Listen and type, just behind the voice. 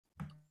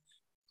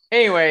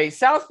Anyway,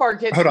 South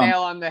Park hit the Hold on.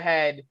 nail on the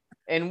head,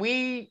 and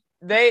they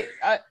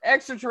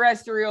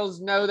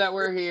extraterrestrials know that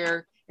we're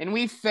here, and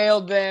we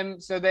failed them,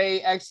 so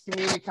they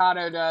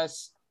excommunicated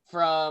us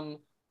from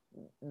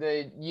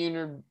the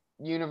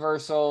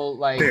universal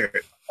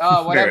Barrett,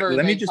 Barrett, whatever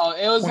let me they just call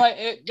it. It was point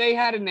like they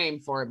had a name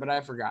for it, but I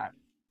forgot.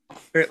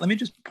 Barrett, let me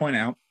just point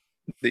out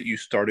that you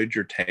started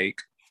your take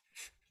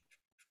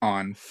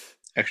on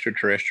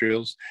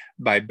extraterrestrials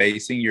by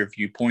basing your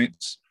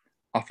viewpoints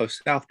off of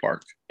South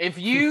Park. If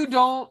you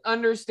don't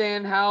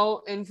understand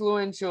how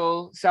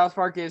influential South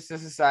Park is to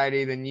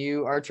society, then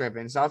you are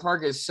tripping. South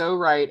Park is so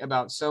right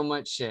about so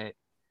much shit.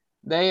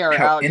 They are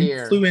How out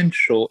here.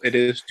 influential it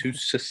is to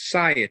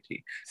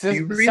society. Do So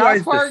you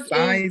realize the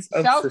size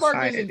of South Park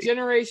is a society?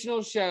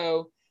 generational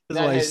show This is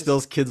that why he has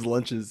steals kids'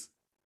 lunches.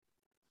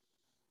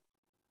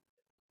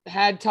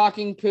 had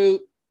talking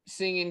poop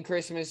singing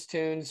Christmas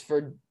tunes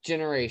for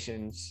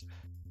generations.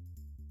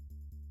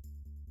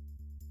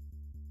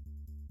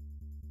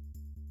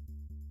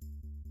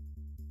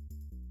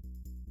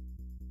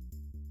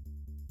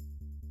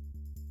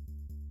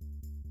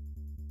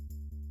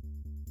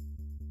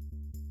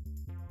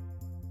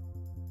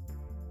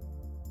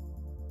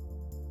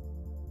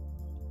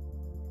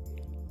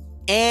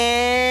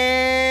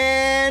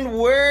 And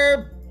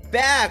we're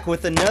back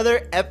with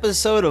another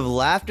episode of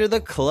Laughter the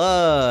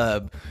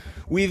Club.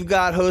 We've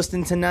got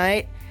hosting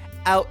tonight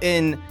out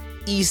in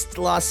East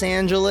Los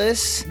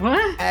Angeles.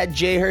 What? At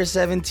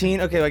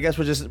JHer17. Okay, well, I guess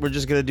we're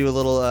just gonna do a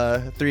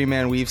little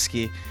three-man weave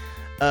ski.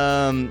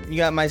 You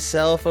got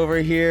myself over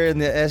here in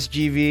the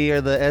SGV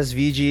or the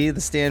SVG,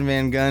 the Stan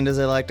Van Gundy as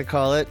I like to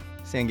call it,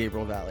 San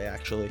Gabriel Valley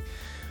actually.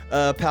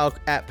 Pal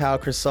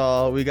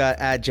Crisal. We got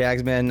at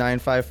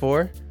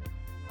Jagsman954.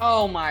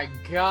 Oh my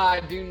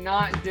god, do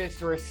not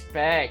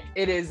disrespect.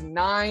 It is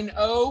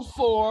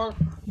 9:04.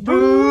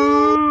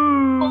 Boo!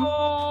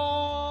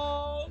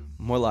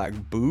 More like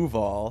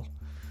Booval.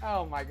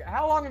 Oh my god.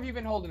 How long have you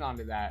been holding on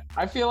to that?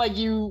 I feel like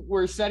you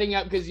were setting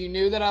up because you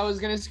knew that I was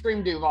going to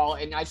scream Duval,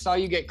 and I saw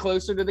you get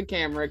closer to the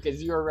camera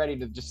because you were ready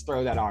to just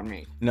throw that on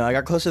me. No, I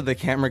got closer to the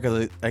camera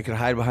because I could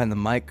hide behind the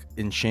mic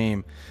in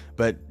shame.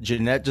 But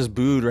Jeanette just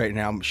booed right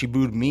now. She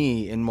booed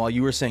me, and while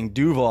you were saying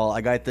Duval,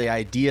 I got the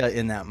idea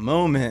in that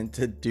moment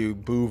to do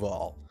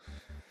Booval.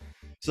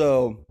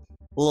 So,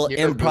 a little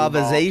You're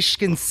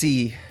improvisation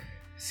ski.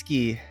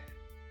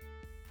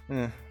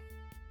 Eh.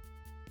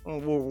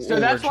 So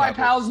that's why workshop it.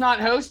 Pal's not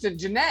hosting.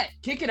 Jeanette,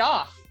 kick it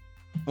off.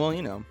 Well,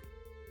 you know.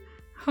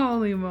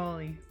 Holy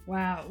moly.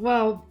 Wow.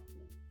 Well,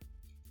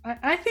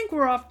 I think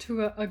we're off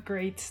to a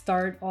great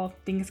start, all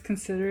things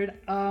considered.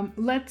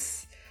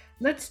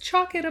 Let's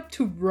chalk it up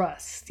to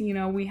rust. You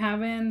know, we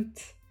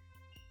haven't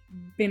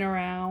been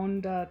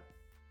around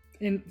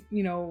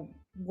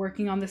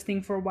working on this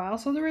thing for a while,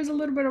 so there is a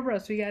little bit of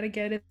rust. We got to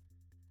get it.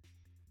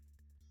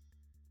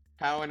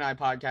 Pal and I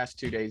podcast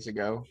 2 days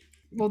ago.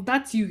 Well,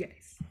 that's you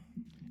guys.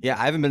 Yeah,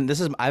 I don't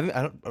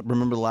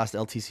remember the last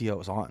LTC I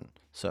was on.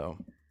 So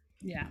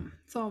Yeah.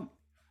 So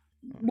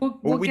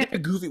we did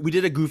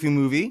a goofy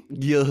movie.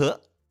 Yeah.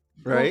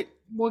 Right?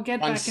 We'll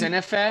get On back in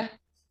Cinefe.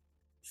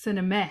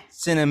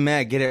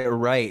 Cinema, get it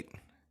right.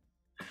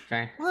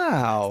 Okay.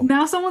 Wow.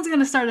 Now someone's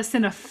gonna start a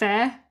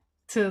Cinefe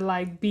to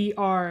like be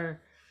our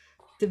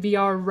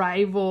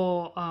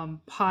rival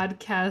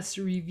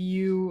podcast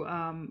review.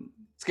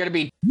 It's going to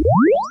be.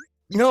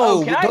 No,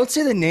 Oh, can I- don't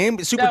say the name.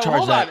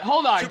 Supercharge that.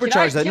 Hold on.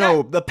 Supercharge that. Can I-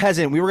 No, the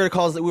peasant. We were gonna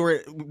call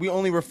we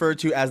only referred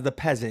to as the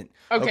peasant.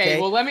 Okay,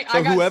 well, let me.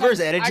 So whoever's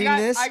editing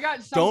this, I got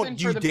don't something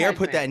you for the dare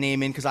put that peasant.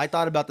 name in because I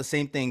thought about the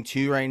same thing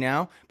too right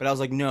now. But I was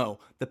like, no,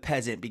 the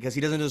peasant because he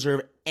doesn't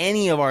deserve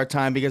any of our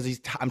time because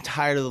I'm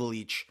tired of the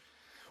leech.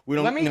 We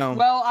don't.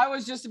 Well, I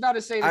was just about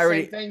to say the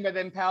already- same thing, but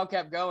then Pal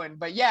kept going.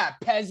 But yeah,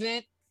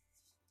 peasant.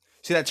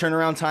 See that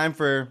turnaround time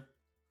for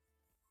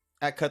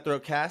at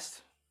Cutthroat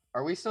Cast.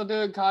 Are we still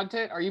doing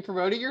content? Are you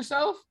promoting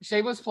yourself?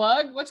 Shameless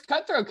plug. What's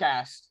Cutthroat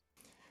Cast?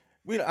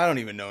 I don't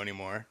even know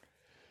anymore.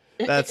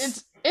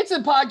 It's a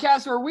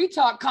podcast where we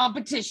talk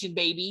competition,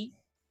 baby.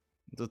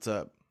 What's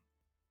up?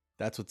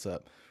 That's what's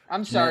up.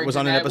 I'm sorry. Was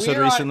on an Jeanette. episode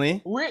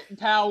recently.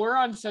 We're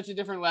on such a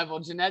different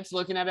level. Jeanette's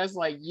looking at us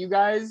like, you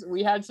guys,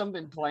 we had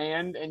something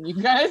planned and you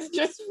guys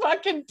just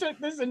fucking took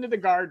this into the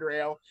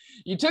guardrail.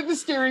 You took the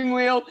steering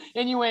wheel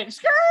and you went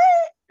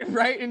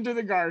right into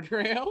the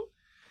guardrail.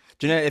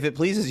 Jeanette, if it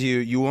pleases you,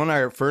 you won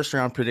our first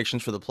round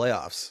predictions for the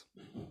playoffs.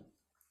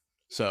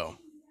 So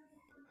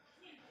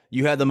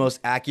you had the most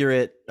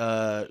accurate, you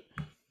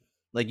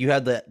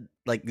had the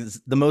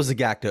most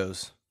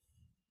Zagactos.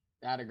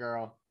 Atta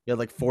girl. You had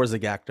like 4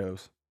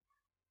 Zagactos.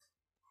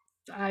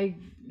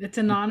 It's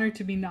an honor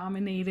to be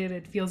nominated.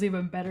 It feels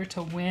even better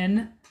to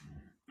win.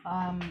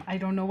 I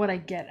don't know what I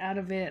get out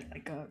of it,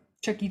 like a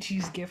Chuck E.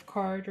 Cheese gift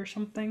card or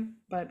something,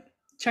 but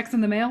checks in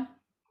the mail.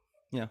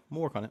 Yeah,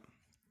 we'll work on it.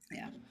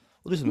 Yeah.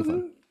 We'll do something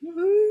fun.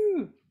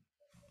 Woohoo!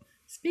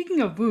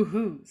 Speaking of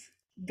woohoos,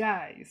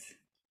 guys,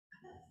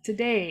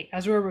 today,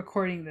 as we're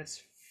recording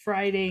this,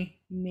 Friday,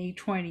 May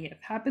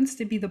 20th, happens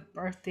to be the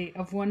birthday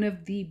of one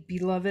of the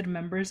beloved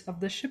members of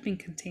the shipping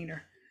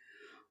container.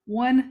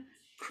 One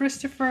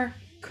Christopher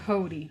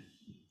Cody.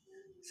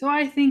 So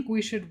I think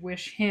we should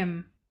wish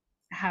him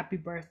a happy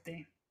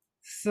birthday.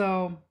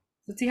 So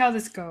let's see how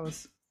this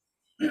goes.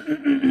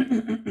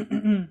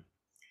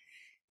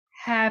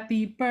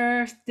 Happy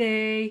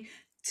birthday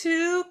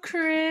to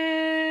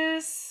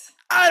Chris.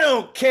 I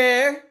don't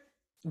care.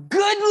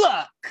 Good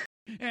luck.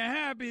 And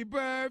happy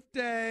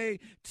birthday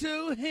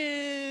to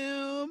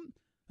him.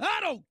 I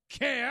don't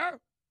care.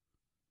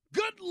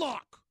 Good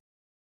luck.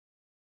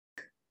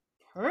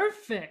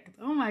 Perfect.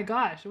 Oh my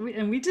gosh.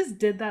 We just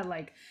did that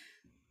like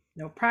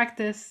no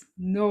practice,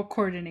 no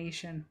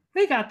coordination.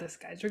 We got this,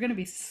 guys. We're going to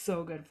be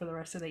so good for the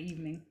rest of the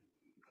evening.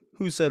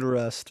 Who said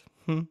rest?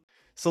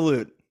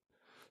 Salute.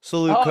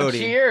 Salute, Oh, Cody.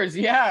 cheers.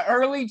 Yeah,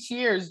 early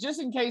cheers. Just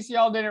in case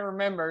y'all didn't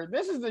remember,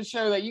 this is the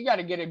show that you got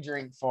to get a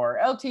drink for.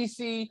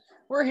 LTC,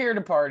 we're here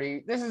to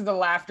party. This is the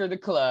Laughter the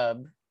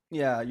Club.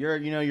 Yeah,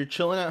 you're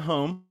chilling at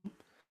home.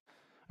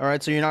 All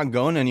right, so you're not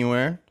going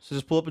anywhere. So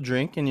just pull up a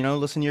drink and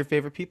listen to your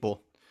favorite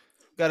people.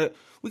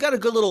 We got a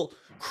good little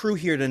crew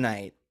here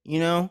tonight.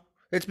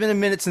 It's been a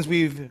minute since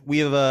we've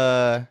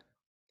cut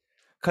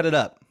it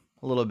up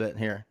a little bit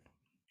here.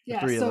 The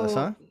three of us,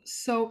 huh?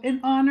 So in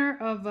honor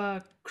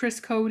of Chris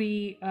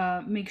Cody,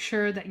 make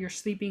sure that you're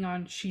sleeping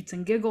on sheets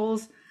and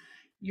giggles.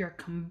 You're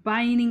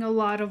combining a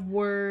lot of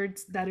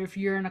words, that if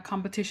you're in a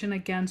competition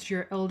against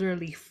your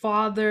elderly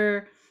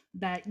father,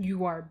 that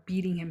you are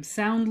beating him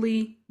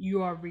soundly,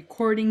 you are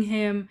recording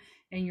him,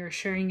 and you're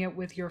sharing it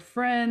with your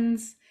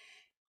friends.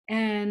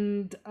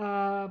 And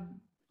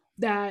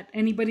that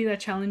anybody that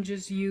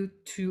challenges you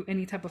to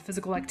any type of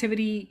physical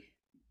activity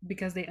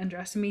because they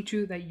underestimate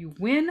you, that you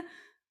win.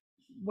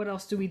 What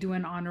else do we do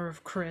in honor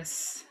of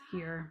Chris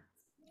here?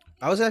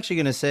 I was actually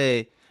gonna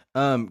say,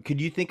 could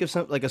you think of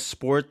something like a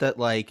sport that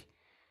like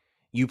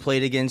you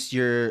played against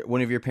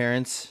one of your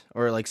parents,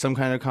 or like some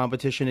kind of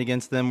competition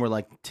against them where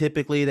like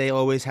typically they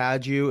always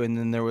had you, and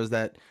then there was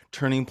that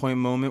turning point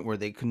moment where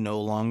they could no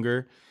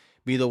longer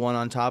be the one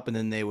on top, and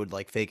then they would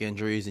like fake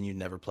injuries and you'd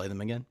never play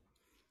them again?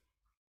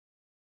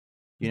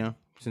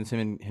 Since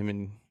him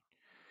and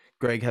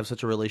Greg have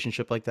such a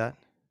relationship like that.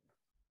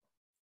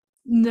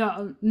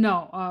 No.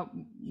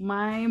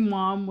 My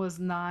mom was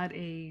not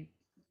a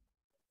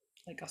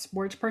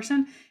sports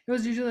person. It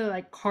was usually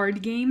like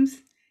card games,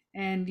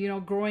 and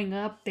growing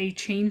up, they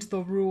changed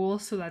the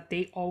rules so that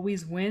they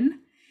always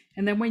win.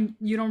 And then when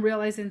you don't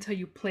realize it until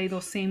you play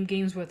those same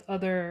games with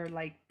other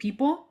like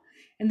people,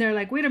 and they're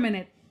like, "Wait a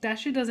minute, that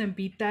shit doesn't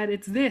beat that.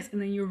 It's this."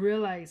 And then you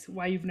realize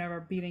why you've never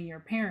beaten your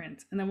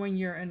parents. And then when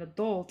you're an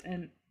adult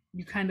and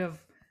you kind of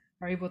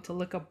are able to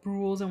look up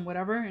rules and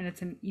whatever, and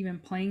it's an even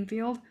playing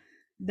field,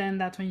 then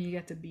that's when you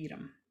get to beat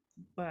them.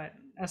 But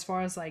as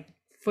far as like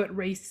foot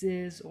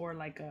races or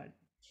like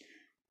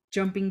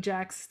jumping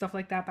jacks, stuff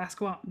like that,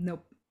 basketball,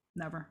 nope,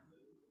 never.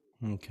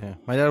 Okay.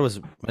 My dad's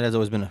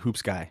always been a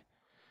hoops guy.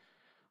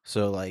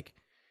 So like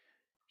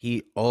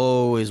he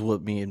always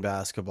whooped me in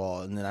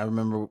basketball. And then I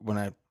remember when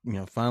I,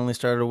 finally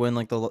started to win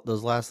like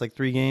those last like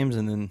 3 games,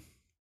 and then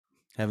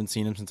haven't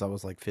seen him since I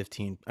was like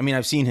 15. I mean,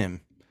 I've seen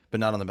him, but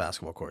not on the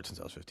basketball court since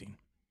I was 15.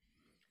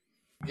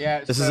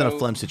 Yeah. This isn't a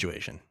phlegm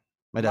situation.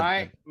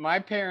 My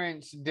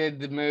parents did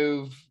the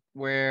move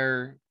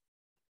where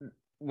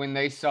when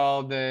they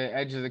saw the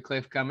edge of the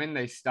cliff coming,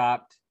 they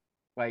stopped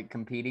like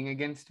competing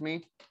against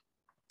me.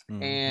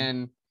 Mm-hmm.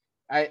 And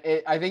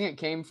I think it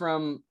came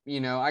from,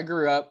 I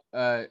grew up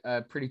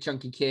a pretty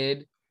chunky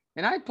kid,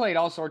 and I played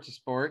all sorts of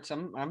sports.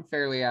 I'm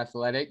fairly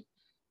athletic,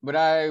 but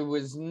I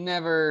was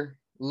never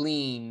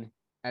lean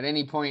at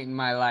any point in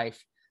my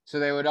life. So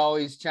they would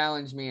always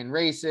challenge me in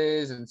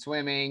races and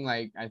swimming,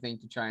 like I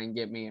think to try and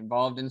get me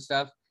involved in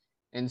stuff.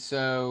 And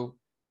so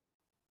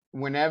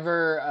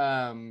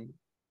whenever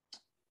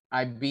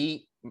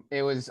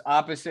it was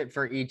opposite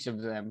for each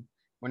of them.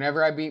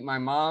 Whenever I beat my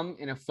mom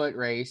in a foot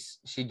race,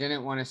 she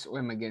didn't want to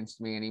swim against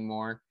me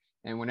anymore.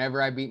 And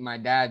whenever I beat my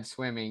dad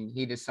swimming,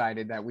 he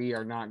decided that we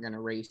are not going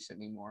to race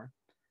anymore.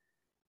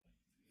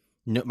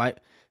 No,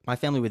 my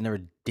family would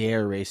never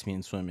dare race me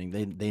in swimming.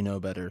 They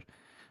know better.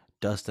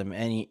 Dust them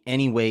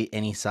any weight,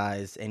 any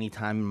size, any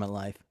time in my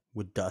life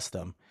would dust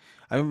them.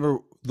 I remember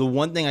the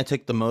one thing I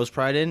took the most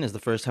pride in is the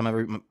first time I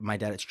ever my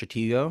dad at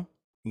Stratego.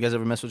 You guys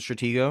ever mess with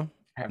Stratego?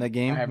 That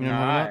game? I have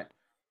not.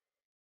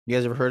 You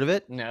guys ever heard of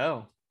it?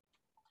 No.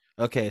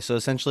 Okay, so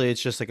essentially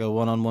it's just like a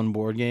one-on-one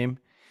board game,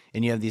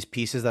 and you have these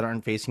pieces that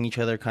aren't facing each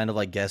other, kind of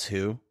like Guess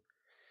Who.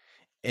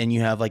 And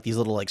you have like these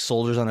little like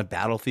soldiers on a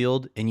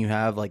battlefield, and you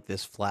have like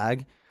this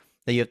flag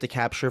that you have to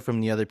capture from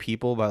the other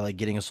people by like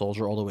getting a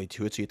soldier all the way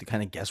to it. So you have to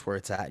kind of guess where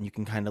it's at, and you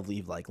can kind of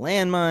leave like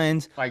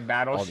landmines. Like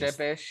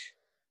Battleship-ish?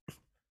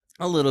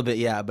 A little bit,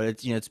 yeah, but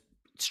it's it's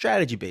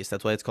strategy based.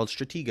 That's why it's called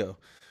Stratego.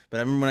 But I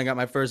remember when I got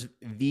my first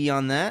V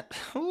on that.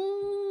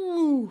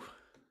 Ooh.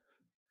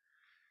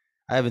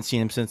 I haven't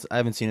seen him since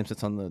on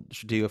the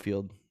Stratego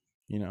field,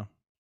 in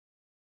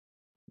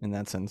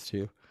that sense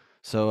too.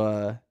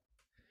 So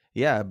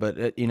yeah, but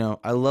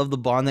I love the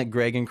bond that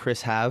Greg and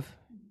Chris have.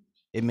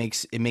 It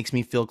makes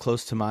me feel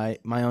close to my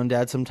own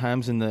dad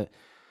sometimes, in the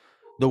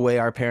way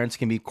our parents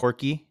can be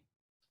quirky,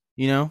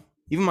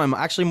 Even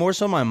actually more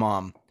so my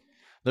mom.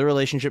 Their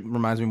relationship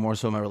reminds me more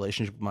so of my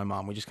relationship with my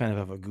mom. We just kind of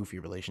have a goofy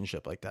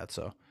relationship like that.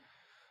 So,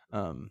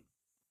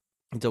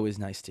 it's always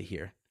nice to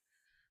hear.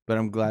 But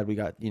I'm glad we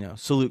got,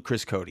 salute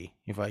Chris Cody,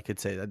 if I could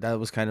say that. That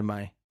was kind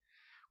of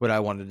what I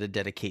wanted to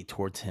dedicate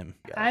towards him.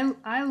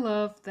 I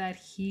love that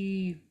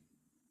he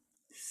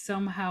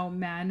somehow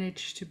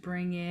managed to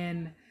bring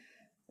in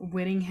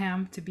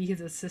Whittingham to be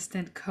his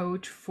assistant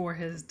coach for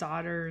his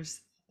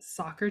daughter's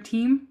soccer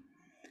team.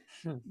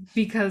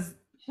 Because,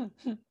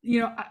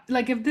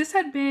 like if this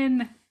had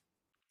been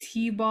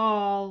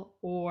t-ball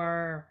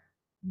or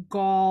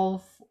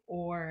golf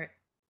or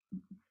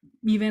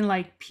even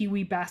like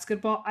pee-wee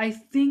basketball, I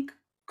think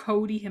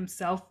Cody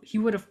himself, he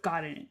would have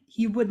gotten it.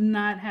 He would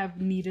not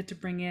have needed to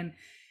bring in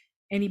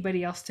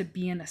anybody else to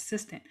be an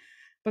assistant.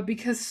 But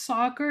because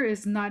soccer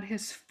is not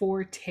his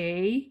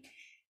forte,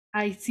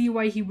 I see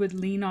why he would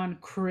lean on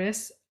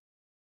Chris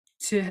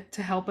to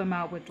help him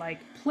out with like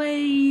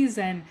plays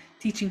and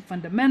teaching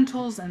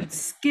fundamentals and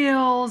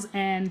skills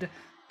and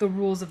the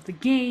rules of the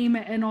game.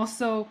 And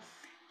also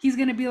he's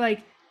going to be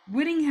like,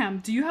 Whittingham,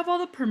 do you have all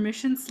the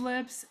permission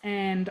slips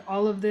and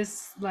all of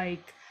this,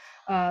 like,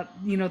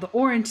 the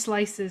orange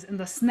slices and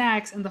the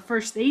snacks and the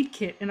first aid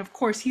kit? And of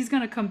course, he's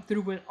going to come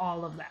through with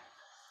all of that.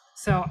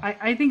 So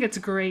I think it's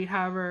great.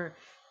 However,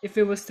 if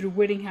it was through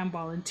Whittingham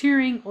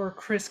volunteering or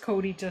Chris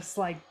Cody just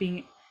like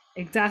being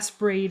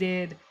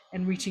exasperated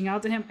and reaching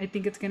out to him, I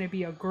think it's going to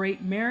be a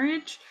great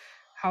marriage.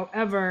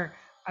 However,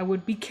 I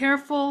would be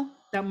careful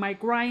that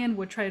Mike Ryan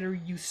would try to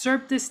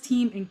usurp this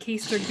team in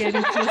case they're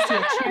getting close to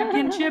a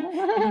championship,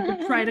 and he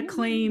could try to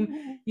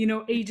claim,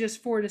 ages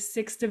 4 to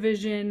 6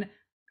 division,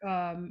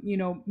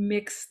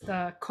 mixed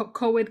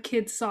co-ed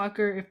kids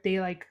soccer if they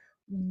like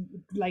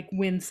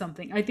win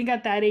something. I think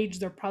at that age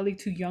they're probably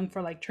too young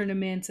for like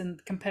tournaments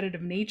and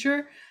competitive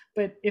nature.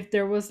 But if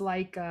there was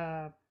like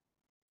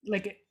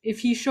if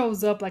he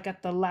shows up like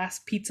at the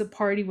last pizza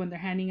party when they're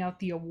handing out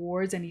the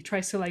awards and he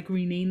tries to like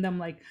rename them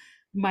like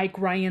Mike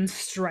Ryan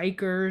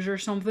Strikers or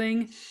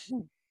something,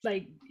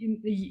 like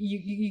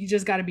you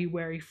just got to be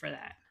wary for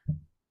that.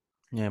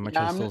 Yeah, my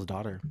child still his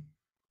daughter.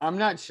 I'm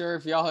not sure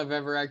if y'all have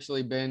ever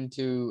actually been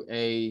to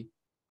a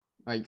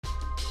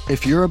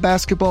If you're a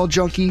basketball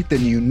junkie,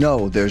 then you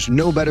know there's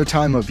no better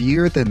time of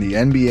year than the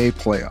NBA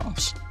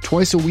playoffs.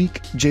 Twice a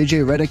week,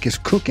 JJ Redick is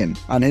cooking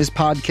on his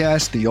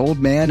podcast, The Old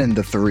Man and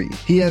the Three.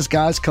 He has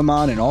guys come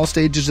on in all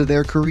stages of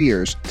their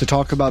careers to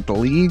talk about the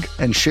league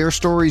and share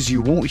stories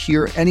you won't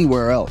hear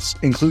anywhere else,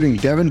 including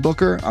Devin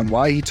Booker on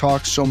why he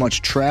talks so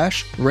much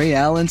trash, Ray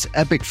Allen's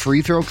epic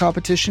free throw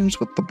competitions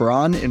with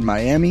LeBron in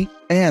Miami,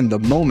 and the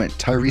moment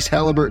Tyrese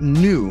Halliburton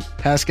knew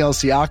Pascal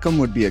Siakam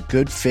would be a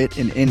good fit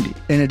in Indy.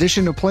 In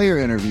addition to player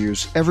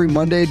interviews, every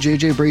Monday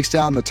JJ breaks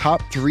down the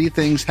top 3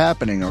 things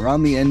happening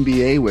around the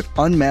NBA with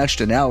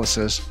unmatched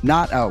analysis,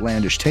 not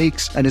outlandish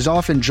takes, and is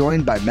often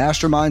joined by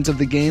masterminds of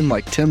the game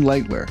like Tim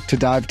Legler to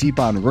dive deep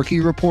on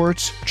rookie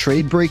reports,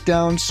 trade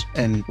breakdowns,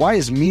 and why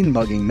is mean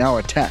mugging now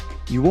a tech?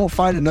 You won't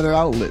find another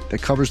outlet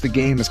that covers the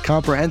game as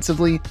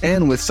comprehensively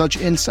and with such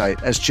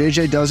insight as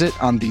JJ does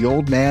it on The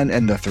Old Man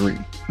and the Three.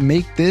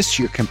 Make this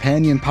your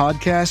companion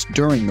podcast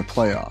during the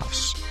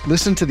playoffs.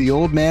 Listen to The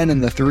Old Man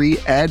and the Three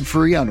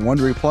ad-free on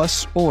Wondery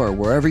Plus or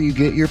wherever you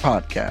get your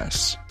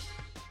podcasts.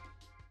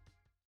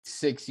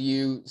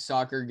 6U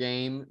soccer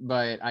game,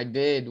 but I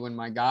did when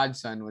my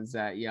godson was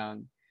that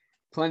young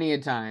plenty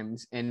of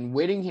times, and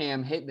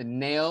Whittingham hit the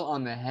nail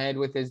on the head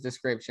with his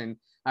description.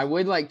 I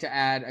would like to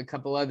add a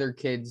couple other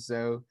kids,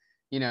 though,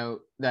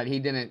 that he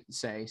didn't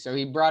say. So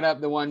he brought up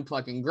the one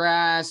plucking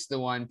grass, the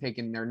one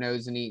picking their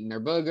nose and eating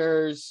their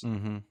boogers.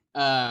 Mm-hmm.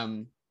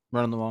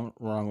 Running the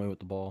wrong way with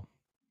the ball.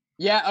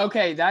 Yeah,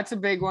 okay, that's a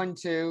big one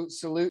too.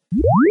 Salute,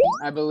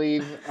 I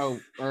believe.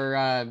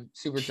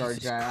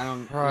 Supercharge that.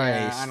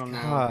 I don't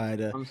know.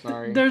 God. I'm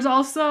sorry. There's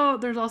also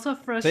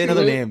frustrating. Say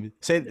another name.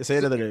 Say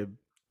another name.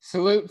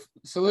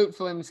 Salute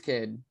Flim's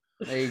kid.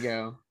 There you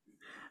go.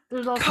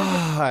 There's also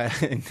God.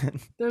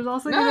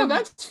 No,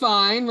 that's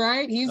fine,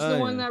 right? He's the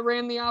one that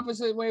ran the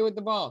opposite way with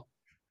the ball.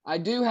 I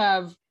do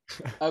have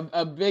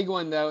a big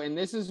one though, and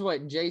this is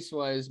what Jace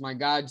was, my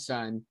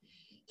godson.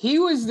 He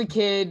was the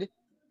kid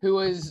who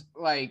was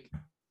like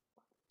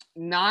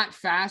not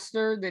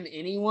faster than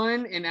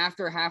anyone, and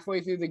after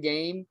halfway through the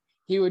game,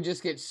 he would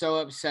just get so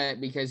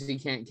upset because he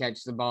can't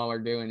catch the ball or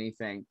do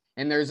anything.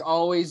 And there's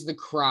always the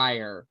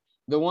crier,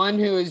 the one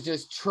who is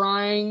just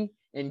trying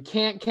and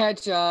can't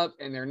catch up,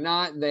 and they're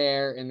not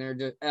there, and they're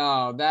just,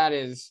 that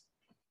is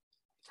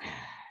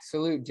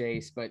salute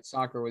Jace, but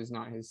soccer was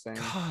not his thing.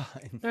 God.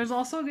 There's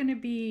also going to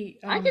be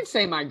I could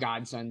say my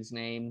godson's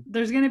name.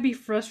 There's going to be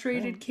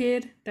frustrated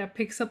kid that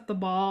picks up the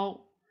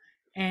ball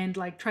and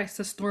like tries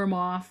to storm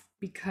off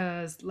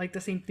because like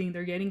the same thing,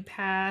 they're getting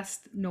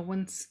passed, no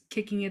one's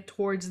kicking it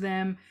towards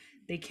them,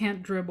 they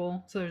can't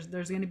dribble. So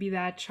there's going to be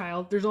that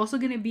child. There's also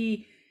going to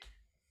be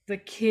the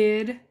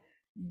kid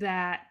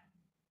that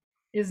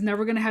is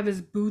never going to have his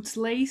boots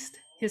laced.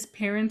 His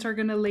parents are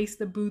going to lace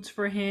the boots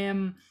for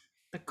him,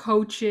 the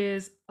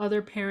coaches,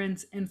 other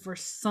parents, and for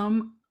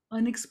some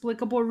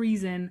inexplicable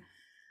reason,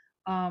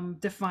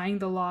 defying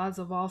the laws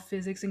of all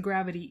physics and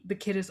gravity, the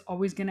kid is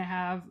always going to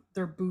have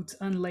their boots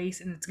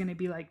unlaced and it's going to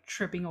be like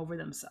tripping over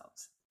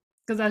themselves.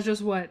 Because that's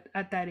just what,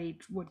 at that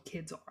age, what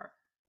kids are.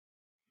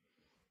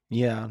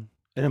 Yeah.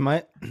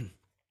 And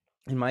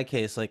in my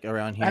case, like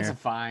around here, That's a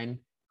fine.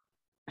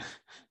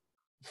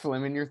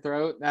 Phlegm in your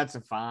throat. That's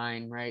a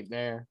fine right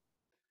there.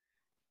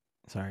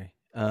 sorry.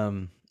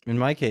 In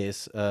my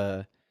case,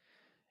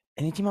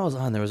 any team I was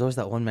on, there was always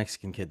that one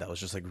Mexican kid that was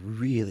just like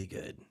really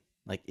good,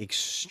 like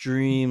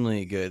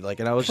extremely good. Like,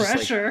 and I was just like,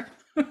 Pressure.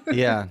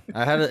 yeah,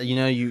 I had a,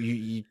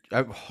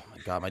 oh my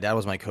God, my dad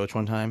was my coach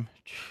one time.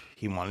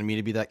 He wanted me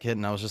to be that kid,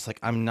 and I was just like,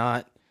 I'm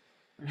not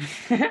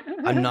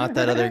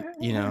that other,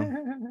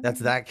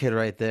 that's that kid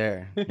right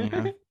there.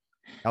 That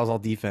was all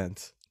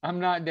defense. I'm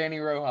not Danny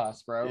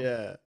Rojas, bro.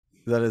 Yeah.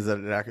 Is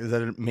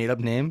that a made up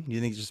name? Do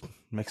you think just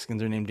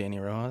Mexicans are named Danny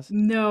Rojas?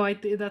 No,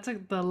 that's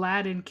like the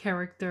Latin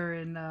character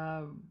in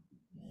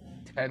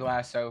Ted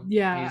Lasso.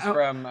 Yeah, He's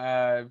from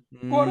I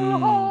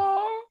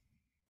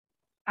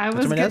That's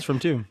was where my dad's from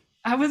too.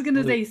 I was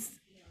gonna say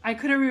I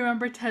couldn't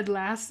remember Ted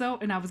Lasso,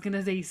 and I was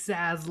gonna say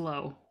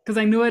Zaslow because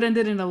I knew it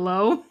ended in a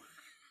low,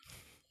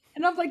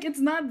 and I'm like, it's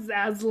not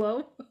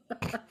Zaslow.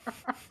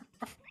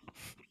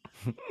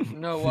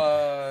 No,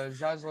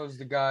 Zaslow's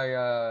the guy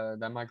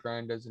that Mike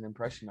Ryan does an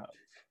impression of.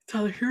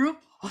 Tyler Hero,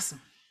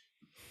 awesome.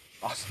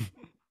 Awesome.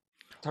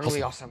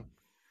 Totally awesome.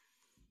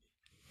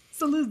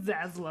 Salute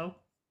Zaslow.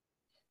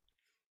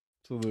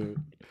 Salute.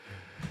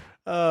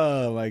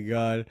 Oh my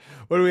God.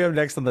 What do we have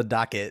next on the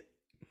docket?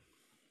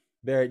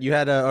 Barrett, you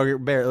had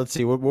Barrett, let's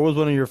see. What was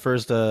one of your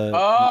first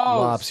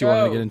lops you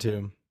wanted to get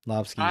into?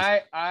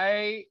 Lopskis.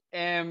 I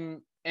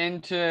am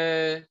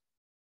into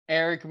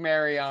Eric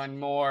Marion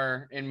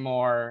more and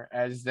more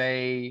as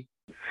they.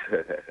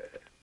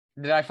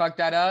 Did I fuck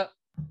that up?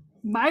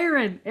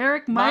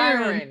 Eric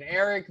Myron.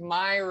 Eric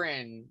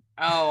Myron.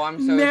 Oh, I'm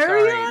so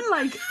Marion, sorry.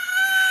 like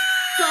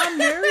John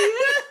Marion.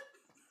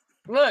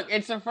 Look,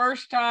 it's the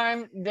first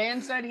time.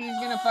 Dan said he's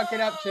gonna fuck it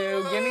up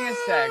too. Give me a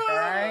sec, all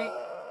right?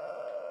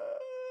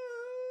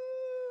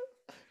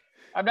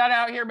 I'm not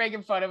out here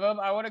making fun of him.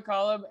 I want to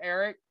call him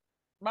Eric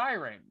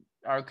Myron,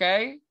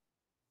 okay?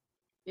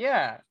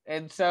 Yeah,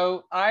 and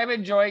so I'm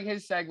enjoying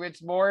his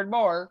segments more and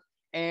more.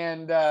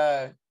 And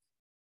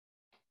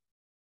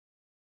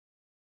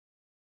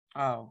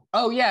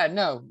oh yeah,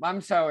 no, I'm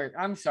sorry,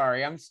 I'm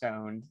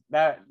stoned.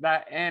 That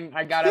and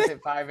I got up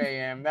at 5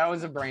 a.m. That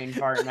was a brain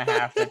fart and a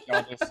half that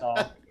y'all just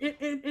saw.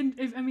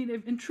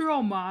 In true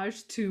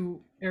homage to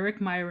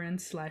Eric Myron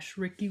 /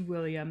 Ricky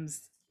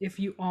Williams, if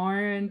you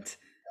aren't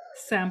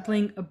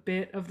sampling a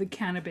bit of the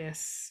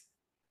cannabis,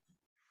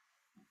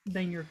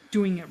 then you're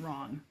doing it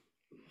wrong.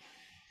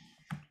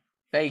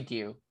 Thank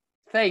you.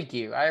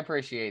 I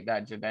appreciate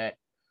that, Jeanette.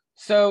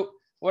 So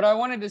what I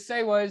wanted to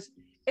say was,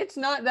 it's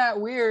not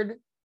that weird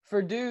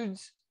for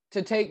dudes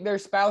to take their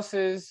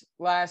spouse's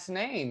last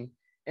name.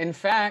 In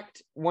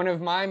fact, one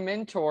of my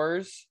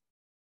mentors,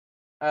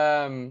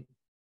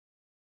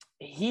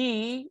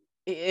 he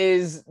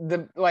is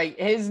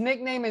his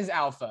nickname is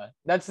Alpha.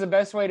 That's the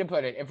best way to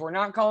put it. If we're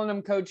not calling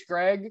him Coach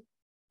Greg,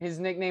 his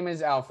nickname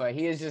is Alpha.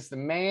 He is just the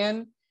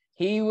man.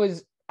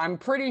 I'm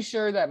pretty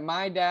sure that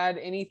my dad,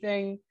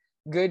 anything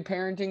good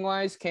parenting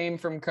wise, came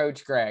from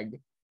Coach Greg.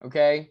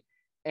 Okay.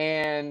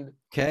 And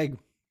Keg.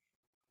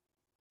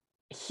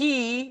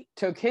 He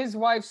took his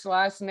wife's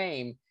last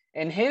name,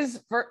 and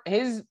his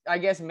I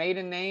guess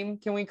maiden name,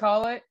 can we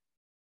call it,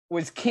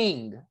 was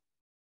King.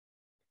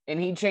 And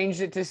he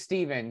changed it to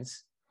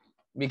Stevens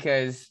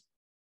because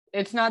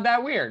it's not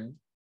that weird.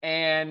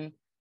 And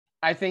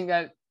I think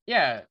that,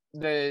 yeah,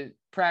 the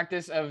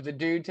practice of the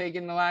dude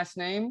taking the last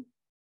name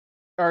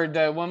or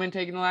the woman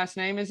taking the last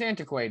name is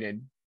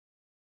antiquated.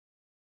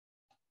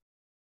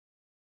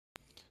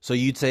 So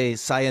you'd say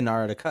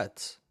sayonara to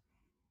Cuts.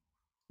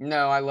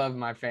 No, I love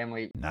my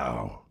family.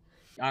 No.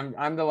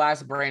 I'm the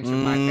last branch of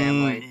my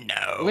family.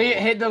 No.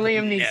 Hit the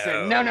Liam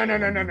Neeson. No.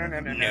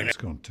 That's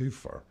going too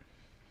far.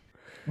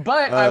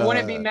 But I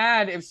wouldn't be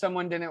mad if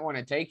someone didn't want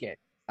to take it.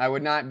 I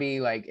would not be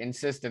like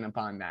insistent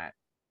upon that.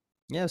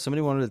 Yeah, if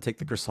somebody wanted to take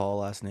the Crisal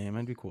last name,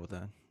 I'd be cool with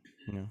that.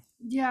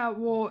 Yeah,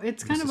 well,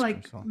 it's kind of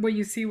like what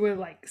you see with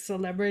like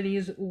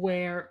celebrities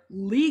where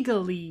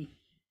legally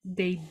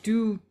they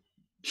do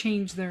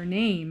change their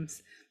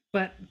names,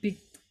 but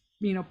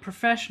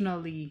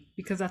professionally,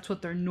 because that's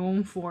what they're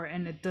known for,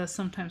 and it does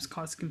sometimes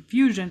cause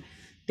confusion,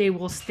 they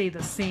will stay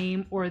the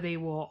same or they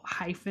will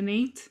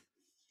hyphenate.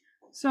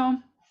 So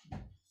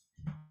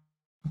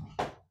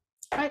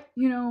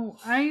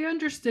I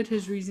understood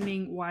his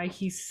reasoning why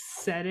he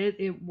said it.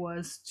 It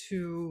was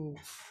to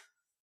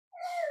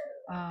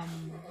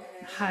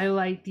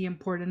highlight the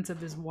importance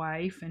of his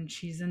wife, and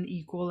she's an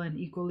equal and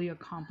equally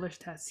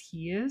accomplished as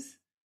he is.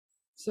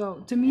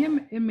 So to me,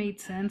 it made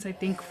sense. I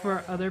think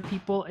for other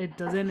people, it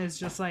doesn't. It's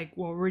just like,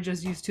 well, we're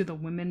just used to the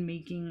women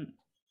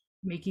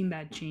making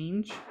that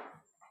change.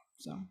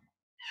 So,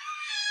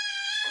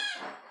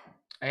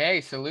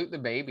 hey, salute the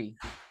baby.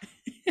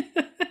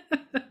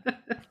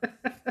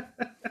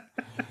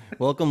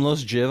 Welcome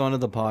Los Jiv onto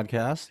the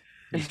podcast.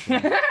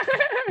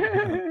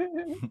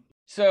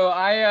 So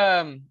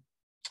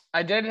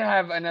I did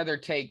have another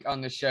take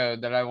on the show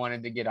that I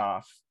wanted to get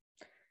off.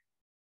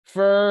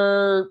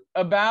 For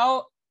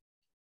about,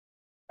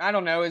 I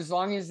don't know, as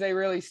long as they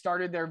really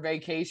started their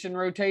vacation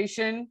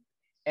rotation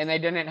and they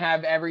didn't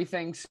have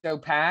everything so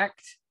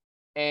packed,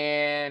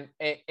 and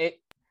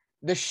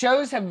the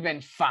shows have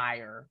been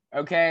fire,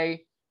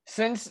 okay?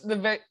 Since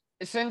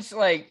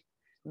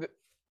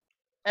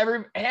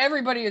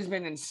everybody has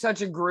been in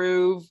such a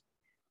groove.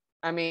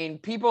 I mean,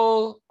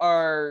 people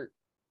are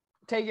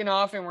taking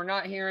off and we're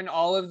not hearing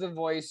all of the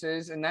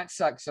voices, and that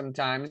sucks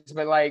sometimes,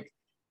 but like,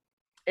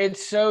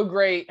 it's so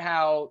great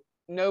how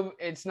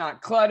it's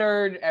not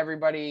cluttered.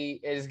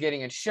 Everybody is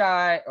getting a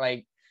shot.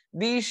 Like,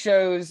 these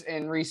shows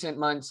in recent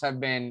months have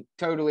been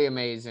totally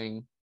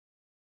amazing.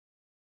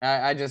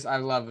 I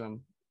love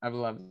them. I've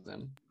loved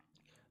them.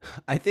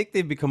 I think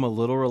they've become a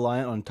little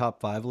reliant on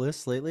top 5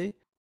 lists lately.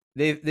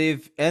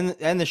 They've and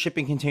the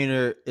shipping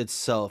container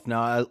itself.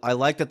 Now I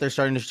like that they're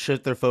starting to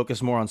shift their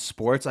focus more on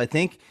sports. I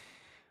think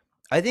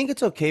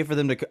it's okay for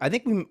them to. I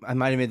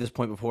might have made this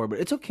point before, but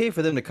it's okay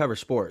for them to cover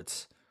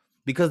sports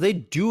because they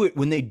do it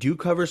when they do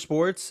cover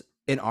sports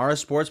in our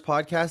sports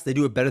podcast. They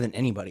do it better than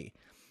anybody.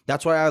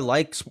 That's why I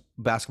like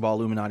Basketball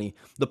Illuminati.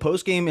 The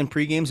post game and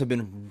pre games have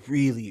been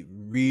really,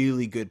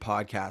 really good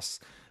podcasts.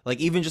 Like,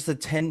 even just the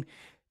 10,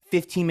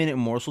 15-minute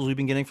morsels we've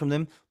been getting from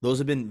them, those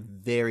have been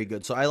very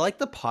good. So I like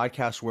the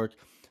podcast work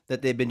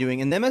that they've been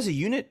doing, and them as a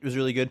unit was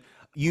really good.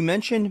 You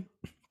mentioned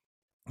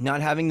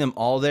not having them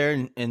all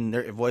there and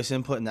their voice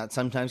input, and that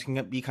sometimes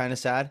can be kind of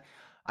sad.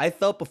 I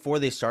felt before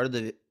they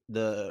started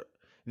the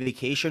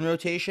vacation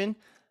rotation.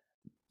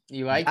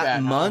 You like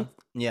that month?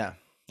 Huh? Yeah,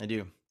 I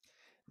do.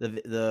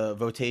 The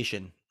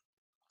votation.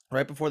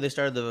 Right before they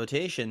started the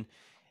votation,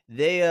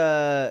 they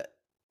had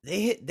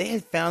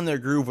found their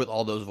groove with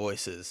all those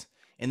voices,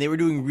 and they were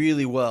doing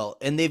really well.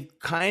 And they've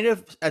kind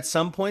of at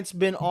some points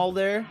been all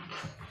there,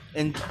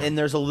 and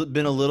there's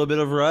been a little bit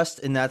of rust,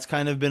 and that's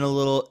kind of been a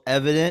little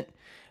evident.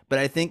 But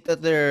I think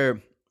that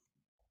they're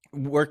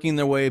working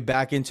their way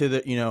back into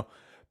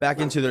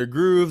their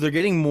groove. They're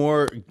getting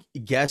more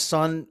guests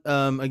on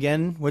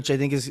again, which I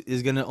think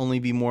is going to only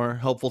be more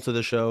helpful to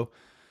the show.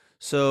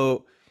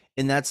 So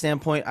in that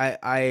standpoint,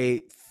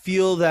 I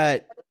feel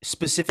that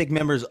specific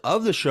members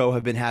of the show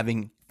have been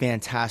having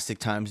fantastic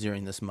times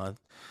during this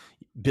month.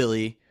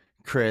 Billy,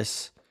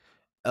 Chris,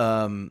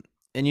 and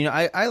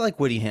I like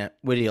Woody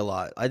a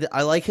lot.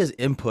 I like his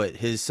input.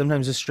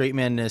 Sometimes his straight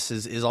manness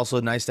is also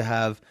nice to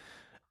have,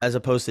 as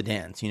opposed to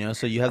Dan's.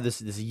 So you have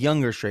this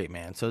younger straight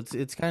man. So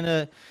it's kind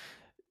of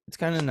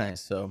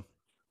nice. So,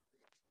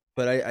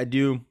 but I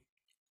do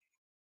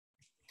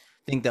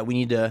think that we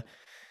need to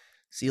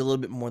see a little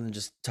bit more than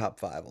just top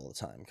 5 all the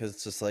time, because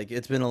it's just like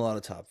it's been a lot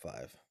of top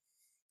 5.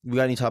 We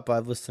got any top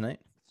 5 lists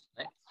tonight?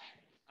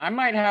 I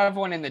might have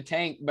one in the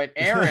tank, but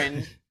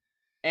Aaron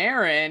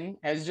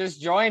has just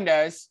joined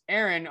us.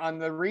 Aaron, on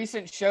the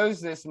recent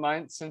shows this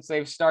month, since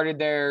they've started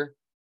their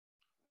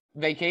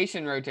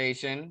vacation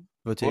rotation,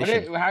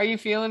 how are you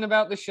feeling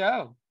about the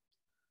show?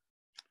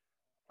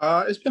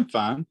 It's been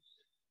fun.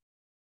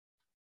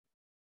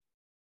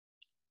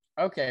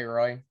 Okay,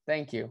 Roy,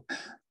 thank you.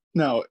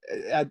 No,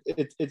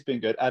 it's been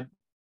good.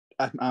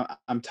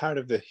 I'm tired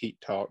of the Heat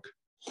talk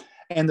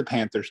and the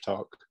Panthers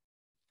talk.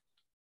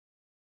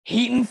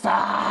 Heat and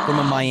Fire from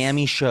a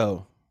Miami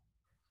show.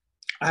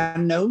 I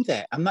know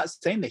that. I'm not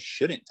saying they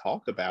shouldn't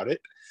talk about it.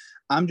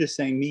 I'm just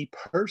saying, me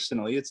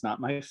personally, it's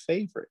not my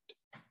favorite.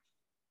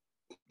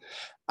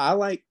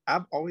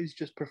 I've always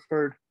just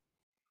preferred.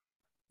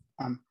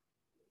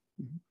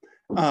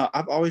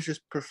 I've always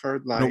just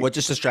preferred like. No, what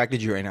just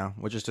distracted you right now?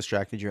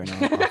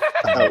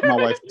 My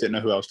wife didn't know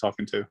who I was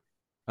talking to.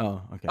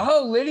 Oh, okay.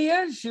 Oh,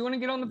 Lydia, does she want to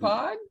get on the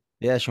pod?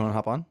 Yeah, she want to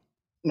hop on?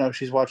 No,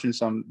 she's watching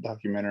some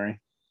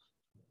documentary.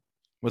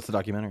 What's the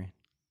documentary?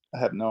 I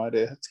have no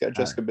idea. It's got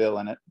Jessica Biel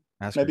in it.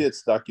 Maybe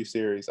it's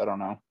docu-series. I don't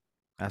know.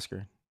 Ask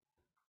her.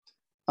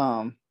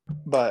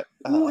 But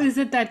is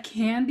it that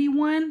Candy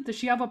one? Does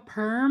she have a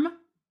perm?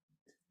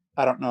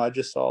 I don't know. I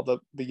just saw the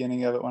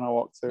beginning of it when I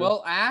walked through.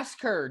 Well,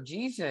 ask her.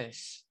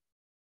 Jesus.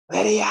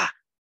 Lydia.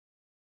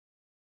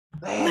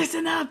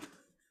 Listen up.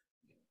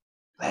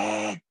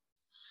 Lyd.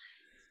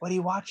 What are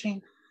you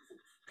watching?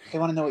 They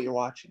want to know what you're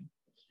watching.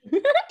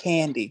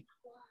 Candy.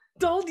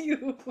 Told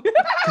you.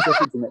 That's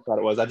what Jeanette thought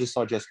it was. I just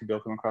saw Jessica Biel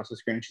come across the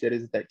screen and she said,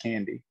 "Is it that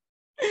Candy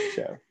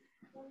show?"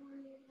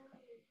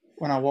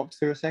 When I walked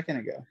through a second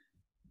ago.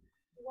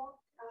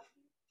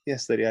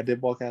 Yes, Lydia, I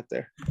did walk out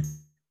there.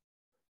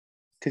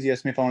 Because you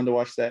asked me if I wanted to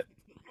watch that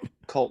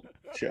cult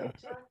show.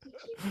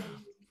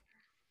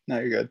 No,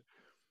 you're good.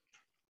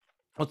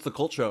 What's the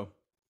cult show?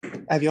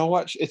 Have y'all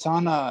watched? It's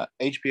on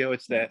HBO.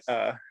 It's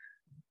that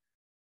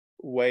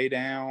Way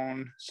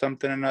Down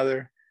something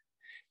another.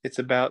 It's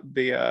about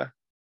the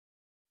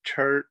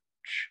church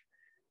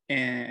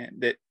and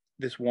that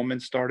this woman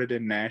started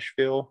in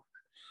Nashville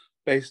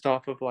based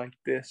off of like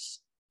this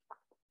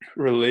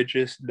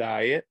religious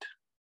diet,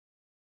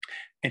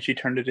 and she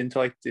turned it into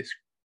like this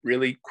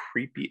really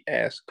creepy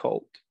ass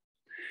cult,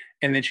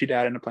 and then she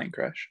died in a plane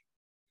crash.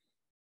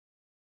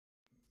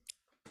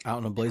 Out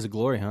in a blaze of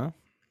glory, huh?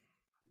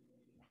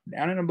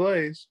 Down in a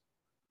blaze.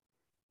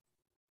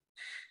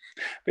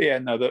 But yeah,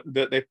 no, they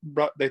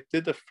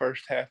did the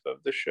first half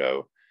of the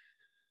show,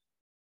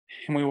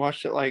 and we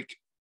watched it like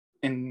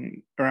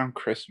in around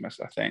Christmas,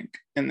 I think,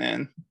 and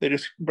then they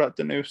just brought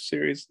the new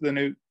series, the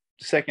new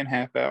second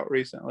half out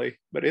recently.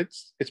 But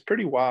it's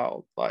pretty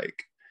wild.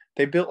 Like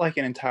they built like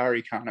an entire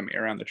economy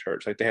around the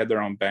church. Like they had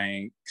their own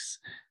banks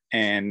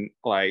and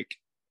like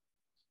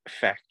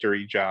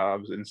factory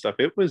jobs and stuff.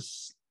 It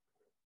was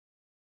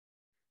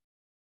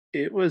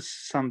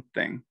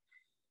something.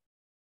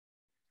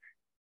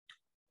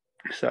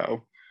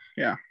 So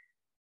yeah.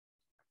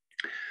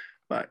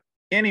 But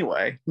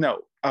anyway,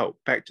 no. Oh,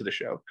 back to the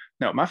show.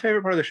 No, my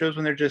favorite part of the show is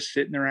when they're just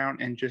sitting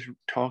around and just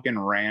talking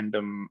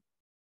random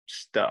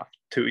stuff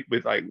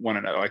with like one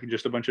another, like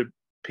just a bunch of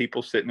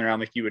people sitting around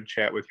like you would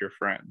chat with your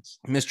friends.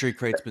 Mystery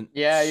Crate's been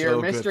Yeah, so you're a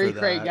good mystery for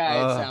crate that. guy.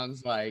 It Ugh.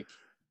 sounds like.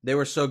 They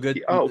were so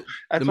good. Oh,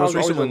 the most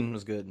recent one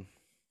was good.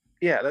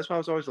 Yeah, that's why I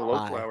was always a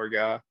local hour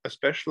guy,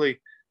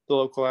 especially the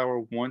local hour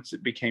once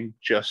it became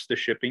just the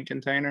shipping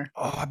container.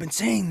 Oh, I've been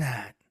saying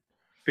that.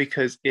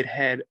 Because it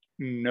had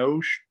no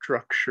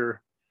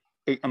structure,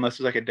 unless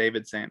it was like a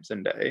David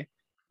Sampson day.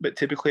 But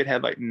typically it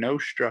had like no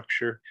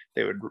structure.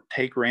 They would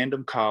take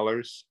random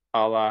callers,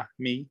 a la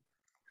me.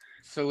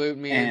 Salute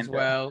me as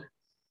well.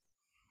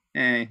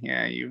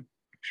 Yeah, you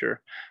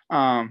sure.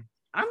 I'm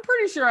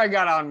pretty sure I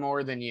got on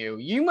more than you.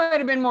 You might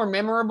have been more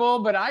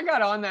memorable, but I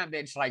got on that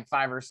bitch like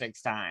 5 or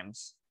 6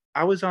 times.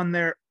 I was on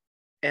there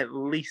at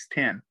least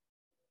 10.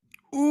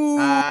 Ooh,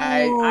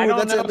 I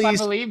don't know if I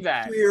believe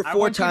that. 3 or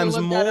 4 times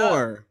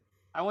more.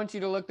 I want you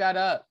to look that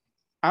up.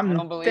 I'm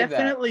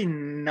definitely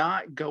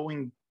not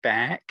going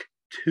back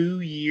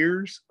 2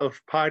 years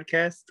of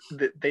podcasts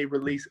that they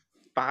release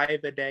 5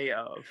 a day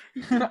of.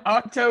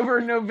 October,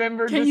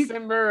 November,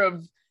 December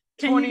of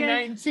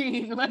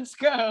 2019. Let's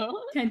go.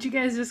 Can't you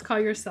guys just call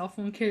your cell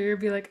phone carrier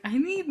and be like, I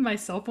need my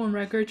cell phone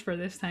records for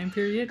this time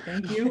period.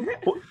 Thank you.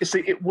 Well,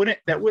 see,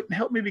 that wouldn't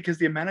help me because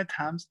the amount of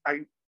times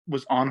I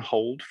was on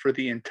hold for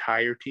the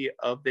entirety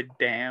of the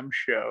damn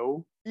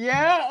show.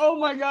 Yeah. Oh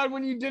my God.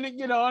 When you didn't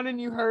get on and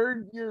you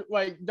heard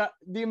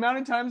the amount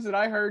of times that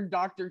I heard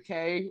Dr.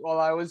 K while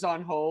I was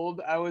on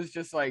hold, I was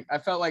just like, I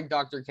felt like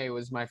Dr. K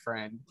was my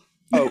friend.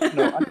 Oh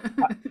no,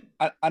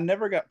 I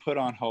never got put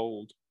on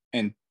hold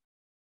and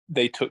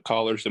they took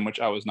callers in which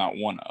I was not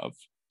one of.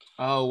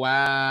 Oh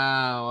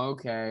wow.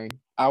 Okay.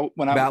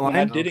 When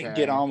I didn't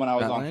get on when I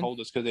was on hold,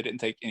 it's because they didn't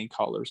take any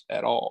callers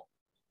at all.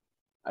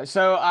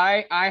 So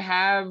I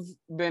have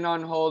been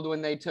on hold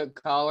when they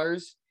took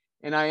callers,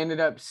 and I ended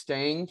up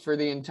staying for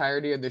the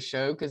entirety of the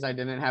show because I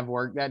didn't have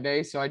work that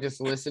day. So I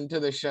just listened to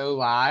the show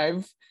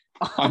live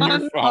on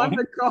your phone? On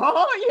the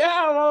call.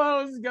 Yeah, while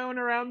I was going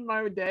around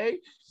my day.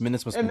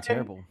 Minutes must have been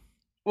terrible.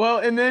 Well,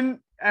 and then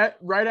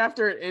right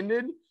after it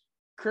ended,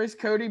 Chris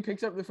Cody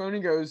picks up the phone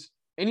and goes,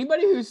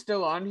 "Anybody who's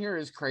still on here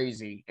is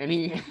crazy," and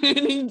he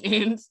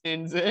ends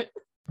it.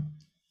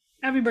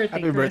 Happy birthday,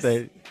 Happy Chris.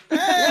 birthday.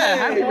 Yeah,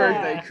 happy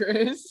birthday,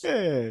 Chris.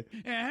 Hey.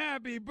 And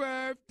happy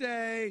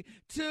birthday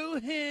to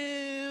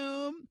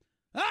him.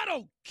 I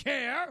don't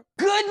care.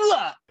 Good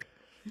luck.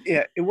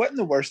 Yeah, it wasn't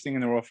the worst thing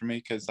in the world for me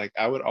because like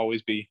I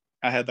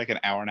had like an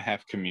hour and a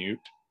half commute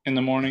in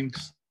the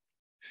mornings.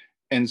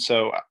 And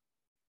so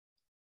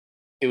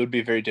it would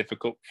be very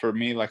difficult for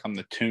me, like on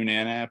the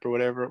TuneIn app or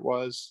whatever it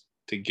was,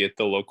 to get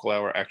the local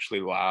hour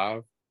actually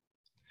live.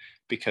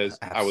 Because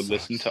I would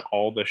listen to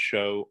all the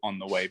show on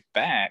the way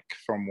back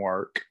from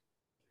work.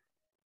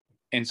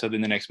 And so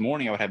then the next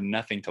morning I would have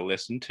nothing to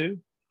listen to.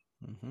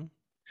 Mm-hmm.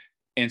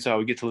 And so I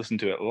would get to listen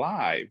to it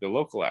live, the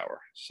local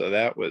hour. So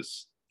that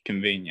was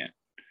convenient.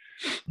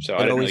 So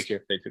I didn't really care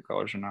if they took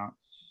callers or not.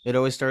 It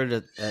always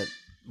started at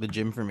the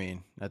gym for me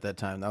at that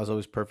time. That was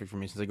always perfect for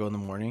me since I go in the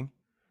morning.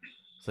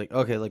 It's like,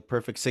 okay, like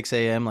perfect 6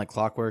 a.m., like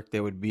clockwork,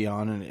 they would be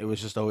on, and it was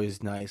just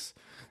always nice.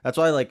 That's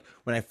why, like,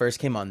 when I first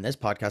came on this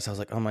podcast, I was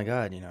like, oh my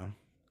God, you know,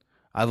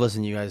 I've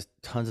listened to you guys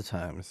tons of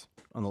times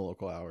on the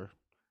local hour.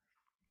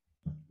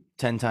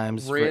 10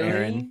 times for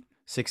Aaron,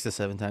 6 to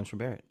 7 times for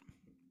Barrett.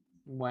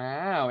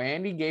 Wow,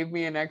 Andy gave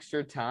me an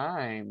extra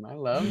time. I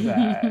love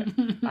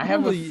that. I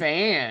have a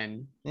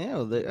fan.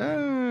 Yeah,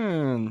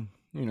 well,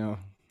 you know,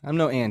 I'm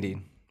no Andy.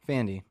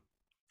 Fandy.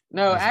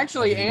 No,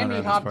 actually,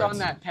 Andy hopped on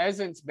that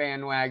Peasants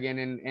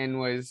bandwagon and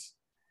was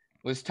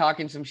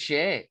talking some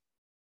shit.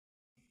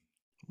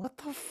 What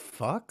the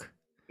fuck?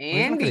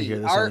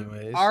 Andy,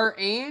 our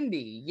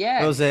Andy,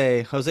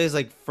 yes. Jose's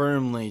like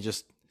firmly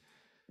just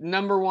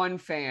number one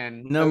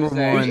fan. Number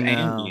Jose. one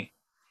now.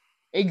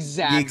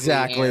 Exactly.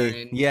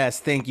 Aaron. Yes,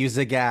 thank you,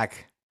 Zagak.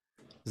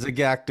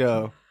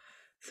 Zagacto.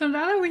 So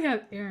now that we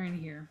have Aaron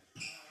here,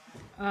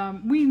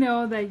 we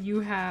know that you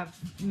have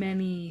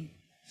many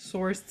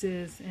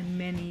sources and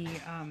many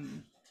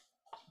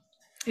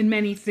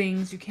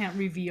things you can't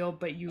reveal,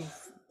 but you've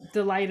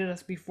delighted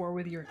us before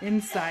with your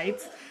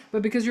insights.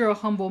 But because you're a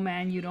humble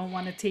man, you don't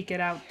want to take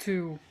it out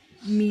to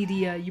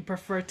media. You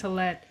prefer to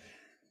let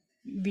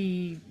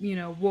the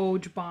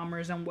Woj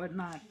bombers and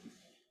whatnot,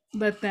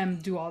 let them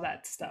do all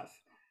that stuff.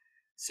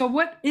 So,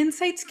 what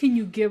insights can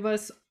you give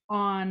us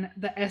on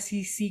the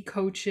SEC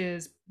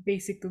coaches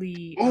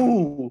basically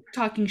Ooh,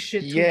 talking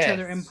shit to each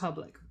other in yes.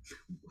 public?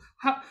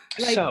 How,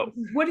 like, So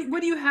what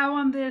do you have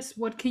on this?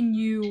 What can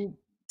you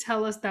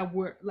tell us that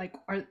we're like?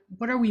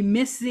 What are we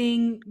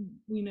missing?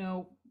 You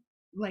know,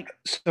 like,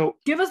 so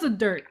give us the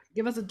dirt.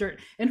 Give us the dirt.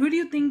 And who do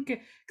you think?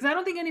 Because I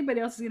don't think anybody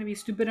else is gonna be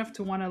stupid enough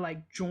to want to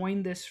like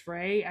join this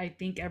fray. I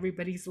think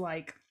everybody's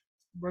like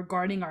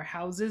regarding our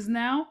houses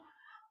now.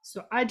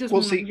 So I just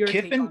well, want see, your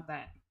take on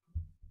that.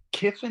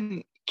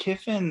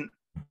 Kiffin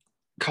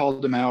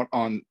called him out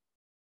on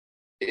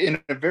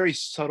in a very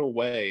subtle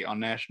way on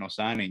National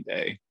Signing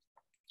Day.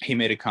 He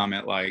made a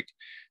comment like,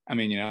 I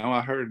mean,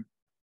 I heard,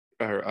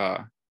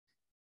 or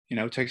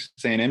Texas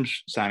A&M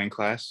signing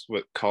class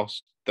would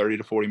cost $30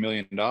 to $40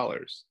 million,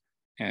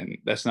 and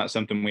that's not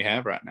something we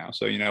have right now.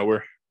 So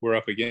we're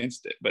up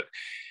against it. But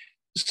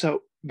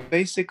so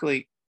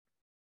basically,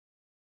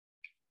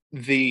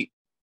 the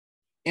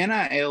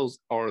NILs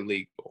are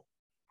legal,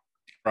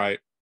 right?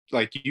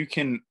 Like you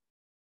can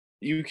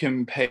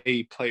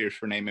pay players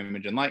for name,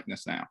 image, and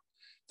likeness now.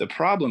 The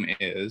problem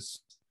is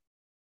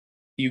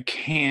you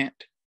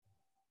can't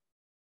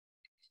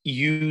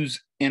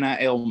use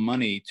NIL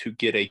money to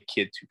get a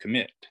kid to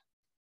commit.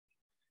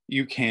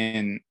 You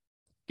can,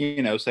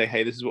 say,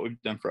 hey, this is what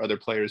we've done for other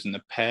players in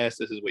the past.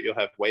 This is what you'll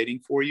have waiting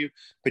for you.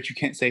 But you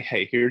can't say,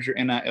 hey, here's your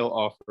NIL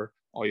offer.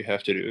 All you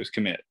have to do is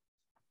commit.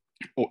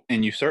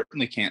 And you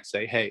certainly can't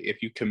say, hey,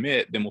 if you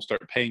commit, then we'll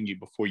start paying you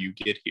before you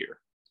get here.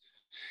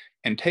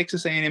 And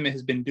Texas A&M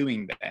has been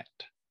doing that.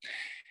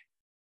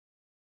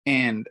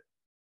 And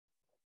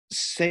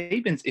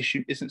Saban's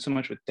issue isn't so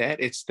much with that.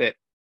 It's that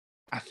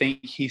I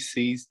think he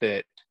sees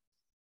that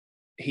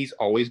he's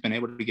always been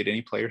able to get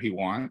any player he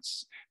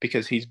wants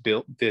because he's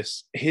built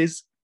this.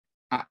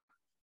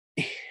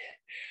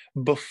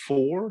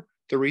 Before,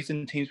 the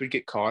reason teams would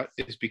get caught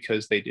is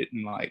because they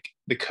didn't like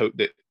the code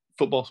that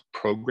football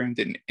program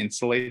didn't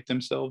insulate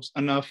themselves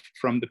enough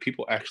from the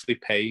people actually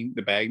paying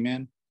the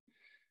bagmen.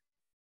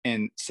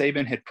 And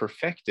Saban had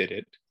perfected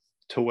it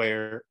to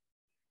where,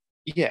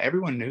 yeah,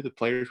 everyone knew the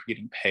players were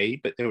getting paid,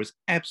 but there was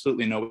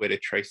absolutely no way to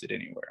trace it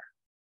anywhere.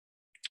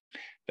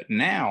 But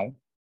now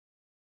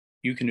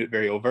you can do it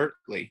very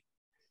overtly.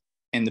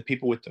 And the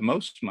people with the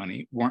most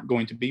money weren't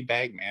going to be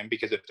bagman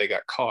because if they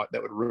got caught,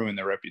 that would ruin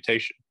their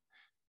reputation.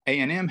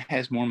 A&M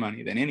has more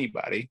money than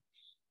anybody,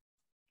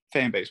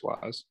 fan base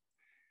wise.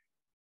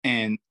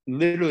 And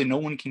literally no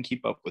one can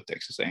keep up with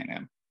Texas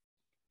A&M.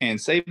 And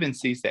Saban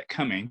sees that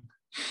coming.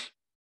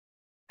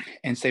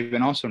 And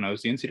Saban also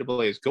knows the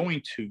NCAA is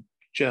going to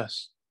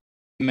just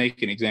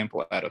make an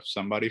example out of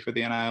somebody for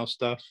the NIL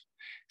stuff.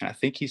 And I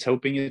think he's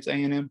hoping it's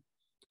A&M.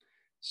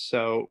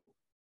 So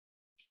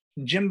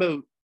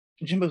Jimbo's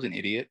an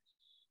idiot.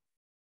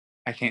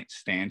 I can't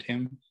stand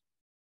him.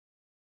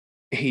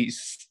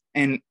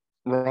 And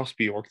Ross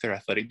Bjork, their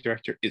athletic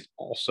director, is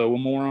also a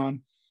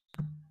moron.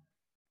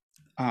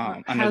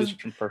 I know this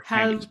from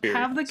first-hand experience.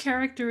 Have the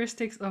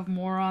characteristics of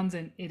morons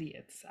and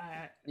idiots.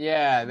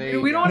 Yeah,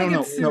 we don't want to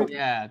get sued.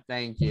 Yeah,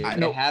 thank you. I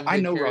know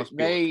Ross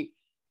Bjork.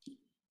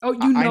 Oh, you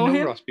know him? I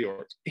know Ross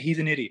Bjork. He's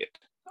an idiot.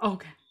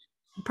 Okay.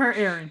 Per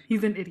Aaron,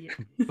 he's an idiot.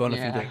 Bona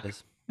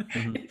fides.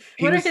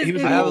 What are his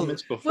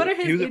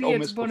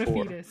idiots bona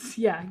before. fides?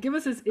 Yeah, give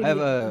us his idiot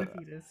bona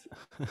fides.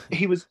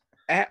 He was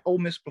at Ole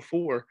Miss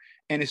before,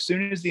 and as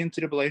soon as the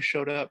NCAA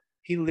showed up,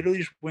 he literally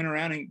just went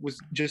around and was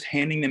just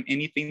handing them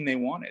anything they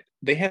wanted.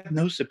 They have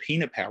no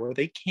subpoena power.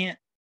 They can't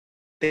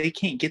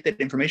get that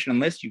information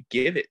unless you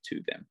give it to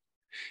them.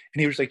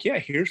 And he was like, yeah,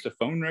 here's the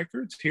phone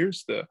records.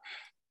 Here's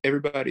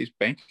everybody's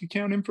bank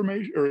account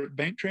information or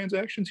bank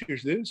transactions.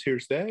 Here's this,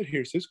 here's that,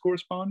 here's this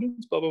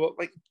correspondence, blah, blah, blah.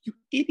 Like, you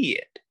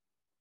idiot.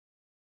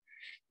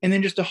 And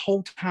then just the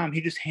whole time,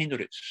 he just handled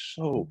it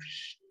so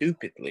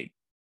stupidly.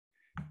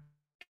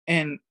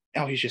 And,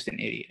 he's just an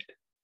idiot.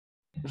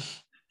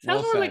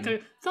 Sounds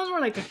more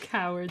like a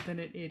coward than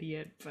an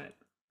idiot, but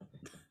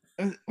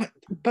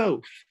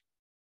both.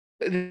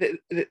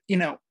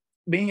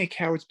 Being a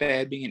coward's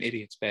bad, being an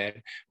idiot's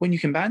bad. When you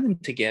combine them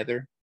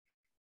together,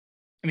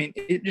 I mean,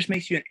 it just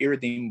makes you an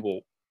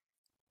irredeemable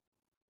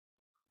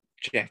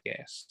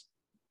jackass.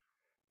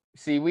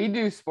 See, we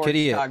do sports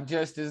talk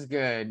just as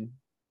good.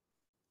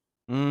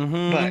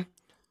 Mm-hmm. But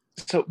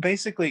so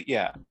basically,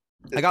 yeah.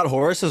 I got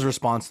Horace's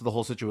response to the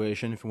whole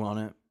situation if you want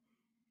it.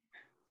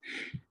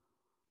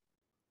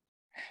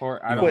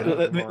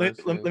 Let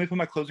me put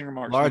my closing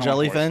remarks. Large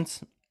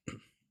elephants.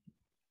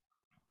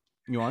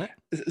 You want it?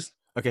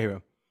 Okay,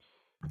 here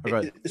we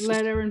go.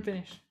 Let Aaron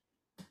finish.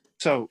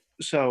 So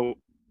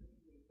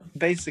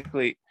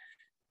basically,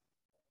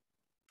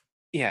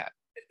 yeah,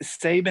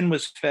 Saban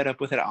was fed up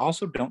with it. I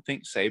also don't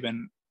think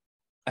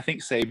I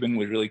think Saban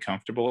was really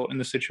comfortable in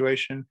the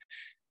situation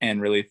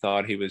and really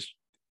thought he was,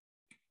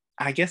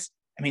 I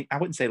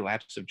wouldn't say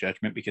lapse of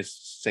judgment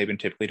because Saban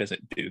typically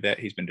doesn't do that.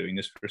 He's been doing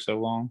this for so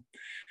long.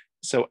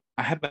 So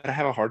I have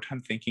a hard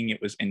time thinking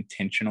it was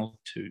intentional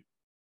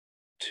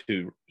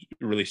to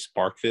really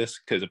spark this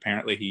because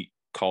apparently he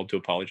called to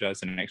apologize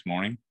the next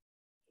morning.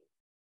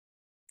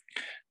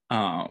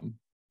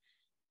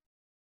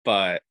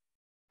 but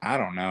I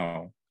don't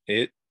know.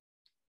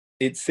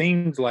 It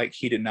seems like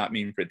he did not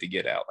mean for it to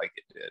get out like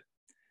it did.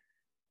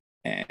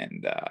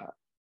 And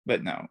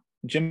but no,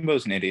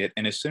 Jimbo's an idiot.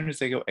 And as soon as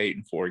they go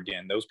 8-4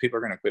 again, those people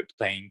are going to quit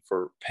paying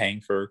for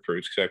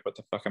recruits. Cause like, what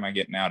the fuck am I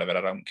getting out of it?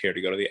 I don't care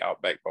to go to the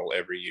Outback Bowl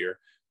every year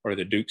or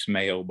the Duke's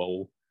Mayo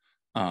Bowl.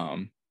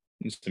 And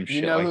some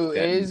shit like who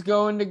that. is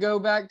going to go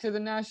back to the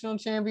national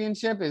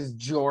championship is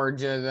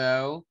Georgia,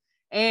 though.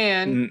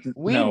 And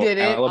we did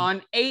it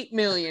on $8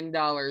 million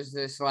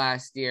this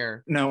last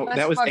year. No, Let's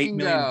that was $8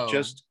 million.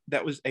 go.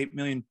 That was $8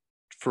 million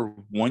for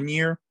 1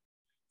 year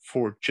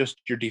for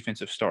just your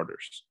defensive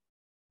starters.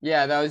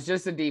 Yeah, that was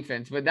just a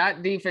defense, but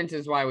that defense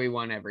is why we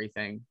won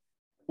everything.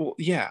 Well,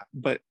 yeah,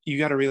 but you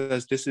got to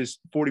realize this is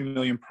 $40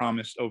 million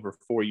promised over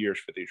 4 years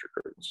for these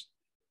recruits.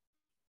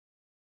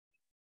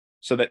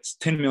 So that's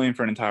 $10 million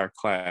for an entire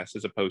class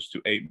as opposed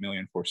to $8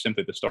 million for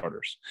simply the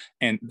starters.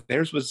 And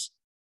theirs was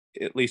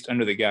at least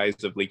under the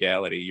guise of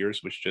legality.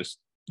 Yours was just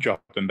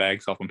dropping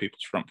bags off on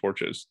people's front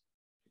porches.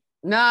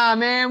 Nah,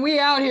 man, we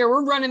out here.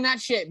 We're running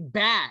that shit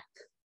back.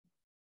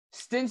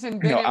 Stinson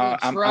Bennett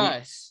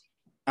trust.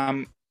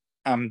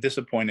 I'm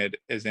disappointed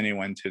as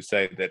anyone to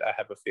say that I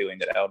have a feeling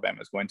that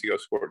Alabama is going to go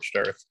scorched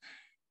earth.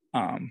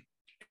 And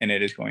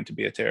it is going to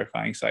be a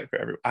terrifying sight for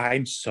everyone.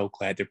 I'm so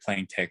glad they're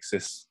playing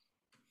Texas.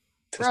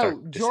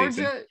 Bro,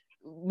 Georgia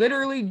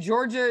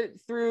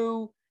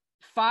threw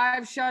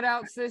 5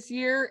 shutouts this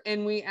year,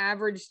 and we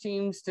averaged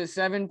teams to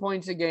 7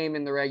 points a game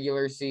in the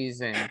regular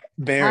season.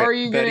 Barrett, how are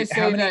you going to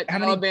say that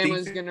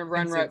Alabama's going to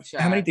run rep shot?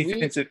 How many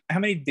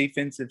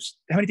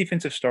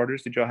defensive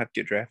starters did y'all have to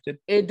get drafted?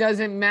 It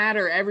doesn't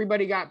matter.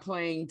 Everybody got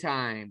playing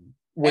time.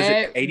 Was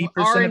it 80%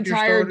 our of your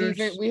entire starters?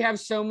 defense? We have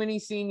so many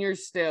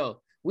seniors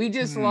still. We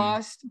just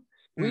lost.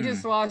 We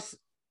just lost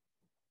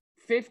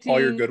 15.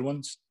 All your good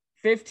ones.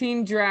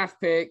 15 draft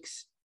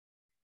picks.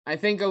 I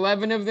think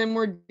 11 of them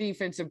were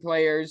defensive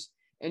players.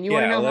 And you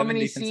want to know how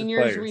many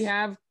seniors we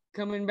have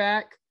coming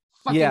back?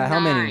 Fucking how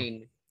 9.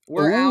 many?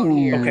 We're out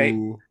here. Okay.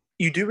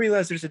 You do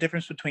realize there's a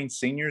difference between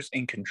seniors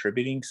and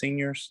contributing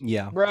seniors?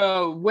 Yeah.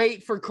 Bro,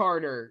 wait for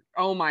Carter.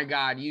 Oh my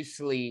God, you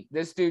sleep.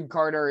 This dude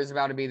Carter is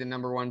about to be the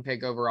number 1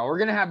 pick overall. We're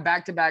going to have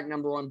back-to-back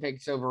number 1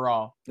 picks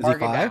overall. Is he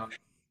 5?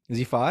 Is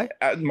he 5?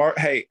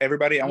 Hey,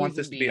 everybody, I want He's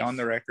this a to be on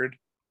the record.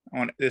 I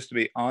want this to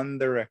be on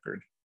the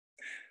record.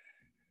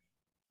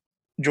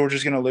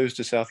 Georgia's going to lose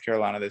to South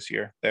Carolina this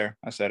year. There,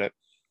 I said it.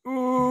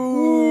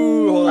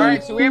 Ooh. All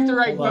right, so we have to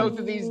write both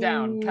of these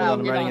down. Kyle,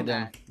 I'm get writing on it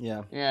down. that.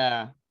 Yeah.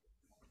 Yeah.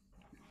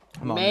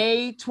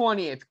 May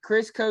 20th,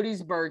 Chris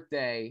Cody's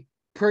birthday.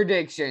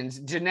 Predictions.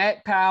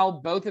 Jeanette Powell,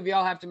 both of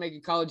y'all have to make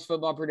a college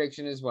football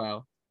prediction as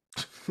well.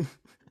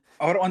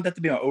 I don't want that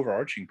to be an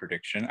overarching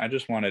prediction. I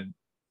just wanted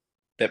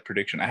that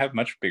prediction. I have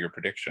much bigger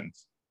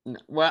predictions.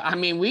 Well, I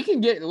mean, we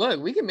can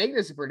make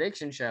this a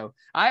prediction show.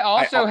 I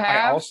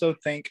also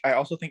think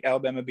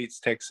Alabama beats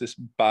Texas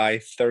by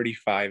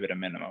 35 at a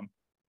minimum.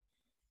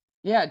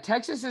 Yeah,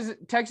 Texas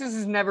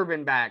has never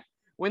been back.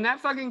 When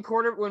that fucking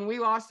when we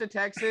lost to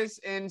Texas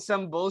in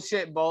some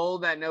bullshit bowl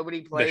that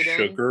nobody played in.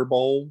 The Sugar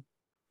Bowl?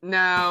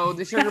 No,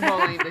 the Sugar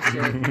Bowl ain't the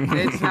shit.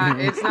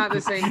 It's not the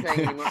same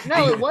thing anymore.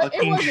 No, it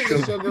wasn't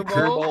the Sugar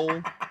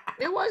Bowl.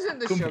 It wasn't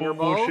the Sugar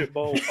Bowl. Bullshit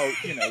bowl. Oh,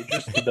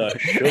 just the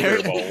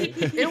Sugar Bowl.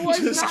 It was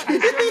not the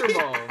Sugar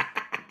Bowl.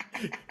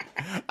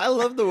 I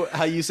love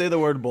how you say the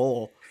word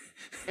bowl.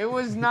 It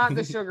was not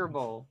the Sugar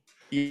Bowl.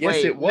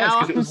 Yes, it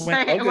was. Because it was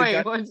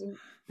when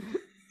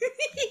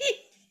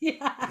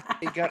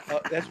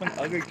that's when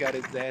Uga got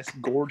his ass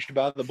gorged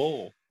by the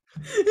bull.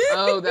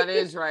 Oh, that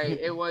is right.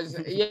 It was.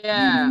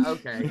 Yeah.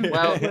 Okay.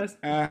 Well,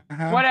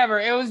 whatever.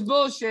 It was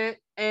bullshit.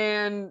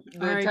 And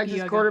the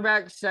Texas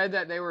quarterback said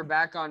that they were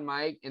back on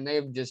Mike, and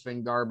they've just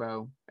been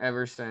Garbo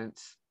ever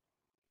since.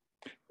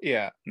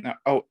 Yeah. No.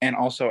 Oh, and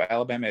also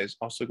Alabama is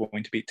also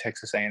going to beat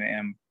Texas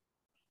A&M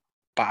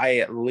by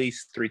at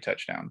least 3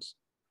 touchdowns.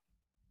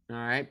 All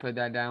right, put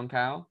that down,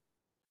 pal.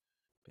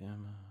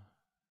 Bama.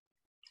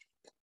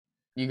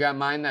 You got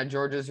mine that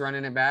Georgia's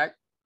running it back?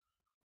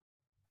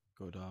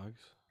 Go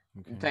Dogs.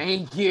 Okay.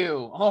 Thank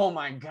you. Oh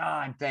my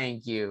God,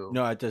 thank you.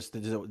 No, is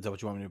that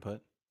what you want me to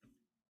put?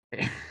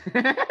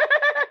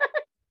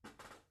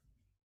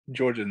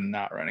 Georgia's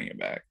not running it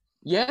back.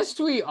 Yes,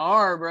 we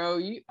are, bro.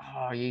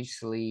 You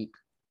sleep.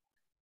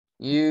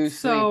 You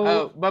sleep.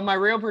 Oh, but my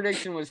real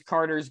prediction was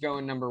Carter's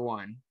going number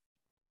 1.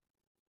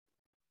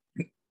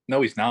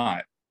 No, he's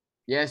not.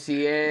 Yes,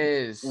 he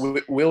is.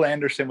 Will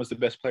Anderson was the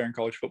best player in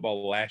college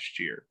football last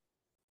year.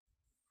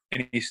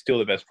 And he's still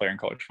the best player in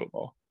college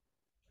football.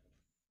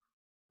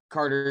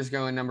 Carter's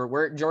going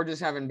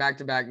Georgia's having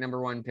back-to-back number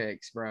 1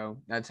 picks, bro.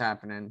 That's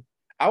happening.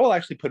 I will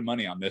actually put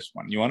money on this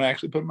one. You want to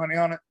actually put money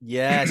on it?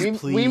 Yes,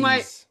 please.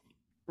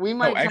 We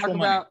might talk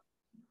about.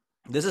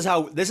 This is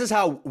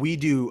how we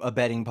do a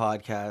betting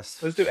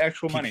podcast. Let's do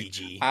actual money.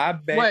 I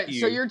bet you.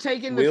 So you're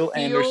taking the Will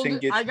field. Anderson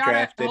gets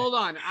drafted. Hold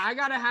on. I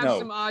gotta have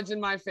some odds in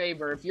my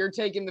favor. If you're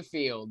taking the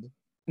field.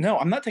 No,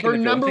 I'm not taking the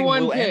field. Number I'm taking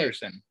 1 Will pick.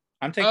 Anderson.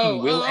 I'm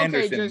taking Will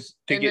Anderson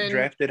to get then,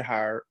 drafted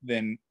higher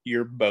than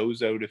your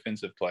bozo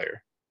defensive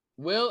player.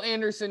 Will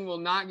Anderson will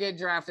not get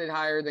drafted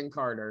higher than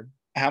Carter.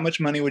 How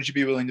much money would you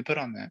be willing to put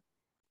on that?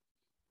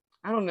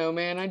 I don't know,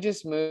 man. I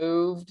just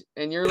moved,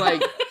 and you're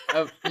like,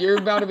 you're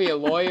about to be a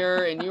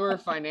lawyer, and you were a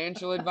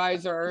financial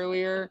advisor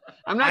earlier.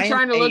 I'm not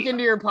trying to look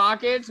into your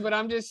pockets, but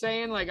I'm just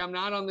saying, like, I'm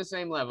not on the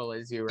same level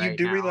as you right now. You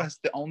do realize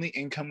the only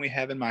income we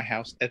have in my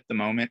house at the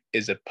moment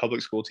is a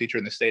public school teacher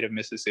in the state of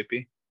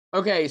Mississippi?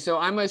 Okay, so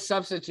I'm a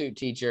substitute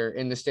teacher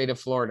in the state of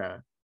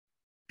Florida.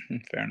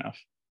 Fair enough.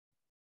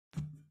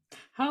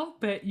 I'll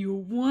bet you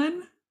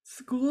one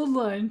school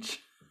lunch.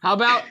 How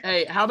about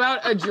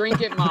a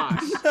drink at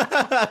Moss?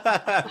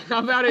 How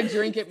about a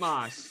drink at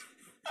Moss?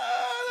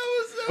 Oh, that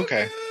was so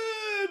Okay.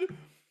 good.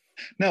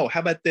 No,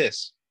 how about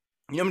this?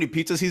 You know how many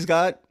pizzas he's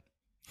got?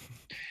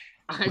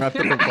 I Wrapped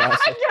up in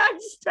plastic.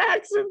 got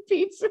stacks of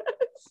pizzas.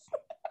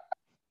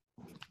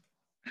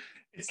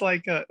 It's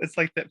like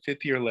that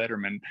fifth year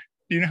Letterman.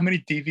 Do you know how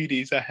many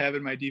DVDs I have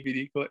in my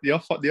DVD collection?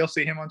 Do y'all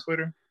see him on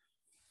Twitter?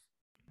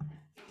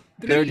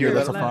 Third year,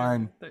 that's a Letter.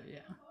 fine. Yeah.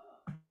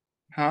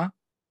 Huh?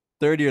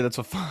 Third year, that's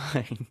a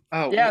fine.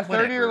 Oh Yeah, whatever.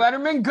 third year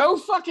Letterman. Go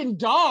fucking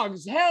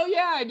dogs. Hell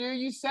yeah, I do.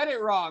 You said it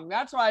wrong.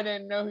 That's why I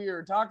didn't know who you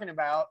were talking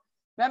about.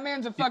 That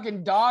man's a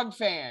fucking dog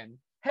fan.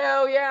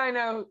 Hell yeah, I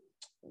know.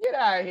 Get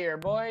out of here,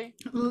 boy.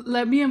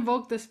 Let me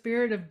invoke the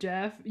spirit of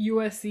Jeff.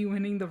 USC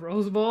winning the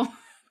Rose Bowl.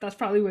 That's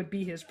probably would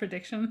be his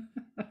prediction.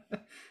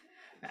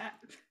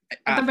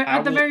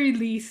 At the very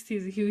least,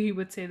 he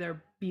would say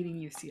they're beating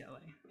UCLA.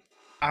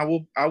 I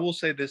will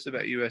say this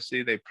about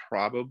USC: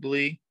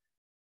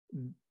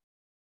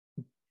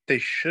 they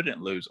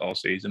shouldn't lose all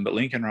season, but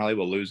Lincoln Riley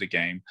will lose a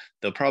game.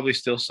 They'll probably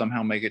still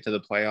somehow make it to the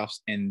playoffs,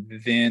 and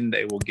then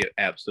they will get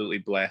absolutely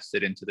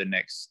blasted into the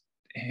next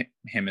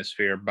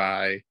hemisphere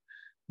by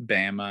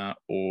Bama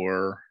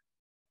or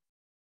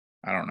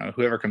I don't know,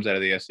 whoever comes out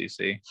of the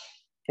SEC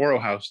or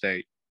Ohio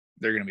State.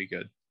 They're going to be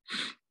good.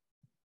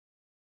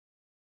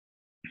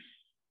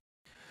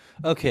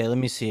 Okay, let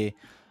me see.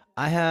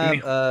 I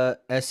have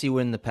SC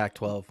win the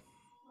Pac-12.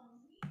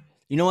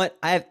 You know what?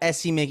 I have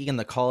SC making in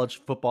the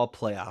college football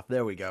playoff.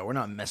 There we go. We're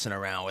not messing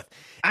around with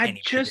I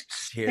any just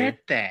predictions here. said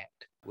that.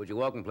 Would you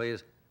welcome,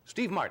 please,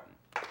 Steve Martin?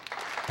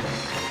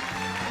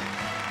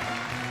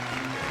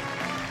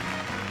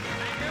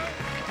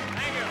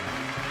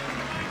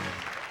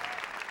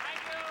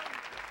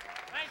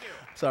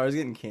 Sorry, I was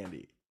getting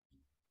candy.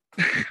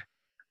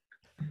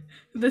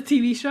 The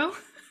TV show?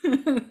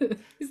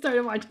 You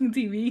started watching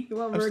TV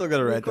while I'm we're still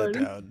gonna write that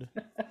recording? down.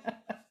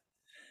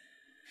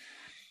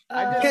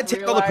 I You just can't take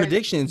all the realized-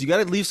 predictions. You got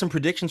to leave some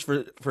predictions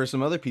for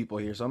some other people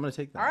here. So I'm gonna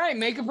take them. All right,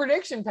 make a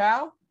prediction,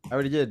 pal. I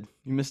already did.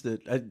 You missed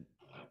it.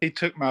 He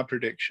took my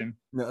prediction.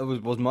 No,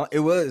 it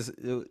was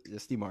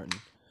Steve Martin.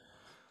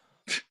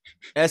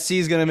 SC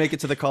is gonna make it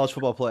to the college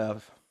football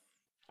playoff.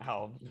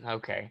 Oh,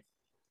 okay.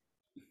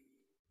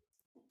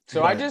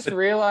 So I just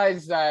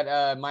realized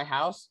that my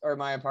house or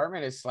my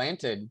apartment is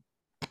slanted.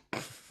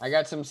 I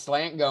got some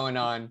slant going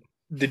on.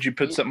 Did you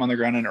put something on the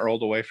ground and it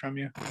rolled away from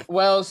you?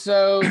 Well,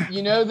 so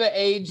you know the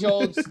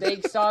age-old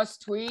steak sauce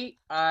tweet?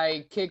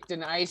 I kicked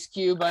an ice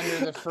cube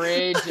under the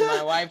fridge and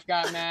my wife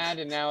got mad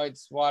and now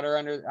it's water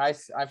under. I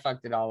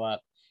fucked it all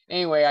up.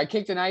 Anyway, I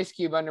kicked an ice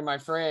cube under my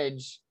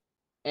fridge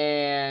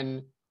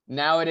and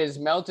now it has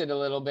melted a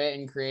little bit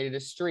and created a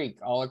streak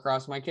all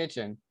across my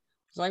kitchen.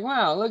 It's like,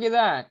 wow, look at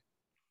that.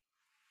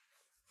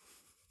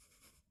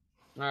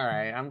 All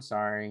right, I'm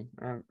sorry.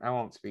 I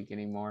won't speak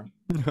anymore.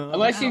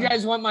 Unless you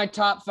guys want my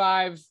top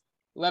 5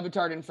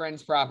 Levitard and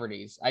Friends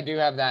properties. I do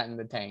have that in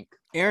the tank.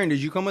 Aaron, did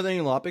you come with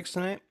any Lopics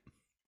tonight?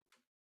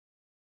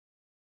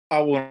 I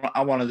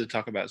wanted to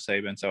talk about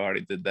Saban, so I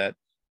already did that.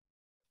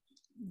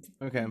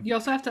 Okay. You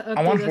also have to update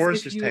I want us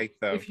Horace's if you, take,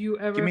 though. If you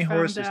ever Give me found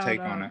Horace's out,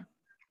 take on it.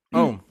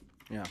 Oh,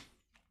 yeah.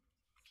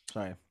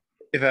 Sorry.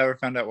 If I ever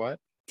found out what?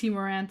 T.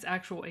 Morant's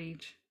actual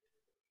age.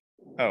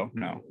 Oh,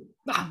 no.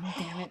 Oh,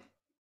 damn it.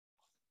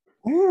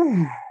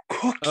 Ooh,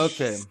 cookies.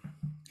 Okay.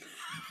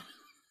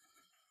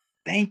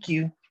 Thank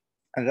you.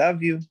 I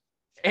love you.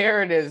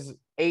 Aaron is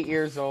 8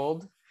 years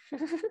old.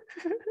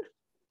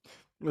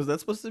 Was that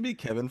supposed to be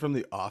Kevin from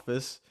The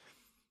Office?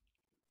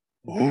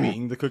 Ooh.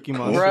 Being the Cookie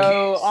Monster?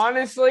 Bro,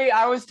 honestly,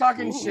 I was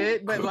talking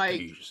shit, but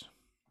like, Cookies.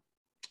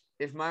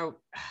 if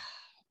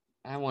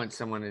I want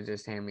someone to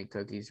just hand me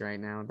cookies right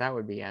now. That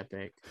would be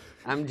epic.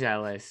 I'm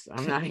jealous.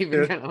 I'm not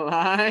even gonna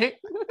lie.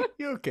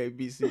 You okay,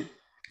 BC?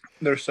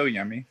 They're so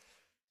yummy.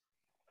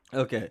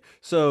 Okay,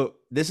 so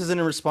this is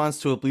in response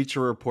to a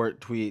Bleacher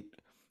Report tweet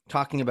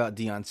talking about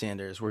Deion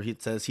Sanders, where he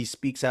says he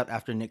speaks out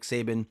after Nick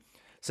Saban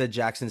said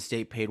Jackson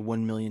State paid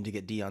 $1 million to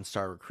get Deion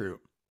star recruit.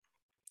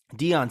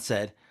 Deion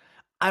said,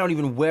 "I don't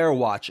even wear a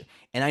watch,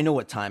 and I know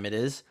what time it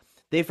is.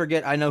 They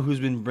forget I know who's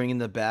been bringing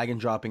the bag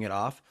and dropping it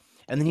off."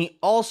 And then he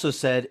also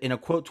said in a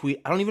quote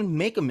tweet, "I don't even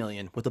make $1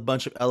 million," with a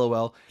bunch of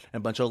LOL and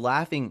a bunch of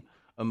laughing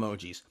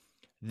emojis.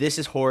 This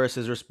is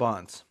Horace's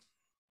response.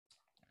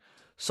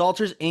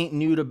 Salters ain't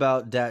nude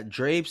about dat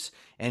drapes,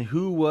 and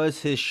who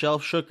was his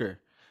shelf shooker?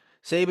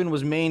 Saban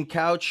was main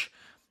couch,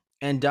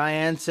 and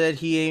Diane said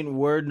he ain't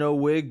word no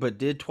wig, but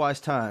did twice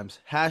times.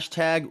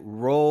 Hashtag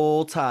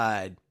roll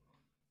tide.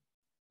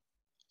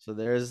 So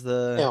there's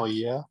the Hell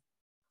yeah.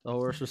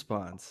 horse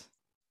response.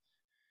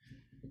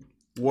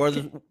 Wore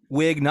the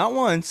wig not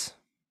once,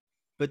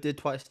 but did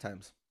twice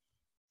times.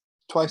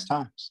 Twice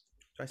times.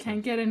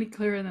 Can't get any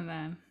clearer than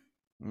that.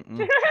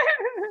 Mm-mm.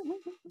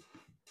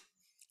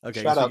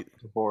 Okay, Shout so out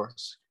to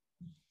Boris.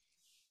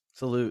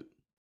 salute.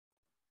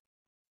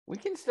 We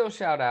can still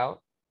shout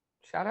out.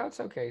 Shout out's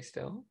okay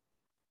still.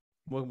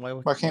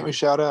 Why can't we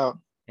shout out?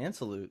 And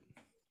salute?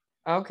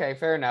 Okay,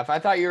 fair enough. I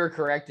thought you were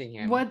correcting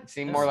him. What- It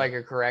seemed more like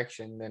a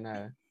correction than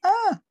a.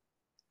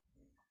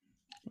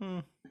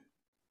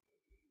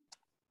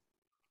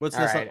 What's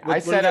All this? right. What I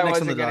do said we got I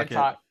next on the wasn't gonna docket?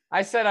 talk.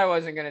 I said I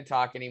wasn't gonna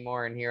talk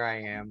anymore, and here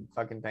I am,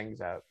 fucking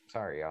things up.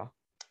 Sorry, y'all.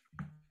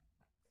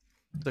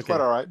 It's okay.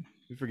 Quite all right.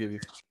 We forgive you.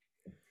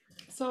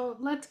 So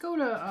let's go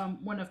to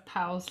one of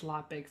Powell's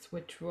topics,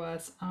 which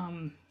was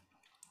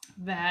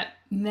that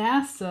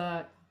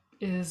NASA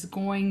is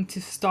going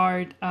to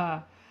start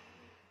to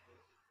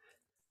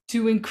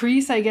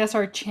increase, I guess,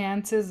 our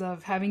chances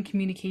of having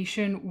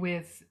communication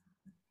with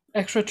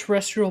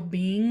extraterrestrial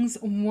beings.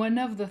 One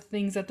of the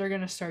things that they're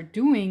going to start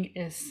doing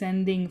is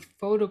sending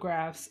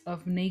photographs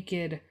of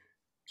naked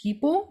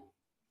people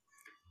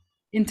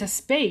into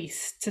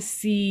space to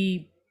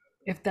see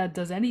if that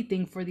does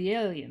anything for the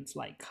aliens,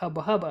 like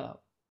hubba hubba.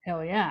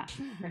 Hell yeah.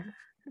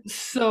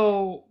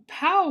 So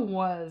Powell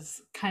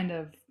was kind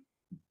of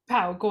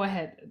Powell, go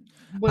ahead.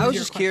 What I is was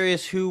your just question?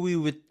 curious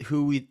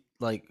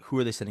who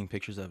are they sending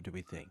pictures of? Do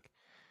we think?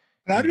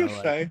 Can I You know, just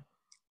like- say?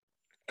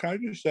 Can I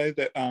just say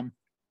that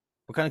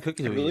What kind of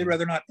cookies I'd are we really eating?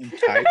 rather not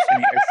entice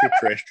any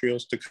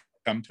extraterrestrials to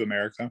come to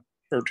America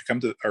or to come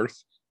to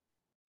Earth.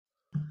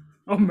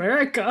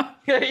 America.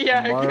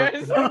 Yeah, Mark-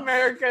 because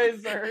America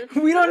is Earth.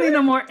 We don't need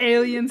no more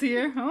aliens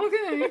here.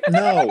 Okay.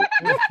 No,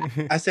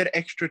 I said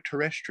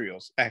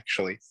extraterrestrials.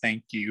 Actually,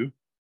 thank you.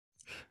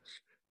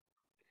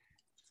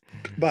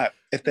 But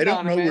if they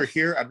don't know we're Anonymous.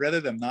 here, I'd rather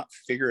them not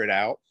figure it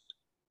out.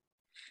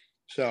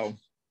 So,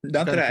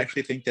 not that I Okay.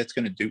 actually think that's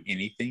going to do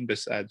anything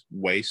besides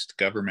waste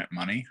government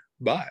money,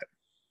 but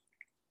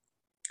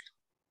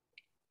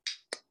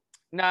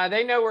Nah,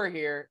 they know we're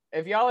here.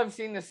 If y'all have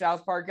seen the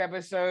South Park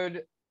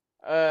episode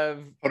of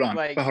hold on,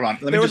 like, hold on.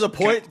 Let me There was a just-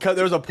 point.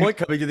 There was a point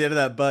coming to the end of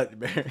that butt.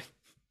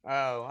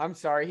 oh, I'm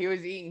sorry, he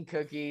was eating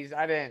cookies.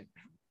 I didn't.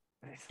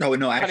 No,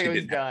 no, I thought he actually was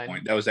didn't have a done.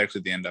 point. That was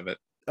actually the end of it.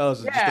 Oh,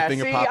 so just Yeah, a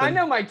finger see, popping. I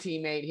know my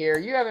teammate here.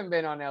 You haven't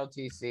been on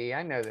LTC.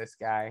 I know this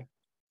guy.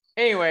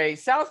 Anyway,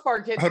 South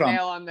Park hit the Hold on.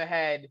 nail on the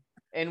head,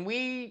 and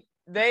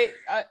they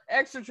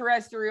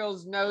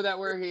extraterrestrials know that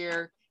we're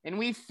here, and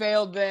we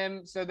failed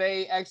them, so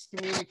they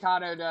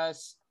excommunicated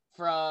us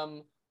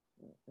from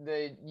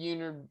the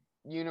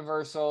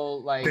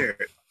universal like Barrett,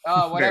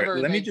 whatever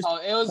Barrett, let they me just call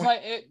it. It was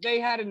point- like they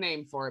had a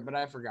name for it, but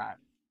I forgot.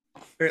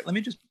 Barrett, let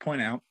me just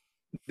point out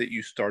that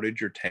you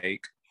started your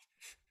take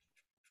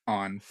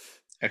on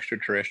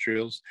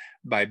extraterrestrials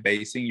by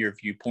basing your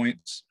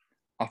viewpoints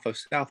off of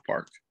South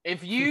Park.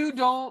 If you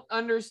don't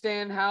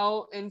understand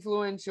how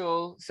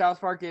influential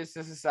South Park is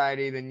to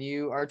society, then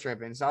you are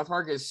tripping. South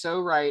Park is so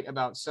right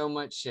about so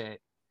much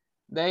shit.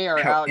 They are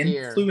How out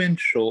here.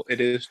 influential it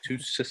is to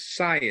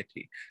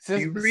society. So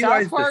you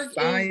realize South Park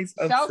the size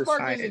of South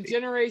Park is society. a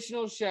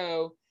generational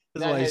show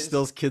That's that why he has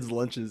steals kids'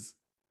 lunches.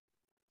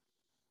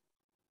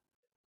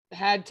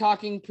 had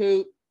talking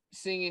poop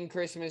singing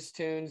Christmas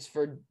tunes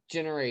for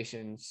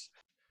generations.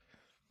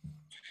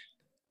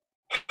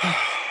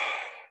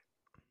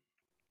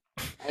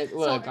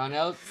 Look on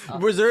L.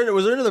 Was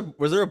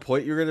there a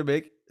point you were gonna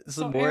make?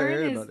 Some more Aaron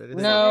Aaron is- about it.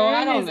 No, I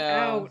Aaron don't is know.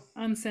 out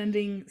on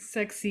sending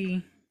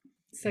sexy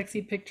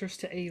pictures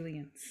to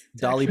aliens.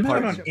 It's Dolly actually Not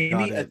Parton. on pretty dope.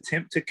 Got any it.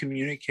 attempt to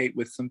communicate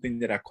with something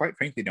that I quite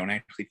frankly don't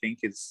actually think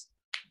is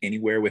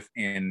anywhere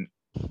within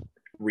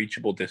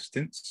reachable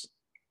distance.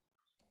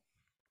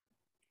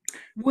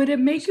 Would it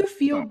make you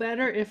feel So-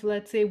 better if,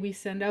 let's say, we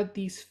send out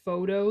these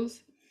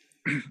photos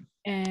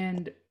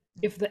and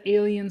if the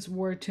aliens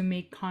were to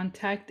make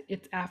contact,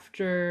 it's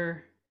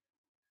after,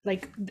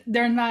 like,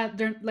 they're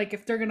like,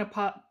 if they're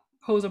gonna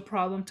pose a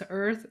problem to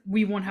Earth,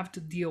 we won't have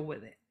to deal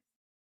with it.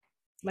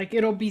 Like,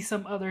 it'll be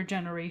some other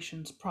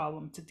generation's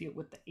problem to deal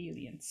with the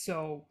aliens.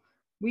 So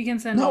we can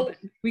send No.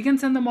 we can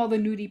send them all the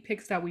nudie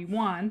pics that we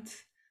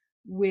want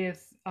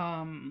with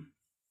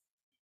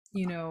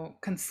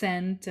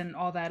consent and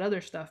all that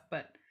other stuff,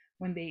 but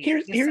when they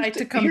decide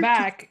to come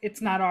back,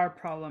 it's not our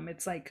problem.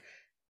 It's like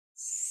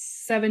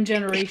 7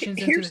 generations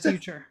into Here's the the-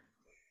 future.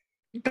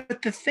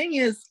 But the thing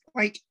is,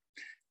 like,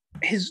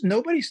 has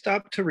nobody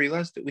stopped to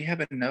realize that we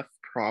have enough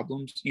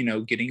problems,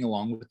 getting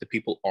along with the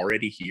people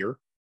already here?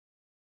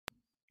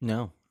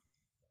 No.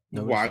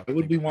 Nobody's Why stopping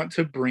would we thinking. want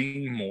to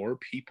bring more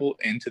people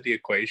into the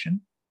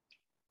equation?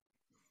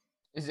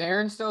 Is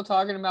Aaron still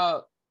talking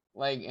about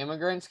like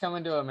immigrants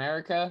coming to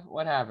America?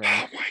 What happened?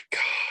 Oh my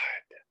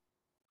God.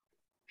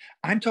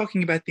 I'm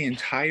talking about the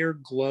entire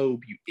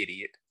globe, you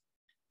idiot.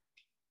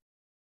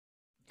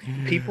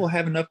 People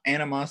have enough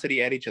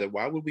animosity at each other.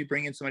 Why would we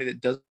bring in somebody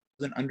that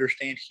doesn't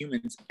understand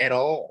humans at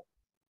all?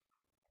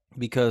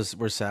 Because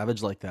we're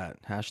savage like that.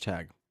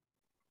 Hashtag.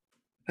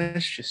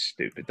 That's just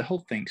stupid. The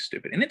whole thing's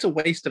stupid. And it's a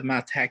waste of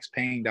my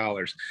tax-paying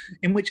dollars,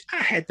 in which I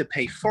had to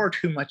pay far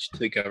too much to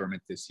the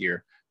government this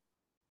year.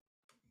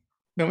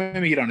 No,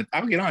 let me get on it.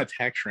 I'll get on a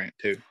tax rant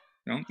too.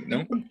 No.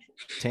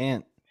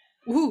 Tant.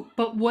 Ooh,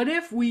 but what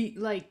if we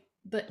like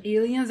the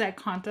aliens that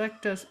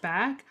contact us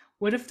back?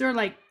 What if they're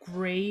like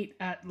great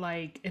at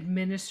like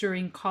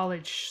administering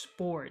college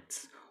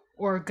sports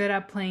or good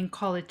at playing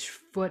college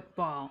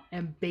football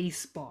and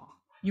baseball?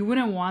 You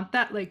wouldn't want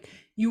that. Like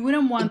you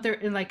wouldn't want their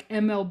in like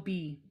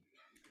MLB.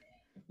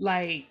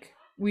 Like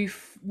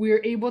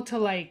we're able to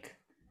like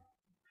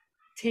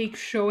take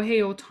Shohei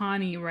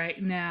Ohtani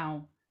right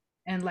now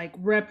and like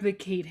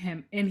replicate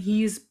him, and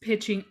he's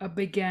pitching up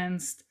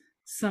against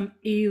some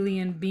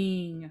alien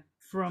being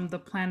from the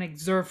planet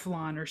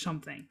Zerflon or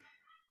something,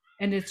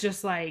 and it's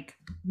just like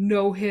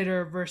no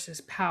hitter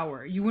versus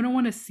power. You wouldn't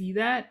want to see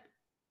that.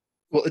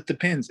 Well, it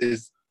depends.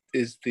 Is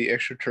the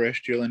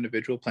extraterrestrial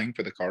individual playing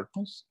for the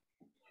Cardinals?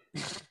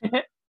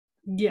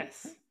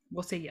 Yes,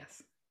 we'll say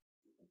yes.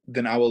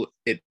 Then I will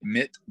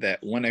admit that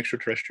one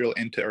extraterrestrial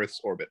into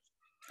Earth's orbit.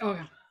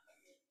 Okay.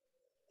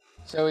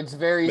 So it's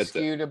very But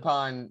skewed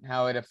upon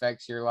how it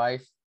affects your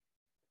life.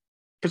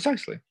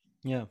 Precisely.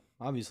 Yeah,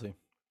 obviously.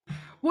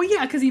 Well,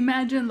 yeah, because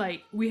imagine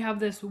like we have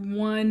this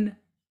one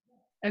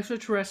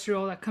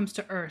extraterrestrial that comes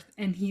to Earth,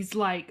 and he's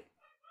got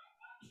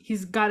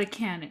a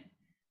cannon.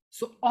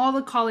 So all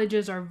the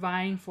colleges are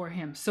vying for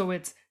him. So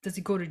it's, does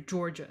he go to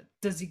Georgia?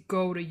 Does he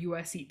go to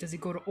USC? Does he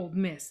go to Ole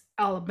Miss,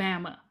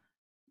 Alabama,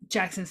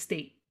 Jackson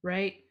State?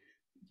 Right?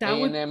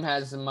 A&M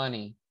has the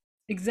money.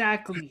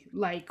 Exactly.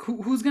 Like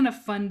who's gonna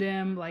fund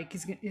him? Like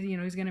he's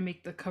gonna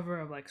make the cover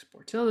of like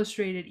Sports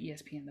Illustrated,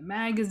 ESPN the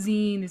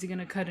magazine. Is he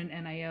gonna cut an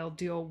NIL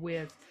deal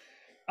with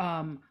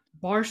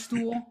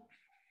Barstool?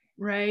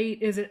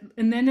 Right? Is it?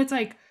 And then it's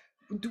like,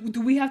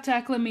 do we have to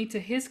acclimate to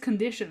his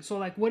condition? So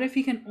like, what if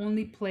he can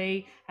only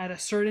play at a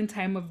certain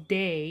time of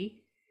day?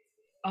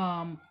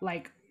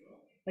 Like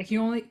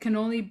he can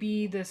only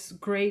be this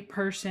great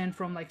person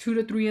from like 2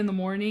 to 3 in the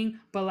morning,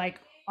 but like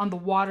on the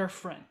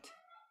waterfront.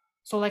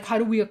 So like, how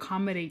do we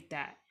accommodate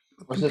that?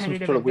 Was this some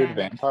sort of weird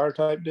vampire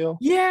type deal?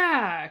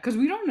 Yeah, because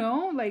we don't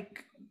know.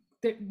 Like,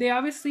 they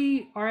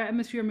obviously, our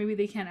atmosphere, maybe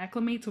they can't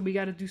acclimate, so we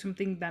got to do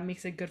something that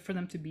makes it good for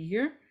them to be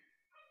here.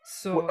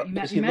 So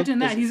imagine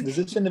that. Does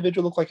this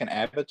individual look like an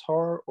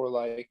avatar or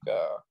like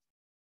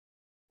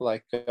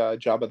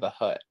Jabba the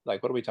Hutt?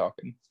 Like, what are we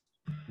talking?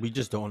 We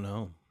just don't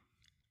know.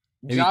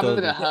 Jabba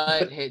the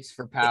Hutt hits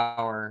for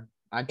power.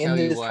 I tell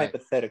you what.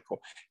 Hypothetical,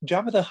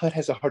 Jabba the Hutt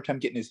has a hard time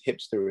getting his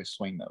hips through his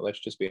swing, though. Let's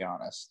just be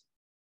honest.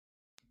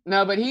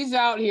 No, but he's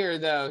out here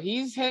though.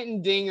 He's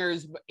hitting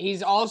dingers. But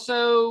he's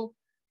also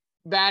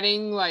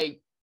batting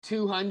like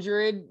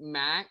 200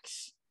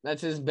 max.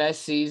 That's his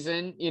best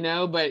season,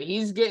 but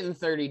he's getting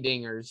 30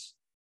 dingers.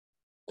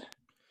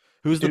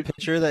 Who's the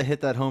pitcher that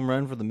hit that home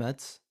run for the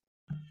Mets?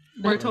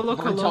 Bartolo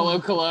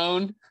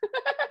Colon.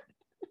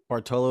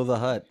 Bartolo the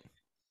Hutt.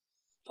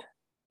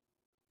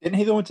 Didn't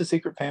he go into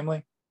Secret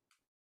Family?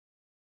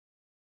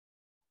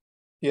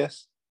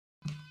 Yes.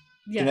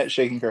 Jeanette's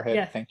shaking her head.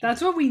 Yeah,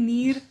 that's what we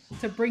need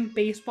to bring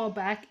baseball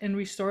back and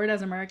restore it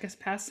as America's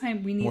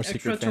pastime. We need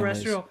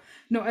extraterrestrial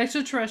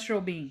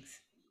beings.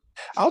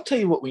 I'll tell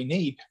you what we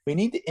need. We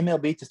need the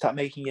MLB to stop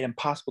making it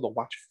impossible to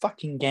watch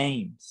fucking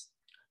games.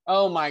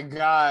 Oh my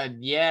God,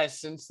 yes.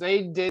 Since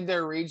they did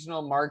their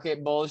regional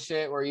market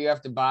bullshit where you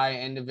have to buy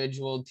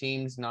individual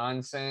teams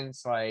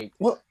nonsense, like...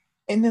 Well,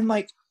 and then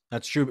like...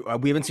 That's true.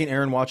 We haven't seen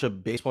Aaron watch a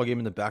baseball game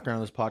in the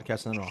background of this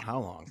podcast in I don't know how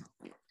long.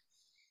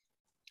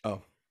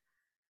 Oh,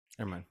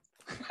 never mind.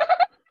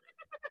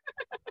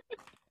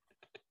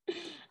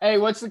 Hey,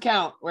 what's the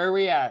count? Where are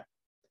we at?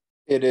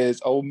 It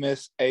is Ole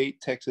Miss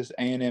 8, Texas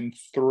A&M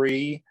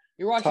 3.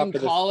 You're watching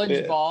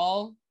college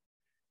ball?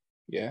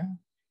 Yeah.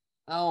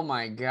 Oh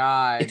my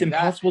God. It's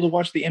impossible to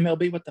watch the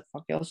MLB. What the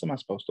fuck else am I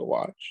supposed to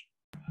watch?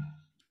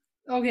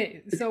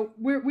 Okay, so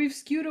we've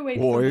skewed away.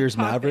 Warriors,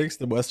 Mavericks,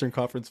 the Western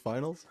Conference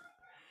Finals.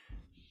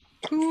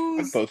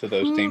 Both of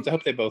those teams. I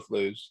hope they both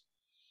lose.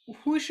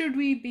 Who should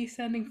we be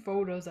sending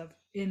photos of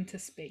into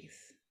space?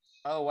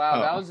 Oh wow,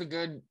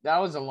 that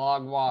was a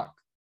long walk.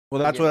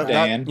 Well, that's what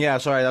Dan.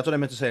 That's what I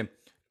meant to say.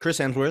 Chris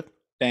Hemsworth.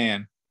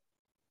 Dan.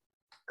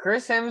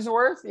 Chris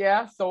Hemsworth,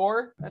 yeah,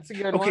 Thor. That's a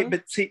good one. Okay,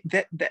 but see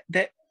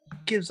that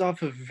gives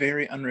off a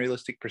very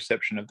unrealistic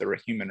perception of the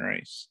human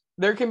race.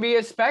 There can be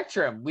a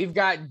spectrum. We've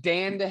got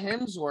Dan to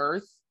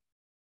Hemsworth.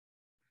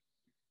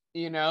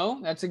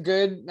 That's a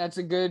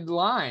good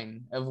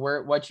line of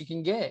what you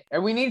can get.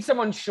 And we need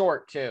someone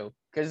short too,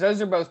 because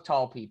those are both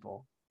tall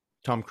people.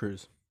 Tom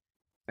Cruise.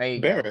 There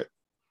you Barrett.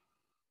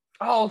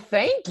 Go. Oh,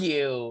 thank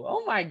you.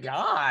 Oh my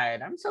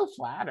God. I'm so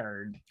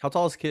flattered. How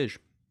tall is Kish?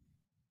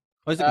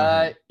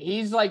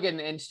 He's like an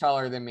inch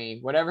taller than me.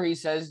 Whatever he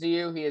says to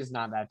you, he is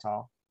not that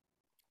tall.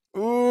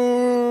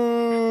 Ooh.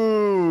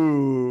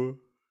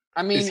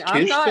 I mean, is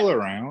Kish still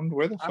around?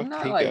 Where the fuck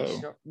did he go?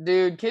 Sure.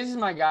 Dude, Kish is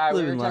my guy.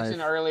 Living we were texting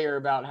life. earlier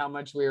about how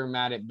much we were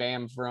mad at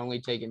Bam for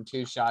only taking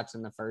 2 shots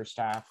in the first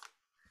half.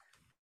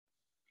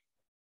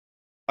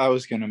 I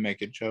was gonna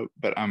make a joke,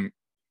 but I'm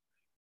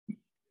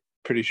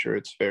pretty sure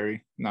it's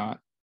very not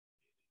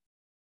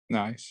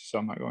nice, so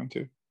I'm not going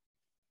to.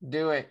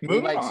 Do it. We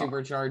Moving might on.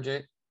 supercharge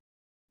it.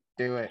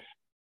 Do it.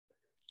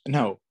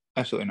 No,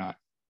 absolutely not.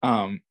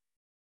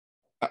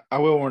 I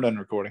will when we're done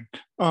recording.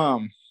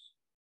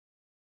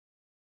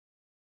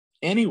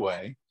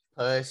 Anyway,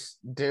 Puss,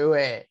 do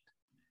it.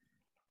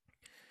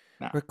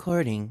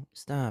 Recording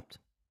stopped.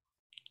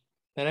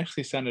 that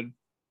actually sounded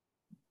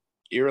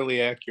eerily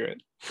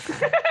accurate.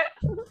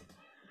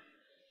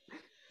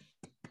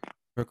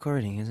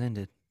 Recording has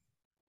ended.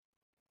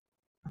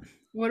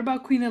 What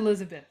about Queen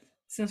Elizabeth?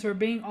 Since we're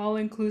being all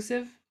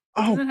inclusive.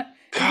 Oh,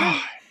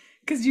 God.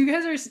 Because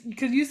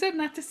you said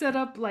not to set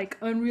up like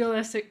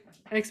unrealistic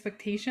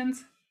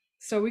expectations.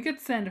 So we could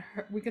send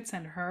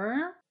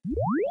her.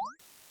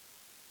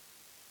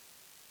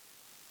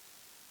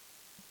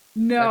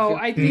 No,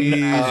 I think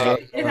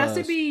it has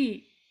to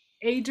be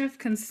age of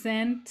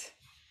consent.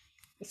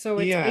 So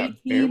it's Yeah, Bear,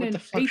 18 what the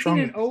and fuck's 18 wrong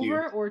and with you?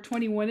 over or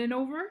 21 and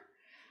over.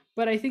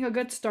 But I think a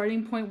good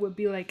starting point would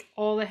be like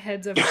all the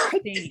heads of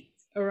state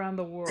around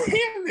the world.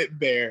 Damn it,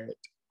 Barrett.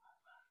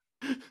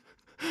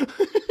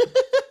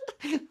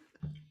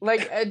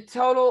 Like a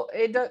total.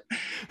 It does.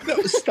 No,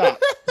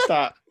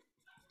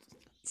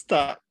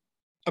 stop.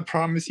 I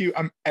promise you,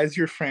 I'm as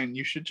your friend.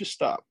 You should just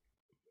stop.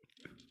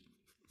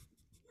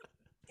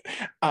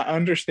 I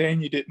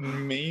understand you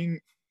didn't mean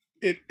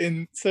it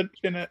in such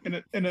in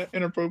an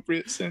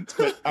inappropriate sense,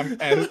 but I'm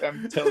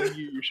telling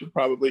you, you should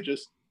probably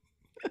just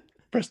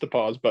press the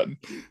pause button.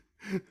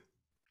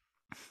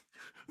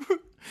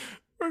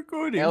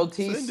 Recording. LT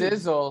ended.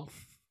 Sizzle.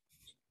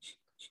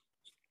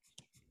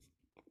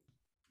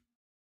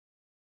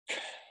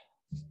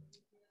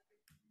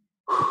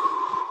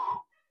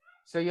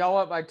 So y'all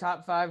want my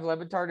top 5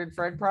 Levitarded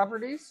Fred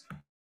properties?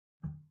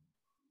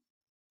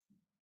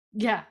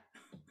 Yeah.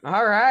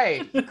 All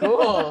right,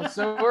 cool.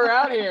 So we're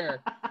out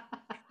here.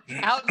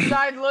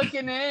 Outside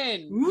looking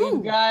in. Ooh.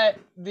 We've got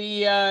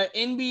the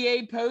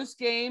NBA post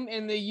game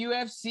and the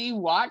UFC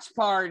watch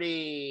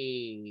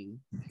party.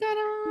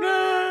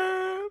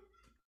 Ta-da!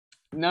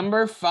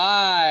 Number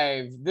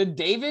 5, the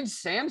David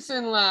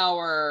Samson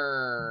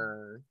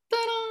Lauer.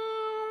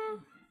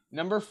 Ta-da!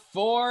 Number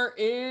 4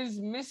 is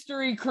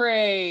Mystery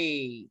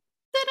Crate.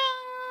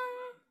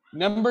 Ta-da!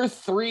 Number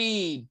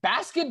 3,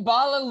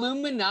 Basketball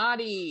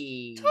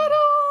Illuminati. Ta-da!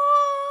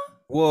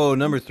 Whoa,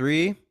 number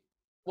 3.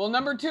 Well,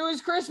 number 2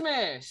 is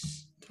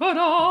Christmas.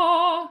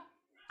 Ta-da!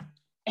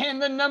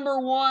 And the number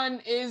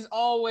 1 is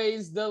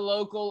always the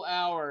local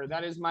hour.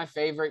 That is my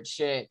favorite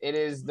shit. It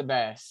is the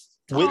best.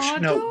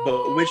 Which note,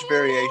 but which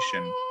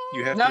variation?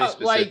 You have to be No,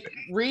 specific. like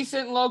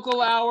recent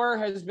local hour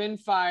has been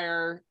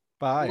fire.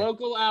 Bye.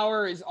 Local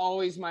hour is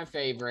always my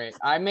favorite.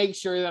 I make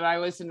sure that I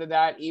listen to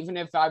that. Even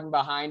if I'm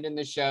behind in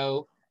the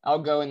show, I'll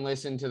go and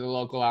listen to the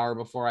local hour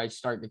before I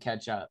start to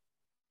catch up.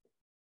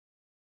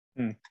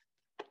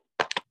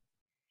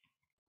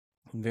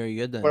 Very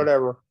good then.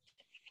 Whatever.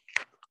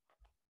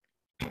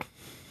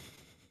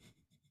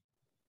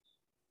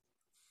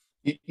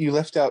 You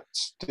left out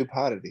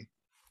stupidity,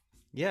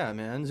 Yeah,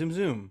 man. Zoom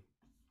zoom.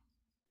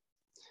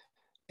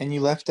 and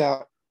you left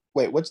out.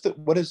 Wait, what's the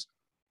So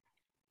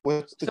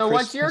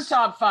what's your Christmas-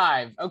 top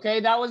 5? Okay,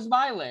 that was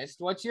my list.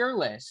 What's your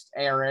list,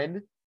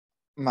 Aaron?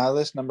 My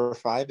list number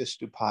 5 is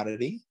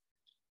stupidity.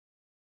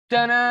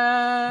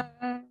 Da-na!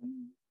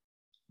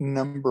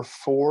 Number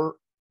 4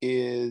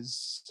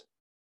 is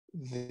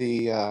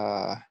the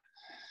I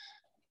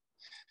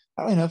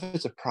don't even know if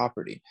it's a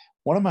property.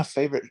 One of my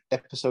favorite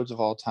episodes of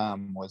all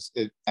time was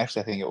it.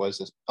 Actually, I think it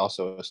was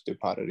also a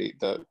stupidity.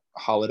 The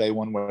holiday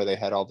one where they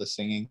had all the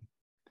singing,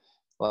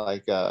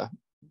 like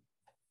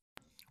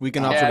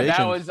Weekend Yeah, observation.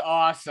 that was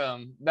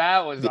awesome.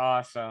 That was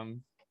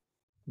awesome.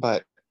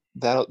 but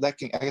that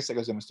can, I guess that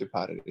goes in with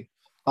stupidity.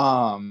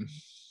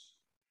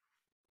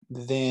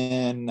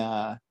 Then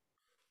I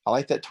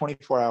like that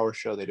 24-hour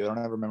show they do. I don't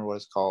ever remember what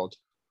it's called.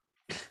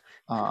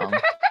 You know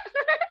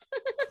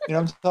what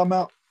I'm talking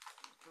about?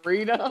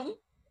 Freedom.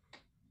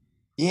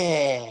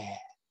 Yeah.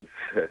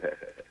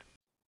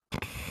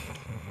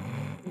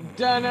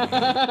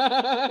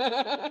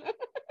 Da-na!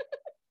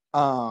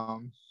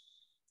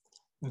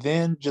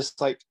 Then just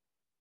like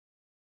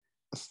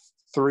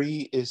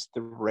 3 is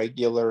the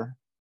regular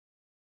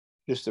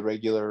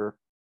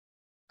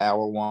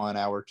hour 1,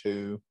 hour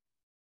 2.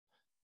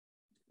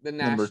 The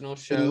Number national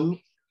show.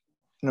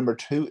 Number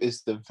 2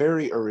 is the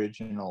very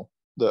original,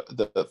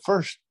 the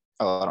first.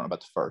 Oh, I don't know about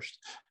the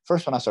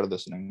first one I started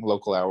listening,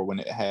 local hour, when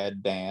it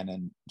had Dan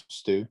and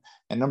Stu.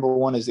 And number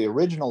 1 is the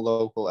original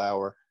local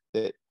hour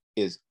that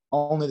is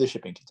only the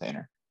shipping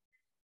container.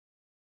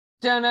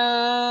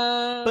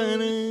 Da-na!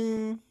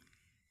 Ba-na.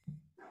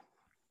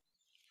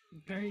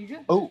 Very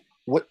good. Oh,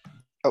 what?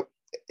 Oh,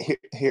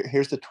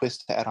 here's the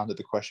twist to add on to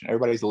the question.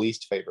 Everybody's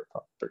least favorite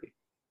property.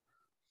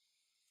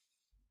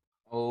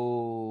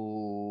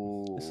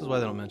 Oh. This is why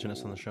they don't mention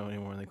us on the show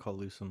anymore. They call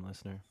Lou some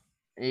listener.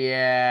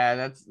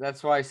 Yeah,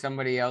 that's why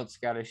somebody else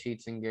got a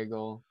Sheets and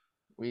Giggle.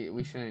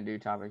 We shouldn't do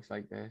topics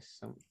like this.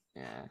 So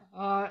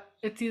yeah.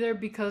 It's either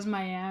because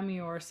Miami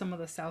or some of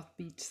the South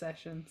Beach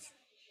sessions.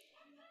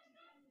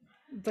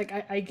 It's like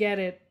I get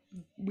it.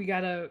 We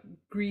gotta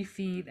grief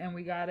feed and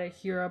we gotta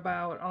hear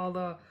about all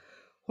the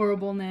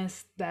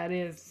horribleness that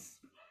is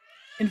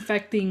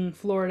infecting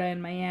Florida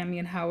and Miami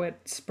and how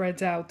it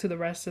spreads out to the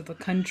rest of the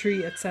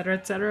country, etc.,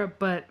 etc.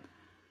 But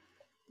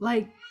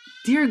like,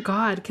 dear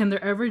God, can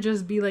there ever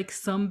just be like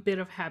some bit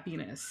of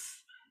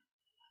happiness,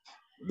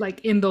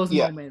 like in those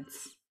Yeah.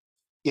 moments?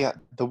 Yeah,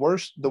 the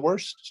worst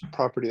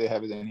property they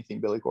have is anything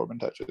Billy Corbin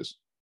touches.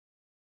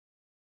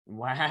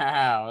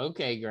 Wow.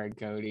 Okay, Greg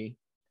Cody.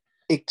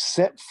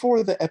 Except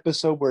for the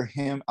episode where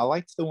I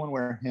liked the one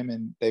where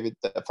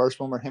the first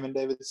one where him and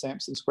David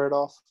Sampson squared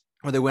off.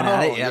 Where they went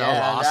at it. Yeah,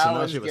 that was awesome.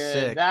 That was shit was good.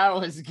 sick. That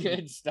was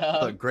good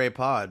stuff. A great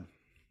pod.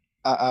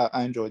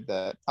 I enjoyed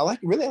that. I like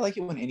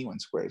it when anyone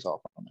squares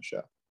off on the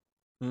show.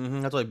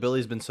 Mm-hmm. That's why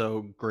Billy's been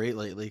so great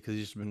lately, because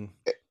he's been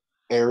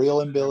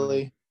Ariel and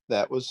Billy.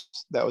 That was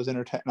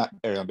entertaining. Not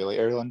Ariel and Billy.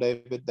 Ariel and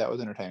David. That was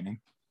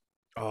entertaining.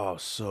 Oh,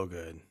 so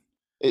good.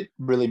 It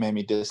really made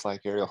me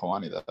dislike Ariel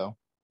Helwani though.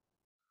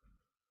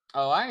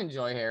 Oh, I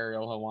enjoy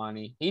Ariel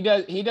Helwani. He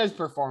does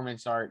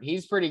performance art.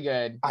 He's pretty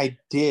good. I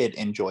did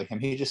enjoy him.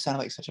 He just sounded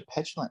like such a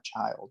petulant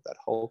child that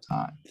whole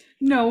time.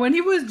 No, when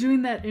he was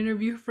doing that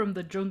interview from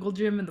the jungle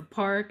gym in the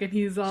park, and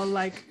he's all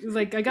like,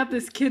 I got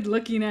this kid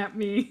looking at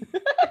me.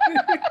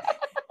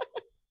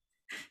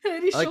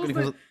 And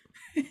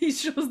he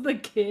shows the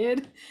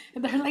kid,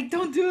 and they're like,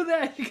 don't do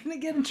that. You're going to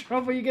get in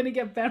trouble. You're going to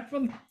get banned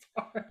from the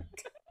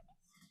park.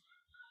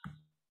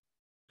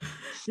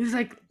 He's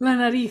like, la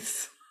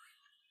nariz.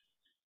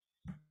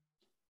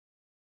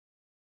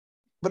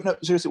 But no,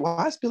 seriously,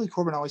 why is Billy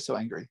Corbin always so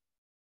angry?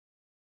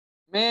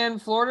 Man,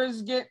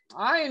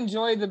 I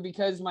enjoy the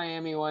Because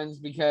Miami ones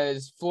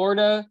because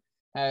Florida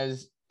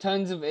has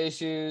tons of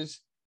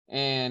issues,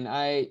 and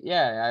I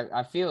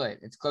feel it.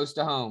 It's close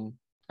to home.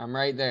 I'm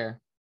right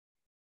there.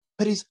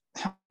 But he's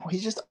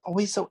just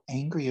always so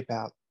angry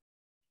about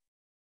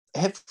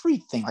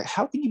everything. Like,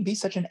 how can you be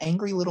such an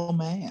angry little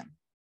man?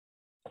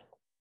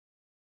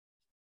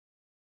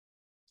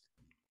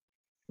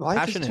 Life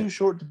Passionate. is too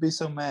short to be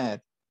so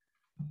mad.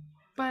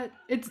 But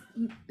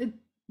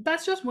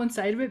that's just one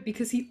side of it,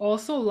 because he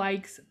also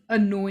likes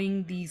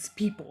annoying these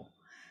people.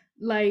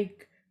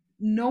 Like,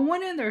 no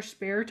one in their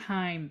spare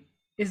time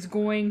is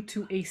going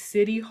to a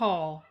city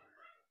hall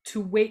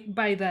to wait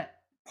by the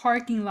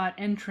parking lot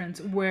entrance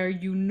where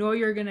you know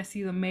you're going to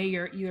see the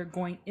mayor either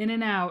going in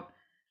and out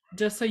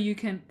just so you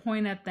can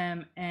point at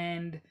them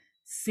and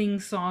sing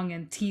song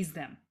and tease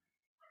them.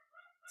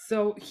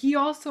 So he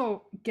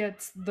also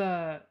gets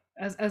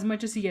as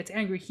much as he gets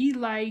angry, he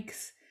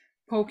likes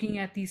poking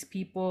at these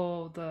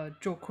people, the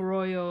Joe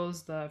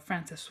Corroyos, the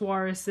Francis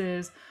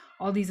Suarez's,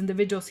 all these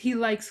individuals. He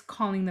likes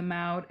calling them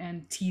out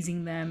and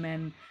teasing them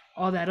and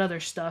all that other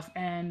stuff.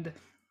 And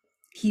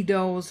he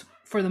knows,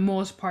 for the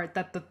most part,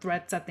 that the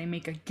threats that they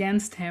make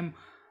against him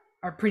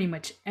are pretty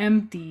much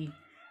empty,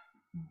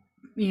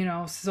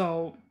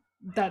 so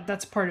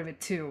that's part of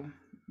it too,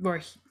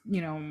 where,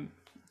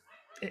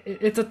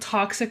 it's a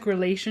toxic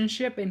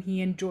relationship and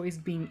he enjoys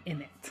being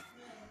in it.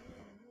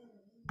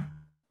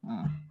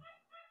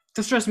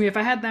 Because trust me, if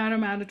I had that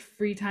amount of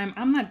free time,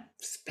 I'm not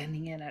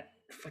spending it at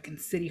fucking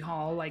City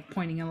Hall, like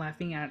pointing and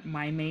laughing at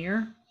my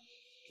mayor.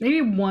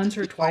 Maybe once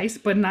or twice,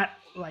 but not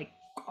like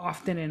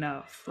often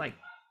enough. Like,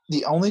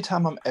 the only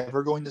time I'm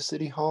ever going to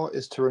City Hall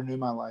is to renew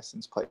my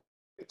license plate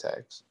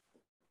tags.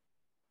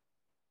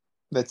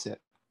 That's it.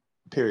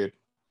 Period.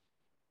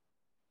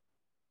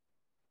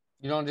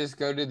 You don't just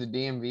go to the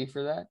DMV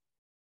for that?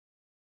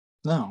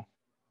 No.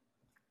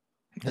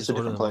 It's a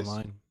different place.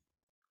 Online.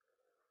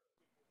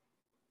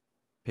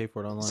 Pay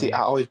for it online. See,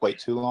 I always wait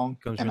too long,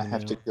 Comes and I in the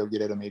have to mail. go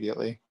get it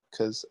immediately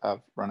because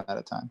I've run out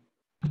of time.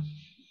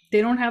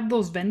 they don't have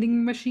those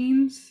vending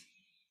machines.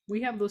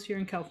 We have those here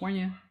in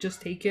California.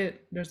 Just take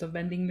it. There's a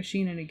vending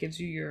machine and it gives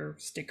you your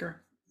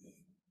sticker.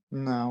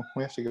 No,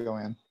 we have to go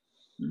in.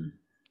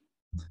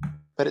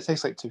 But it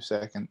takes like 2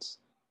 seconds.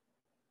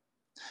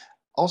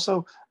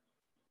 Also,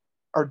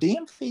 are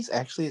DMVs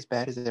actually as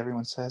bad as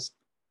everyone says?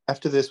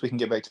 After this, we can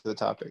get back to the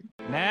topic.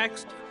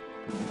 Next.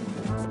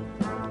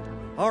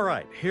 All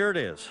right, here it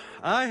is.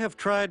 I have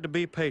tried to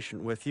be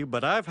patient with you,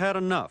 but I've had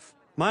enough.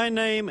 My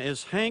name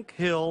is Hank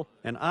Hill,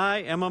 and I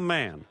am a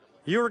man.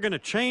 You are going to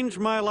change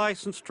my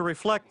license to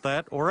reflect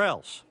that, or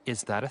else.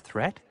 Is that a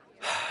threat?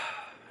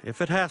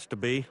 If it has to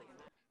be.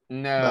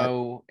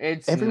 No,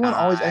 it's Everyone not.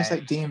 always acts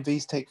like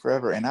DMVs take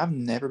forever, and I've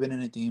never been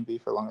in a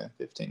DMV for longer than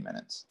 15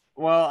 minutes.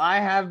 Well, I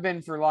have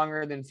been for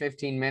longer than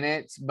 15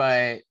 minutes,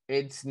 but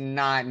it's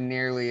not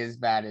nearly as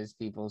bad as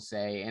people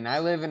say. And I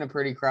live in a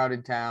pretty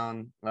crowded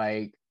town.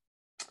 Like,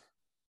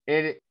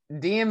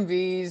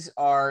 DMVs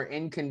are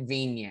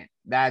inconvenient.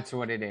 That's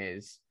what it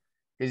is.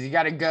 Because you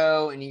got to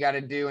go and you got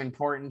to do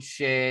important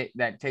shit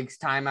that takes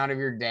time out of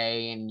your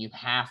day, and you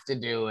have to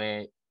do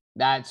it.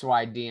 That's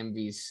why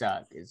DMVs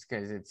suck, is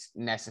because it's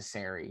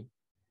necessary.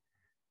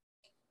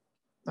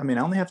 I mean,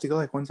 I only have to go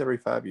like once every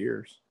 5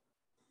 years.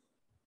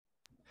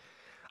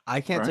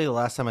 I can't Right. tell you the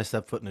last time I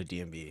stepped foot in a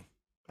DMV.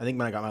 I think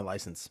when I got my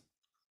license.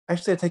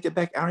 Actually, I take it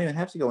back. I don't even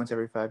have to go once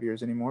every 5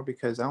 years anymore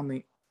because I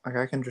only Like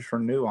I can just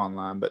renew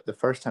online, but the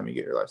first time you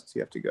get your license,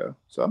 you have to go.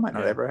 So I might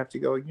not Yeah. ever have to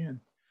go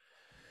again.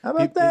 How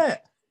about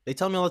that? They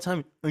tell me all the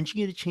time, aren't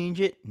you going to change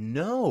it?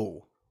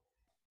 No.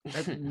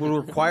 That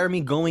will require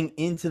me going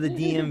into the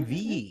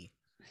DMV.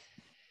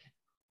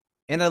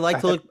 And I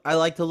like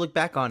to look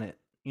back on it,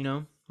 you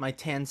know, my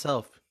tan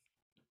self.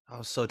 I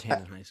was so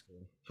tan in high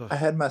school. I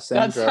had my same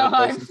That's driver's how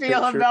I license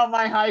feel picture. about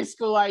my high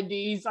school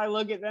IDs. I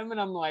look at them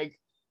and I'm like,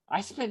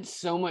 I spent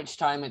so much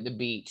time at the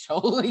beach.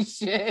 Holy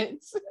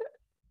shit.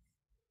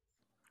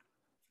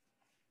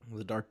 I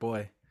was a dark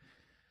boy.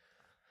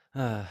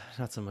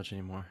 Not so much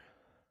anymore.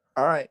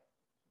 All right,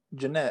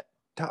 Jeanette,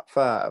 top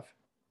 5.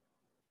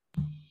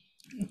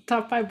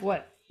 Top 5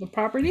 what? The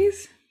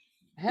properties?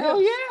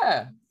 Hell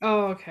yeah.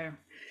 Oh, okay.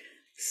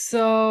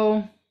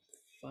 So,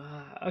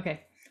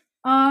 okay.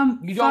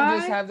 You don't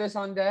just 5 have this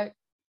on deck?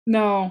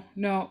 No.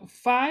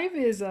 5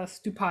 is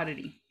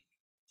Stupidity.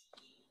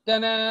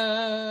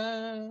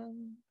 Da-na.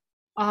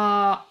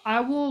 I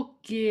will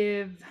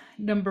give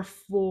number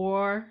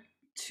 4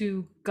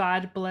 to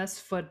God Bless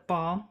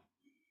Football.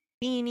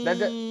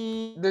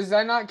 Does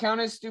that not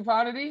count as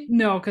stupidity?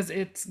 No, because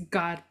it's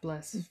God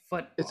Bless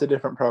Football. It's a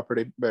different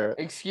property, Barrett.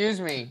 Excuse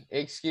me.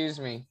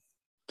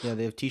 Yeah,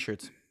 they have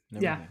t-shirts.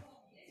 Yeah.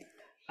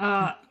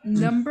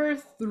 Number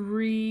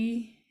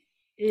 3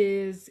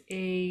 is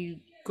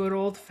a good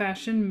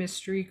old-fashioned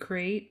mystery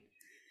crate.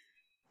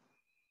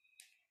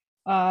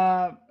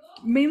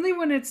 Mainly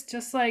when it's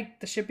just like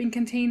the shipping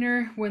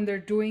container, when they're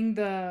doing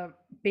the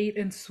bait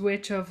and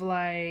switch of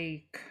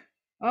like,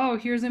 oh,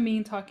 here's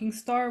Amin talking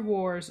Star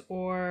Wars,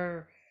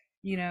 or,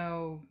 you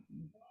know,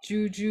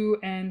 Juju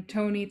and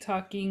Tony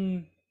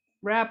talking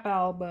rap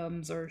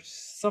albums or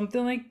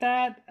something like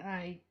that.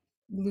 I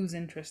lose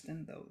interest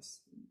in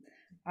those.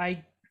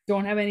 I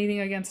don't have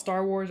anything against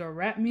Star Wars or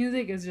rap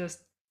music. It's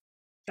just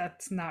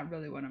that's not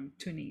really what I'm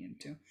tuning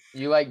into.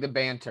 You like the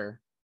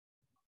banter.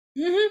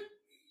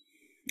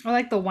 I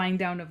like the wind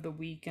down of the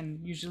week,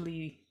 and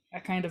usually I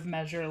kind of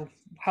measure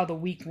how the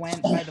week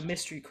went by the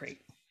mystery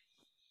crate.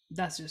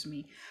 That's just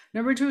me.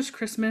 Number 2 is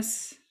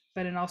Christmas,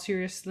 but in all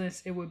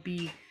seriousness, it would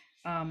be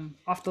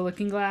Off the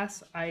Looking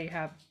Glass. I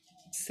have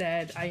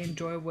said I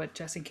enjoy what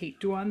Jess and Kate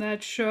do on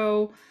that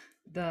show.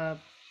 The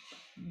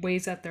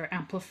ways that they're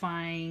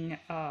amplifying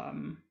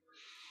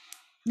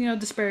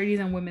disparities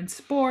in women's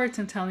sports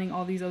and telling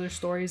all these other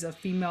stories of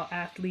female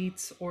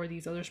athletes or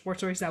these other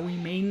sports stories that we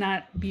may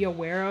not be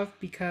aware of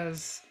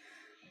because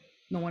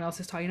no one else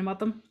is talking about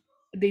them.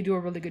 They do a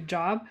really good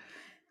job.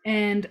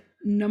 And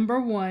number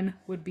 1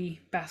 would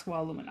be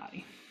Basketball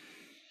Illuminati.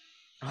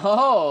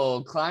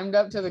 Oh, climbed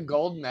up to the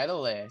gold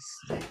medalist.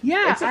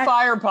 Yeah, it's a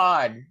fire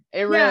pod.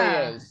 It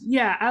really is.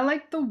 Yeah, I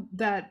like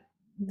that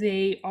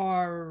they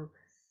are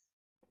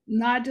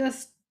not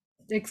just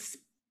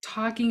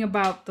talking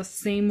about the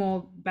same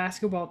old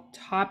basketball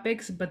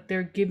topics, but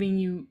they're giving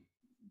you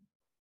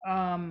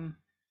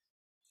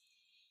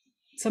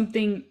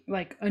something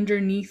like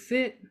underneath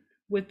it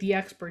with the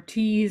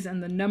expertise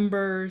and the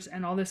numbers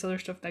and all this other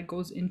stuff that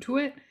goes into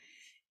it,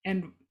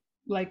 and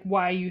like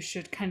why you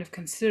should kind of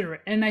consider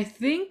it. And I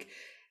think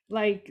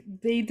like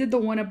they did the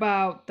one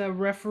about the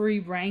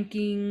referee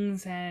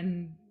rankings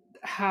and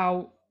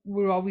how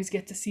we'll always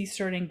get to see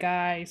certain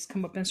guys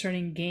come up in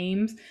certain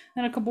games.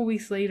 And a couple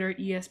weeks later,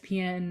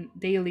 ESPN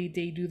Daily,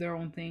 they do their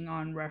own thing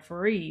on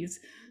referees.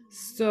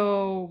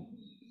 So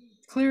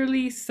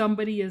clearly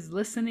somebody is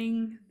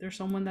listening. There's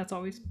someone that's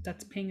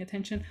paying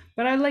attention.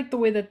 But I like the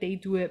way that they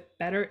do it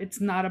better.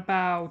 It's not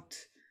about,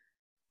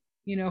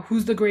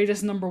 who's the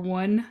greatest number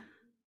 1,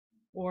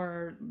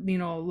 or,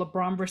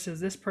 LeBron versus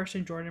this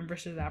person, Jordan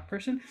versus that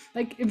person.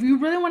 Like, if you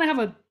really want to have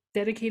a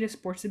dedicated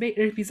sports debate,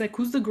 it'd be like,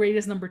 who's the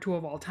greatest number 2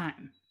 of all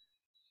time?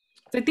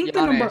 So I think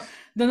Giannis.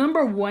 the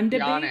number 1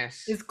 debate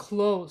Giannis. is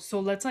close. So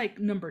let's like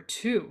number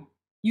 2.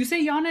 You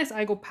say Giannis,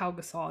 I go Pau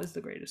Gasol is the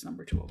greatest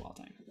number 2 of all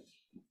time.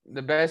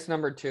 The best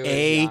number 2 is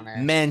Giannis.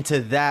 Amen to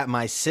that,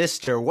 my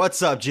sister.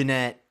 What's up,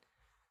 Jeanette?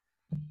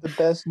 The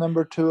best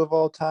number 2 of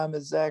all time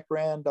is Zach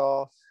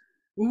Randolph.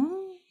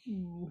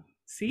 Ooh.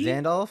 See?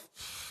 Zandolph?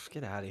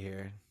 Get out of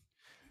here.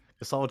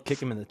 Gasol would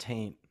kick him in the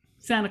taint.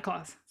 Santa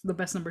Claus, the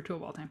best number 2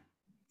 of all time.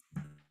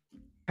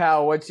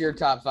 Pal, what's your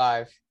top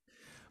 5?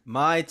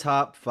 My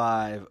top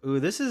 5. Ooh,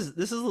 this is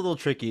a little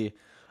tricky.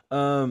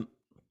 I'm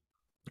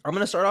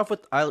gonna start off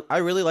with I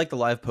really like the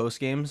live post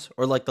games,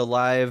 or like the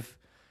live.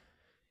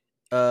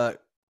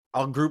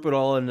 I'll group it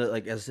all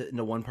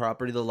into one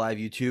property, the live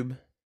YouTube.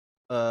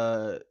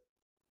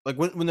 Like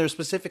when they're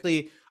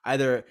specifically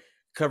either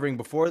covering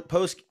before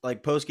post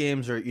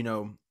games, or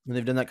when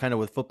they've done that kind of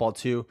with football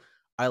too.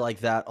 I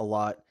like that a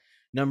lot.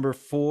 Number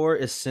 4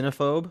 is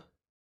Cinephobe.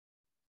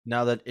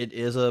 Now that it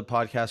is a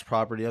podcast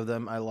property of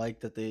them, I like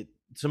that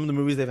some of the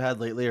movies they've had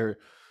lately are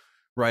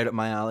right up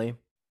my alley.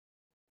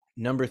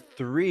 Number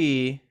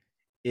 3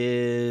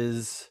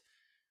 is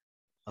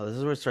this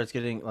is where it starts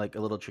getting like a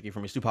little tricky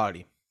for me.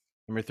 Stupidity.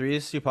 Number 3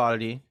 is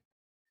Stupidity.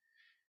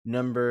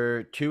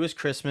 Number 2 is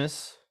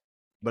Christmas,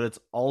 but it's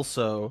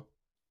also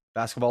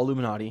Basketball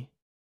Illuminati.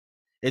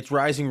 It's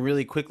rising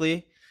really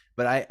quickly,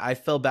 but I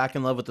fell back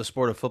in love with the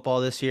sport of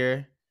football this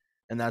year,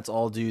 and that's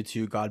all due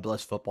to God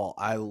Bless Football.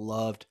 I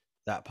loved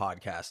that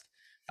podcast.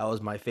 That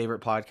was my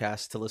favorite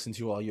podcast to listen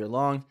to all year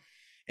long.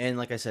 And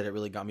like I said, it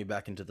really got me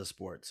back into the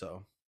sport.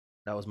 So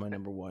that was my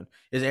number one.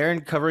 Is Aaron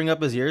covering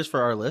up his ears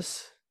for our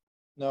lists?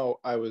 No,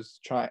 I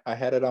was trying. I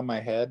had it on my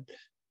head.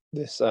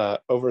 This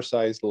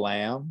oversized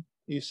lamb,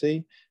 you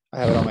see? I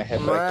have it on my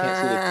head, but I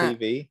can't see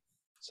the TV.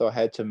 So I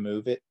had to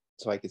move it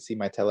so I could see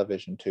my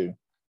television too.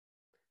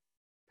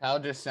 Kyle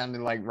just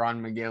sounded like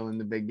Ron McGill in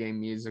the Big Game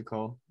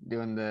Musical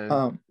doing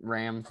the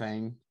ram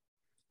thing.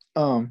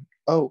 Oh,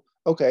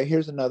 okay.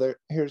 Here's another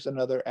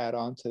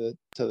add-on to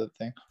the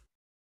thing.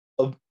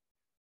 Of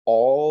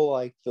all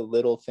like the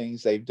little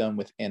things they've done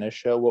within a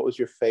show, what was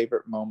your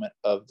favorite moment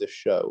of the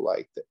show?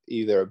 Like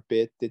either a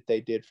bit that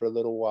they did for a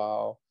little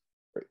while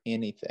or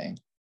anything.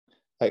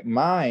 Like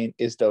mine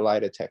is the lie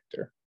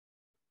detector.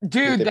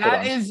 Dude,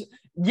 that is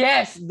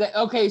yes.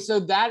 Okay,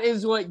 so that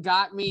is what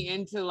got me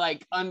into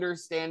like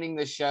understanding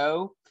the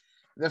show.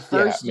 The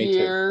first me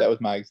year, too. That was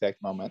my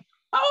exact moment.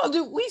 Oh,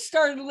 dude, we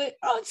started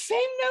same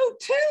note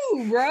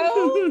too,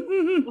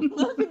 bro.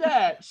 Look at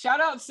that.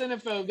 Shout out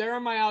Cinephobe. They're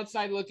on my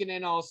outside looking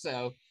in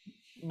also.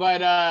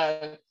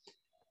 But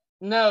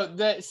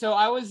no, so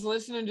I was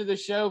listening to the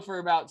show for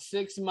about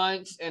 6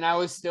 months and I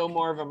was still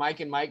more of a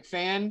Mike and Mike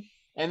fan.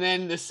 And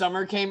then the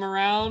summer came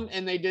around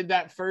and they did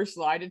that first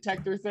lie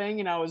detector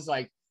thing. And I was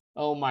like,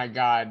 oh my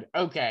God.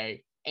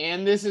 Okay.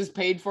 And this is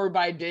paid for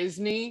by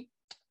Disney.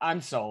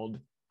 I'm sold.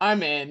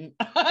 I'm in.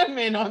 I'm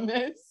in on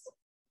this.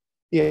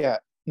 Yeah.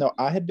 No,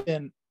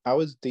 I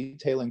was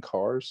detailing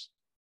cars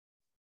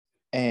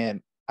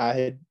and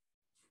I'd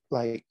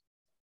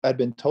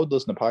been told to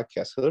listen to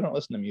podcasts, so I don't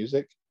listen to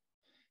music.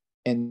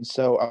 And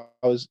so I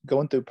was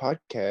going through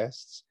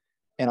podcasts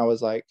and I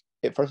was like,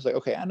 at first I was like,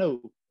 okay, I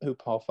know who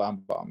Paul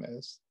Feinbaum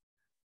is.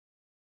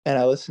 And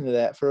I listened to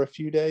that for a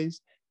few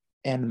days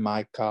and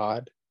my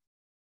God,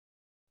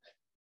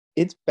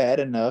 it's bad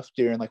enough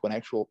during like when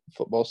actual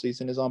football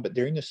season is on, but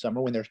during the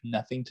summer when there's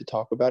nothing to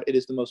talk about, it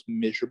is the most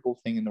miserable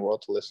thing in the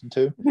world to listen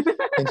to.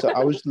 And so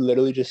I was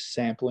literally just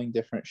sampling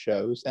different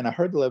shows and I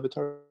heard the Le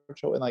Batard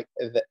show and like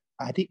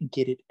I didn't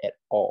get it at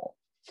all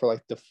for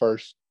like the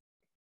first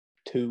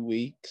 2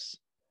 weeks.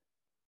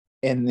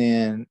 And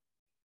then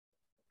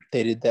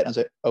they did that and I was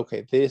like,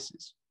 okay, this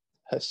is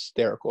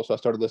hysterical. So I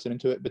started listening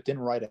to it, but then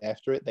right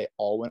after it, they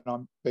all went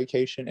on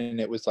vacation and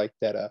it was like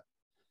that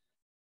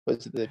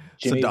was it the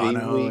Jimmy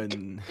Sedano V week?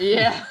 and...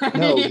 Yeah.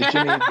 No,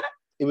 yeah.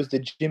 it was the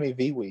Jimmy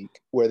V week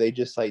where they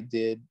just like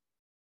did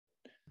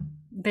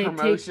they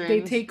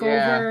promotions, take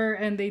over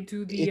and they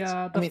do the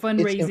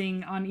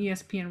fundraising on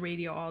ESPN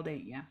radio all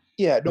day.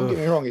 Yeah, don't get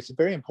me wrong, it's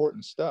very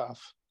important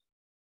stuff.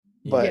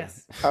 But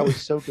yes. I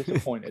was so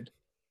disappointed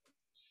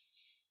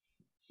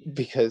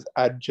because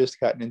I'd just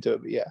gotten into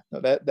it. But yeah,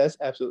 no, that's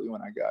absolutely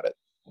when I got it.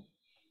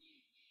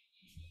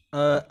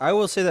 I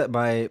will say that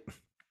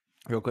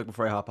real quick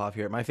before I hop off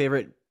here, my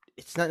favorite,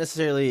 it's not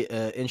necessarily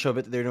an intro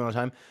bit that they're doing all the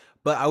time,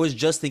 but I was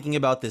just thinking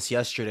about this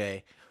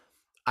yesterday.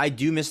 I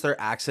do miss their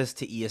access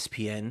to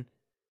ESPN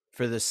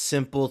for the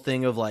simple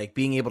thing of like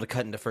being able to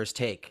cut into First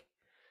Take.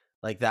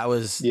 Like that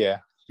was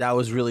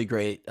really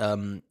great.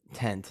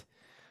 Tent.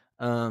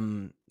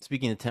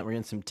 Speaking of tent, we're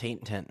in some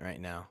tent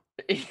right now.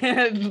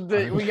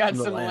 We got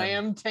some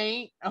lamb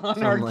taint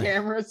on our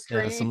camera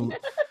screen. Yeah,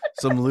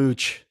 some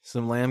looch,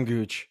 some lamb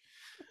gooch.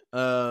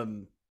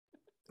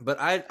 But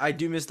I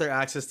do miss their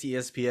access to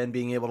ESPN,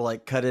 being able to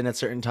like cut in at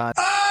certain times,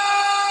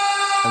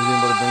 being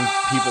able to bring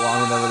people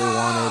on whenever they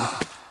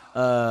wanted.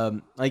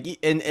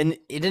 And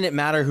it didn't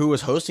matter who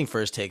was hosting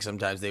First Take.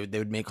 Sometimes they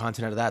would make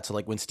content out of that. So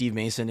like when Steve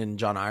Mason and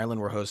John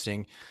Ireland were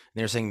hosting,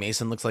 they were saying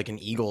Mason looks like an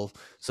eagle,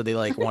 so they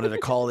like wanted to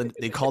call in.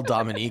 They called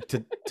Dominique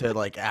to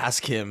like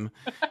ask him.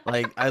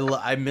 Like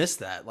I miss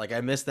that. Like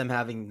I miss them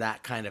having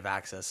that kind of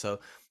access.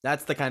 So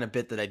that's the kind of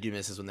bit that I do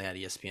miss is when they had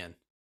ESPN.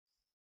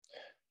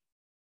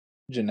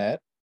 Jeanette.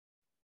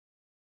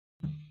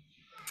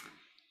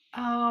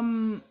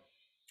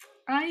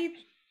 I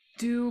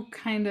do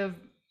kind of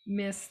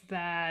miss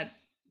that.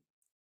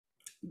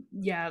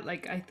 Yeah,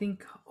 like I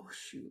think, oh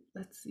shoot,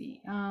 let's see.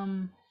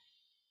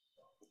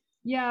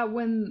 Yeah,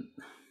 when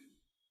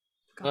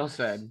well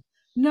said.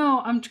 No,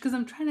 I'm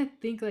trying to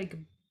think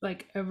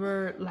like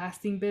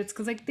everlasting bits,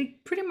 because like they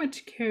pretty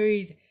much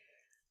carried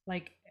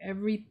like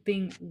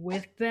everything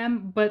with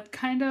them, but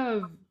kind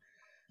of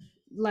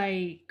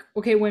like,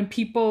 okay, when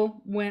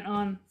people went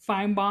on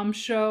Feinbaum's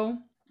show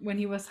when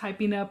he was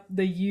hyping up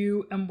the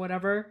U and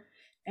whatever,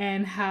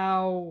 and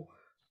how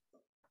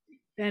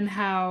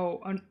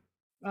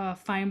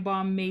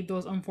Feinbaum made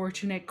those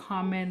unfortunate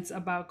comments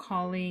about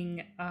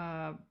calling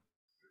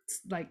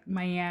like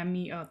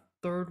Miami a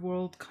third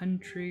world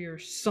country or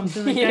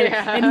something like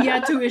that, and he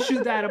had to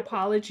issue that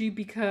apology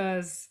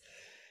because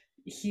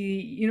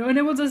he, and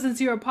it was a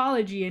sincere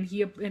apology, and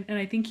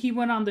I think he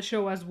went on the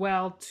show as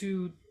well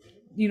to,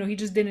 he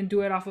just didn't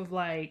do it off of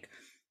like,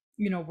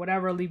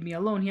 whatever, leave me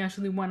alone. He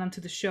actually went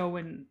onto the show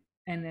and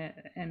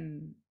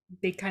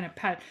they kind of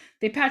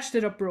patched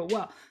it up real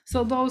well.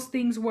 So those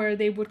things where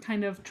they would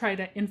kind of try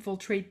to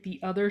infiltrate the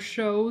other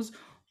shows,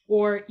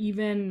 or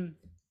even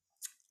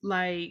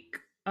like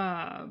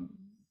I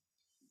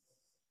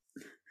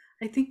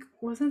think,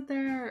 wasn't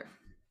there,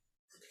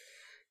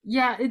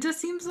 yeah, it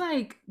just seems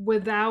like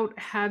without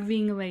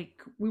having,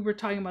 like, we were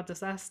talking about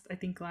this last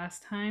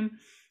time,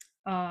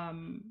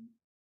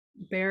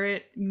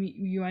 Barrett,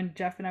 you and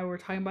Jeff and I were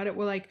talking about it.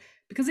 We're like,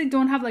 because they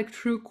don't have like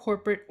true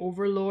corporate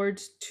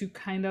overlords to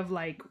kind of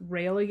like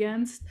rail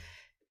against,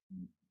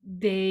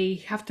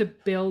 they have to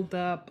build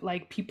up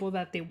like people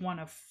that they want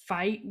to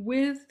fight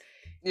with.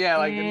 Yeah,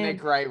 like the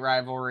Nick Wright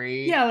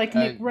rivalry. Yeah, like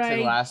Nick Wright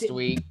to last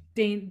week.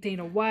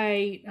 Dana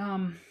White,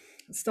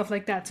 stuff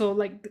like that. So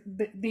like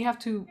they have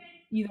to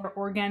either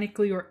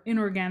organically or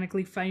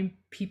inorganically find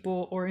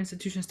people or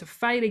institutions to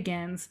fight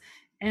against,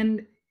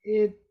 and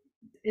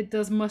it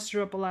does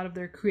muster up a lot of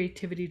their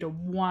creativity to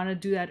want to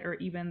do that, or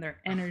even their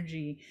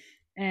energy.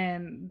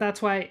 And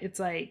that's why it's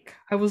like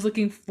I was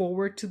looking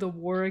forward to the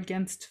war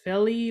against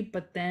Philly,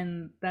 but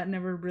then that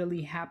never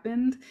really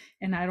happened,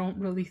 and I don't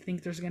really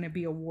think there's going to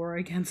be a war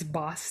against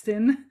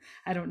Boston.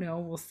 I don't know,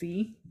 we'll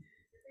see.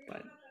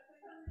 But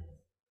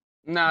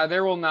no,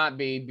 there will not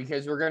be,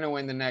 because we're going to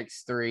win the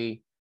next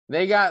 3.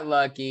 They got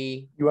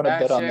lucky. You want to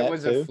bet on that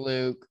was too? A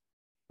fluke.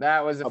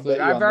 That was a I'll fluke.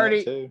 bet you on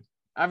that too.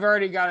 I've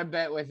already got a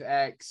bet with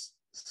X.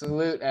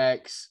 Salute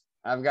X.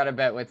 I've got a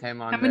bet with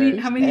him on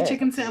how many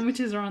chicken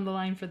sandwiches are on the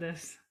line for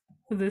this?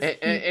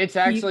 It's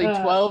actually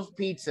 12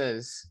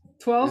 pizzas.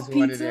 12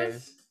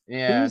 pizzas?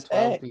 Yeah, Who's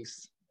 12 X?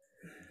 pizzas.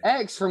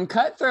 X from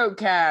Cutthroat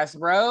Cast,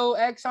 bro.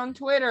 X on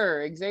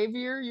Twitter.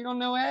 Xavier, you don't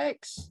know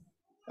X?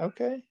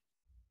 Okay.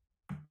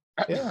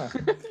 Yeah.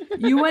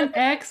 You and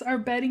X are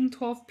betting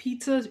 12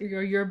 pizzas,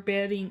 or you're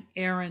betting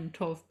Aaron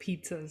 12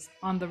 pizzas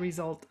on the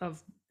result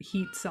of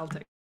Heat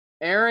Celtic?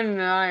 Aaron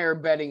and I are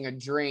betting a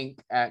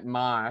drink at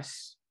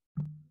Moss.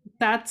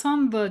 That's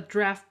on the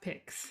draft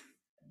picks.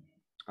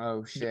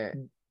 Oh, shit.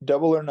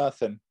 Double or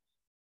nothing.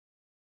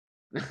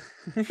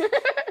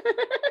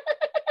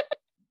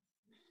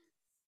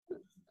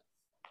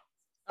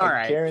 All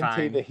right, guarantee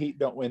fine. the Heat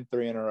don't win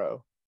 3 in a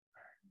row.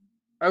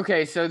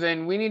 Okay, so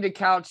then we need to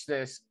couch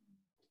this.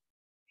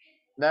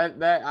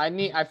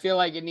 I feel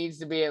like it needs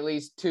to be at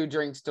least 2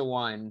 drinks to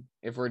 1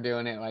 if we're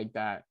doing it like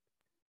that.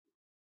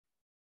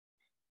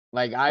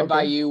 Like I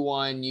buy you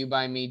 1, you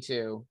buy me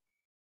 2.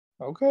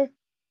 Okay.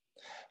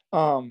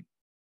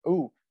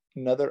 Ooh,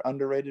 another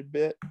underrated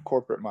bit,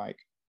 corporate Mike.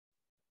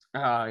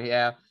 Oh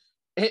yeah.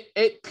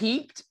 It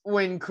peaked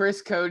when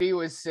Chris Cody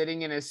was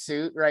sitting in a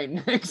suit right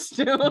next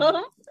to him.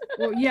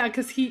 Well, yeah,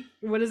 because it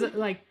was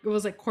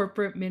like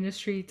corporate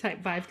ministry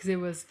type vibe, because it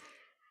was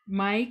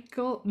Mike,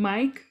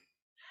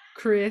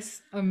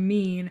 Chris,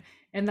 Amin,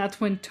 and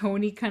that's when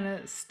Tony kind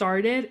of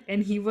started,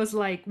 and he was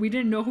like, we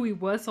didn't know who he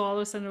was, so all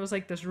of a sudden it was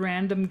like this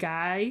random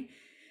guy,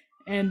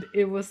 and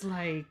it was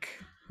like,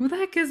 who the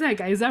heck is that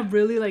guy? Is that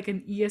really like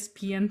an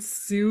ESPN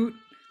suit?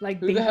 Like,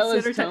 who the hell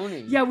is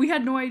Tony? Yeah, we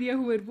had no idea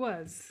who it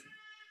was.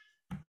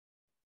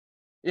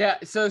 Yeah,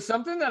 so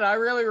something that I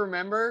really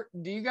remember,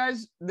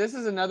 this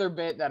is another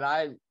bit that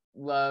I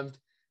loved,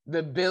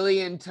 the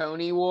Billy and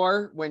Tony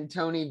war, when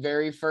Tony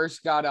very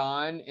first got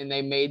on and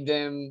they made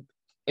them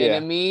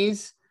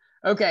enemies.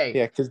 Okay.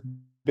 Yeah, because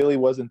Billy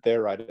wasn't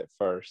there right at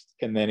first,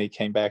 and then he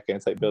came back and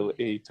it's like, Billy,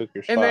 he took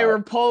your spot. And they were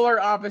polar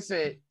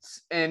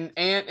opposites, and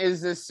Ant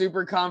is this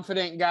super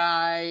confident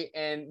guy,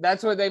 and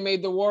that's what they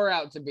made the war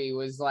out to be,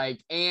 was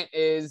like Ant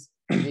is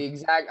the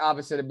exact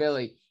opposite of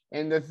Billy.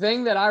 And the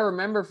thing that I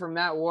remember from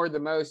that war the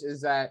most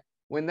is that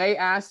when they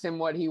asked him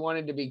what he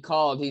wanted to be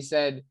called, he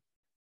said,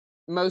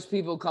 most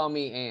people call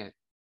me Ant.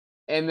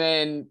 And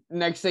then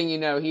next thing you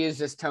know, he is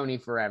just Tony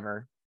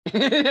forever.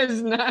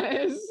 It's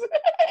nice.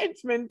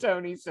 It's been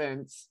Tony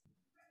since.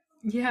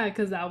 Yeah,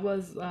 because that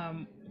was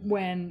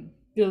when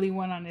Billy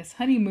went on his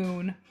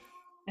honeymoon,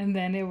 and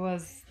then it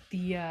was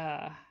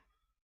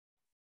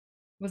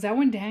was that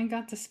when Dan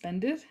got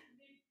suspended?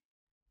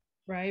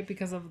 Right,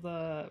 because of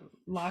the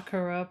lock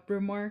her up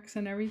remarks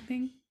and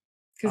everything.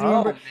 Because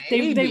remember,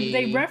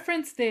 they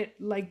referenced it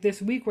like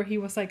this week, where he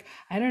was like,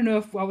 I don't know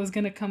if I was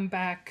gonna come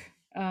back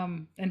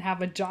and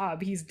have a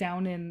job. He's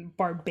down in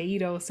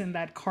Barbados in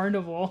that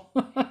carnival.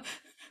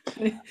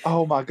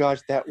 Oh my gosh,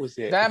 that was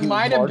it. That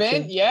might have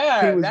been,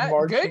 yeah. That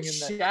good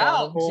shout,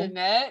 carnival.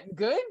 Jeanette.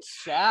 Good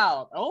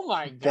shout. Oh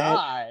my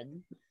God.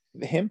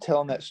 Him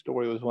telling that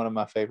story was one of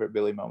my favorite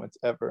Billy moments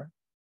ever.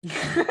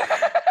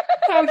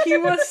 How he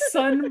was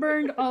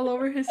sunburned all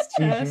over his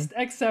chest,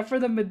 except for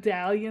the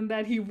medallion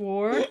that he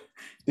wore.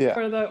 Yeah.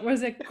 For the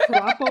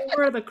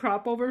the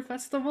crop over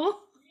festival.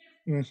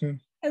 Mm-hmm.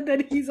 And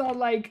then he's all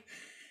like,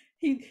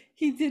 he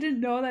didn't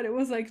know that it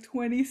was like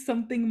 20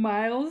 something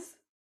miles.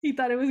 He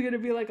thought it was gonna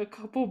be like a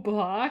couple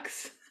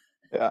blocks.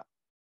 Yeah.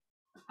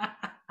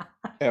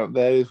 Yeah,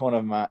 that is one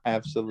of my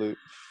absolute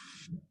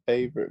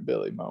favorite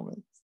Billy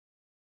moments.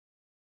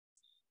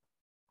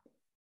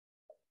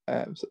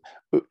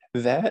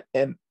 That,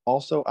 and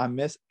also I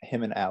miss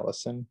him and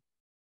Allison.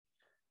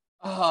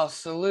 Oh,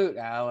 salute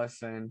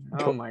Allison.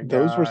 Oh my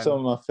Those were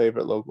some God. of my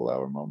favorite local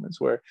hour moments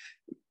where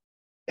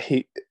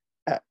he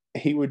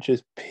he would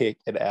just pick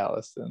at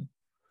Allison,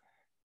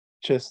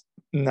 just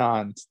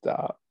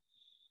nonstop.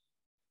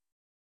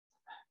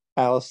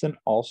 Allison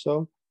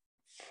also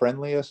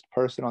friendliest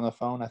person on the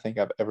phone I think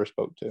I've ever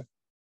spoke to.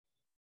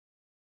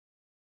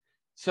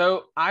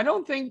 So I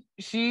don't think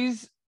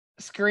she's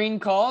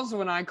screened calls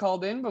when I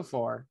called in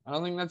before. I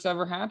don't think that's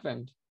ever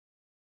happened.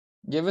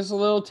 Give us a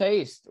little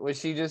taste. Was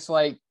she just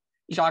like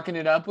chalking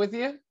it up with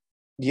you?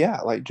 Yeah,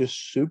 like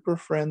just super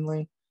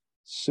friendly,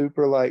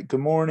 super like, good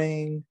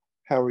morning,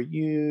 how are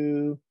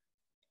you?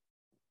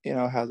 You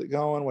know, how's it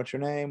going? What's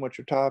your name? What's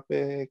your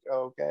topic?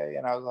 Okay.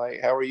 And I was like,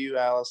 how are you,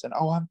 Allison?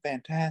 Oh, I'm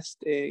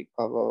fantastic.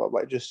 Blah, blah, blah,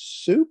 blah.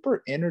 Just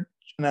super And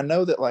I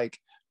know that like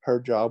her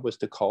job was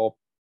to call,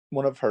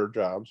 one of her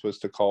jobs was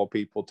to call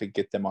people to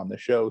get them on the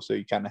show. So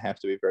you kind of have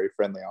to be very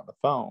friendly on the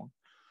phone.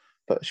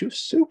 But she was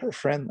super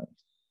friendly,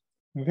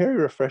 very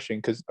refreshing,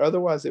 because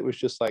otherwise it was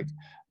just like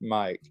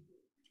Mike.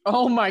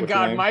 Oh my What's your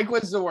God, name? Mike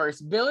was the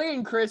worst. Billy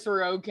and Chris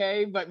were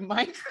okay, but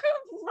Mike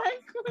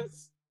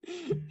was.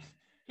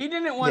 He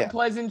didn't want Yeah.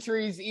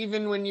 pleasantries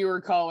even when you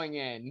were calling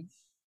in.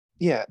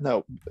 Yeah,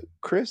 no,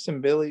 Chris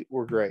and Billy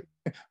were great.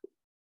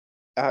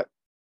 I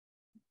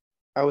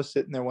was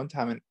sitting there one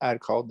time and I had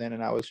called in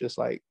and I was just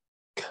like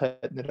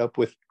cutting it up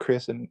with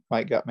Chris, and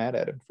Mike got mad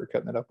at him for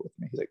cutting it up with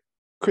me. He's like,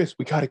 Chris,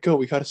 we gotta go,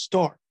 we gotta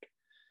start.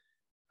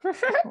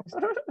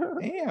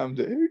 Damn,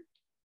 dude.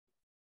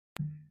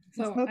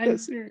 So It's not that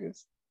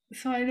serious.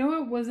 So I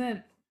know it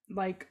wasn't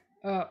like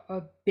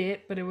a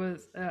bit, but it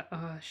was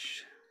a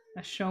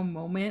show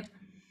moment.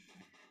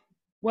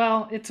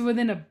 Well, it's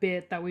within a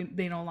bit that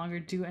they no longer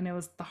do, and it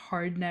was the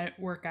hard net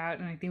workout,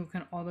 and I think we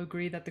can all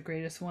agree that the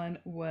greatest one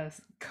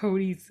was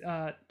Cody's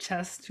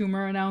chest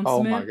tumor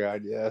announcement. Oh my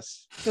God,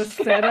 yes. The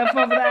setup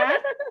of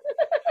that.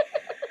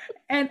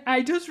 And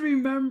I just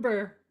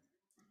remember,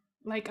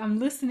 like, I'm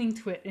listening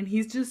to it, and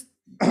he's just,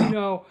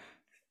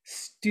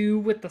 Stu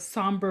with the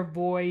somber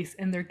voice,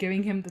 and they're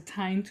giving him the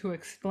time to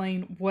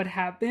explain what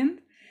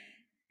happened.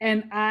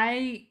 And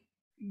I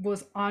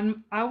was,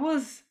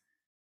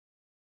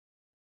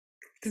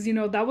 because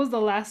that was the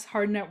last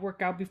hard net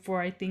workout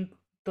before I think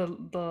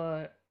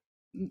the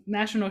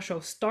national show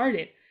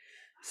started.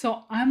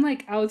 So I'm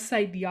like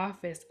outside the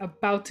office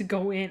about to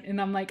go in,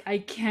 and I'm like, I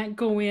can't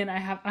go in. I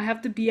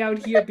have to be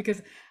out here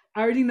because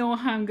I already know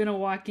how I'm gonna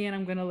walk in.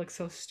 I'm gonna look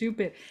so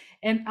stupid.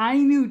 And I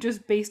knew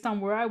just based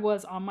on where I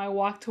was on my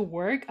walk to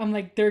work, I'm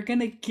like, they're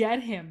gonna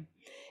get him.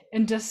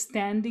 And just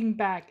standing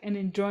back and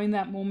enjoying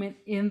that moment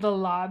in the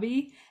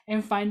lobby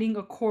and finding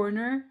a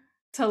corner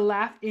to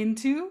laugh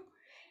into,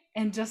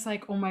 and just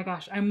like, oh my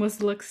gosh, I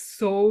must look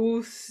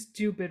so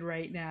stupid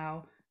right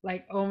now.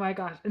 Like, oh my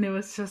gosh. And it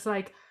was just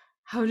like,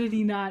 how did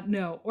he not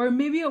know? Or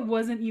maybe it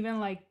wasn't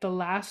even like the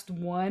last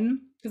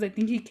one, because I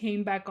think he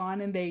came back on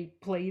and they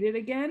played it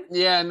again.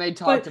 Yeah, and they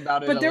talked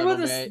about it. But there was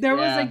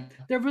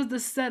there was the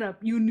setup.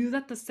 You knew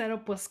that the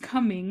setup was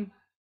coming,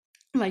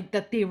 like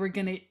that they were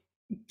gonna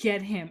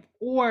get him.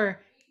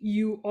 Or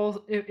you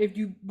also, if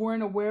you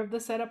weren't aware of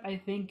the setup, I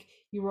think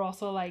you were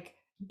also like,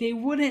 they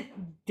wouldn't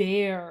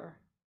dare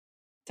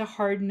to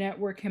hard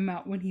network him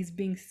out when he's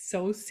being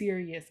so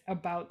serious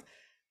about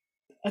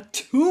a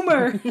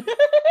tumor.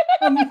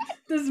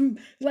 This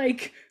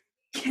like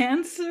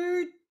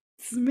cancer,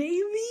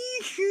 maybe.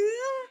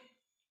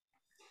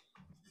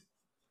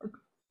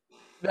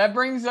 That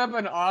brings up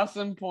an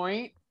awesome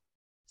point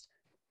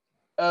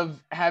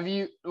of, have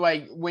you,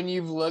 like, when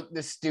you've looked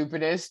the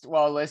stupidest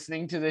while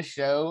listening to the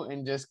show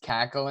and just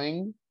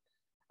cackling?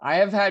 I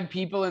have had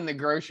people in the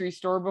grocery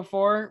store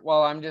before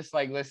while I'm just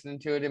like listening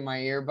to it in my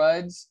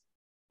earbuds,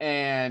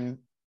 and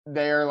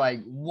they're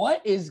like,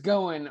 what is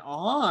going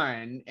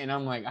on? And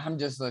I'm like, I'm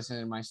just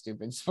listening to my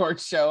stupid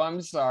sports show.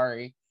 I'm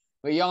sorry.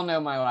 But y'all know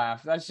my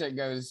laugh. That shit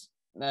goes,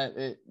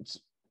 it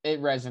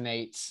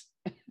resonates.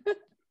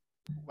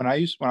 When I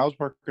was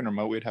working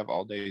remote, we'd have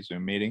all day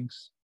Zoom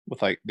meetings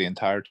with like the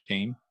entire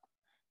team.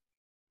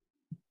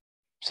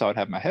 So I'd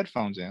have my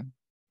headphones in,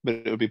 but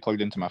it would be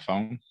plugged into my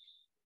phone.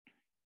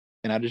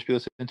 And I'd just be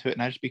listening to it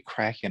and I'd just be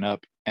cracking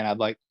up, and I'd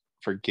like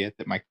forget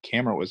that my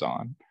camera was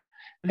on.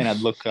 And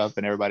I'd look up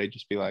and everybody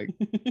just be like,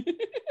 and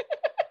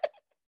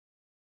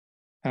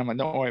I'm like,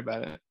 don't worry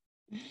about it.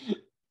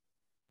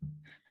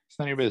 It's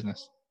none of your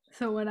business.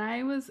 So when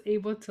I was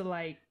able to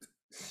like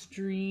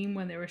stream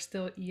when they were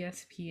still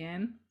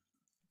ESPN,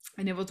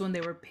 and it was when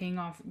they were paying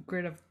off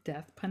Grid of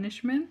Death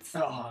punishments.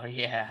 Oh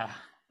yeah.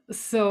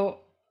 So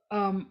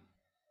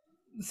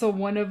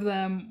one of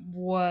them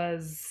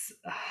was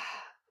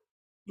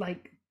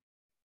like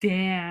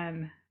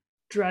Dan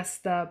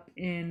dressed up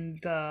in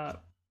the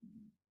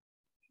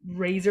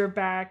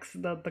Razorbacks,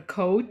 the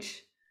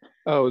coach.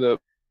 Oh, the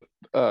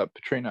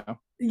Petrino.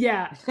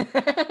 Yeah.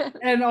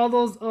 And all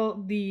those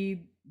the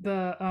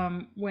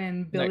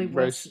when Billy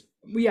was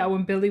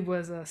when Billy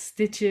was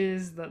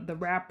Stitches, the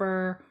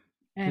rapper,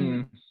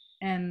 and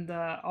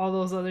all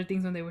those other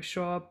things when they would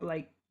show up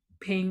like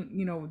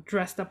paying,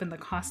 dressed up in the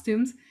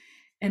costumes,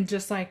 and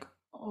just like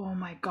Oh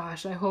my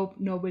gosh, I hope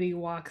nobody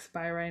walks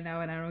by right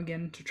now and I don't get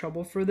into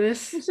trouble for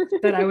this.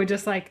 That I would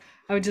just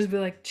be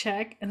like,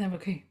 check, and then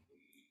okay.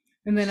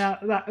 And then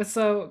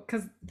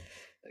because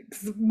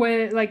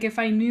when, like, if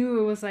I knew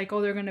it was like,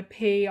 oh, they're gonna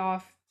pay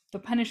off the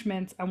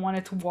punishments, I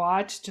wanted to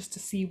watch just to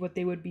see what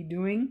they would be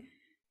doing.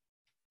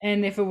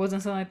 And if it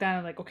wasn't something like that,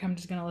 I'm like, okay, I'm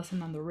just gonna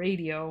listen on the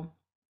radio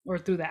or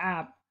through the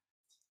app.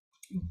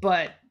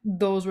 But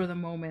those were the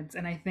moments.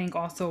 And I think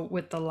also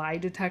with the lie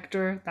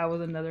detector, that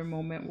was another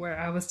moment where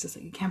I was just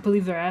like, I can't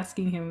believe they're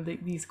asking him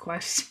these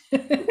questions.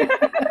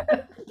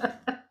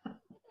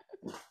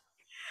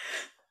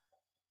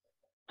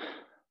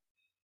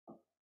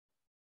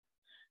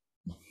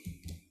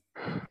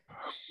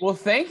 Well,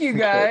 thank you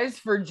guys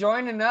for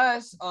joining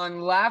us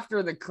on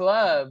Laughter the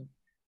Club.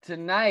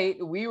 Tonight,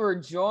 we were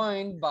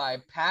joined by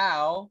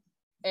Pal,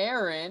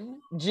 Aaron,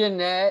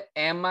 Jeanette,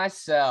 and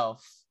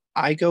myself.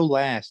 I go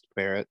last,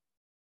 Barrett.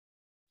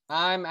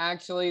 I'm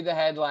actually the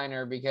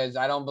headliner because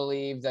I don't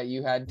believe that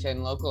you had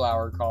 10 local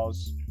hour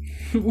calls.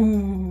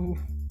 Ooh.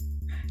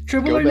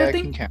 Triple Go or back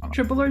nothing? and count.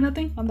 Triple or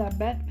nothing on that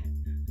bet?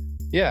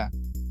 Yeah,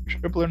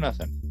 triple or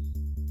nothing.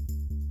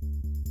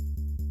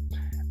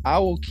 I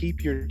will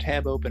keep your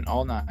tab open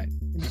all night.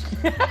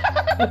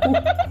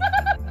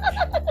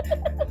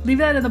 Leave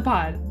that in the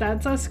pod.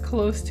 That's as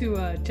close to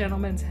a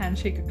gentleman's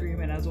handshake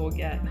agreement as we'll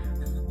get.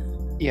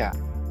 Yeah.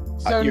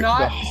 So the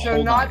not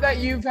whole not night. that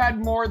you've had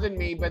more than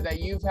me, but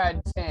that you've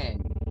had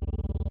 10.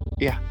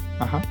 Yeah.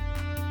 Uh-huh.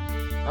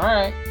 All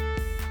right.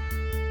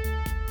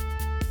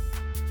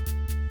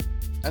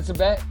 That's a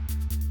bet.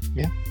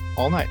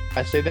 All night.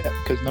 I say that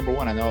because number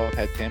one, I know I've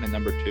had 10, and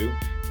number two,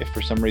 if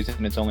for some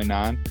reason it's only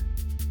 9,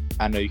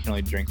 I know you can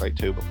only drink like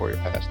 2 before you're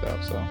passed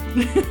out. So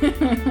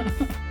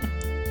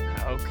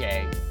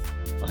Okay.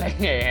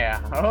 Yeah.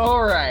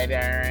 All right,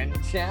 Aaron.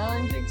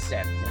 Challenge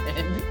accepted.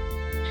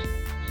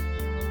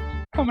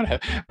 I'm gonna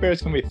have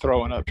Barrett's gonna be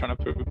throwing up trying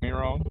to prove me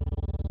wrong.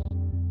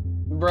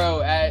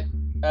 Bro, at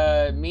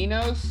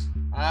Minos,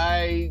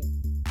 the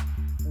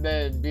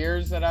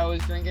beers that I was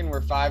drinking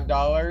were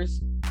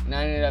 $5, and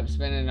I ended up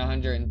spending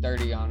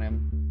 $130 on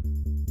him.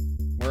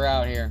 We're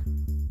out here.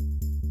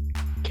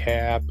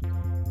 Cap.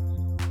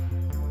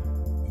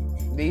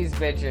 These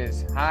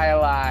bitches.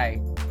 Hi-Li.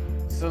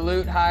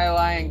 Salute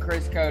Hi-Li and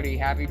Chris Cody.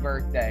 Happy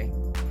birthday.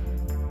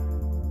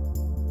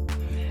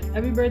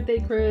 Happy birthday,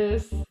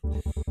 Chris.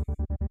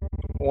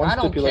 One I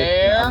don't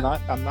stipulation, care.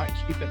 I'm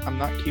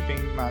not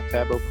keeping my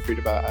tab open for you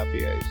to buy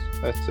IPAs.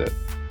 That's it.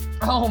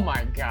 Oh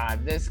my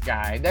god, this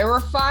guy. They were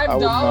 $5 I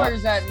would not-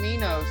 at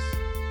Minos.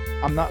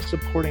 I'm not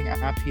supporting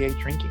IPA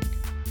drinking.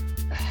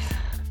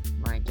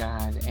 My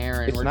god,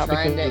 Aaron, It's we're not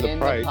trying because to of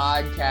end the the price.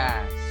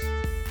 podcast.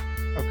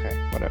 Okay,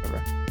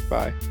 whatever.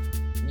 Bye.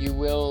 You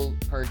will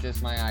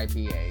purchase my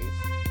IPAs.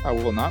 I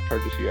will not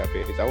purchase you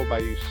IPAs. I will buy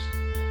you.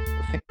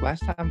 I think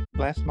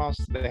last month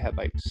they had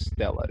like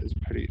Stella. I'm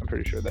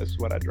pretty sure that's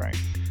what I drank.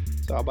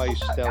 So I'll buy you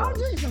I'll Stella.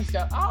 drink some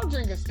Stella. I'll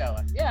drink a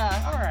Stella.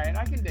 Yeah, all right.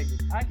 I can dig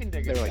it. I can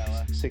dig They're a like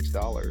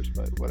Stella. $6,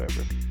 but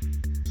whatever.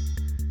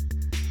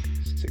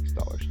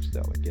 $6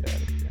 Stella. Get out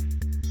of here.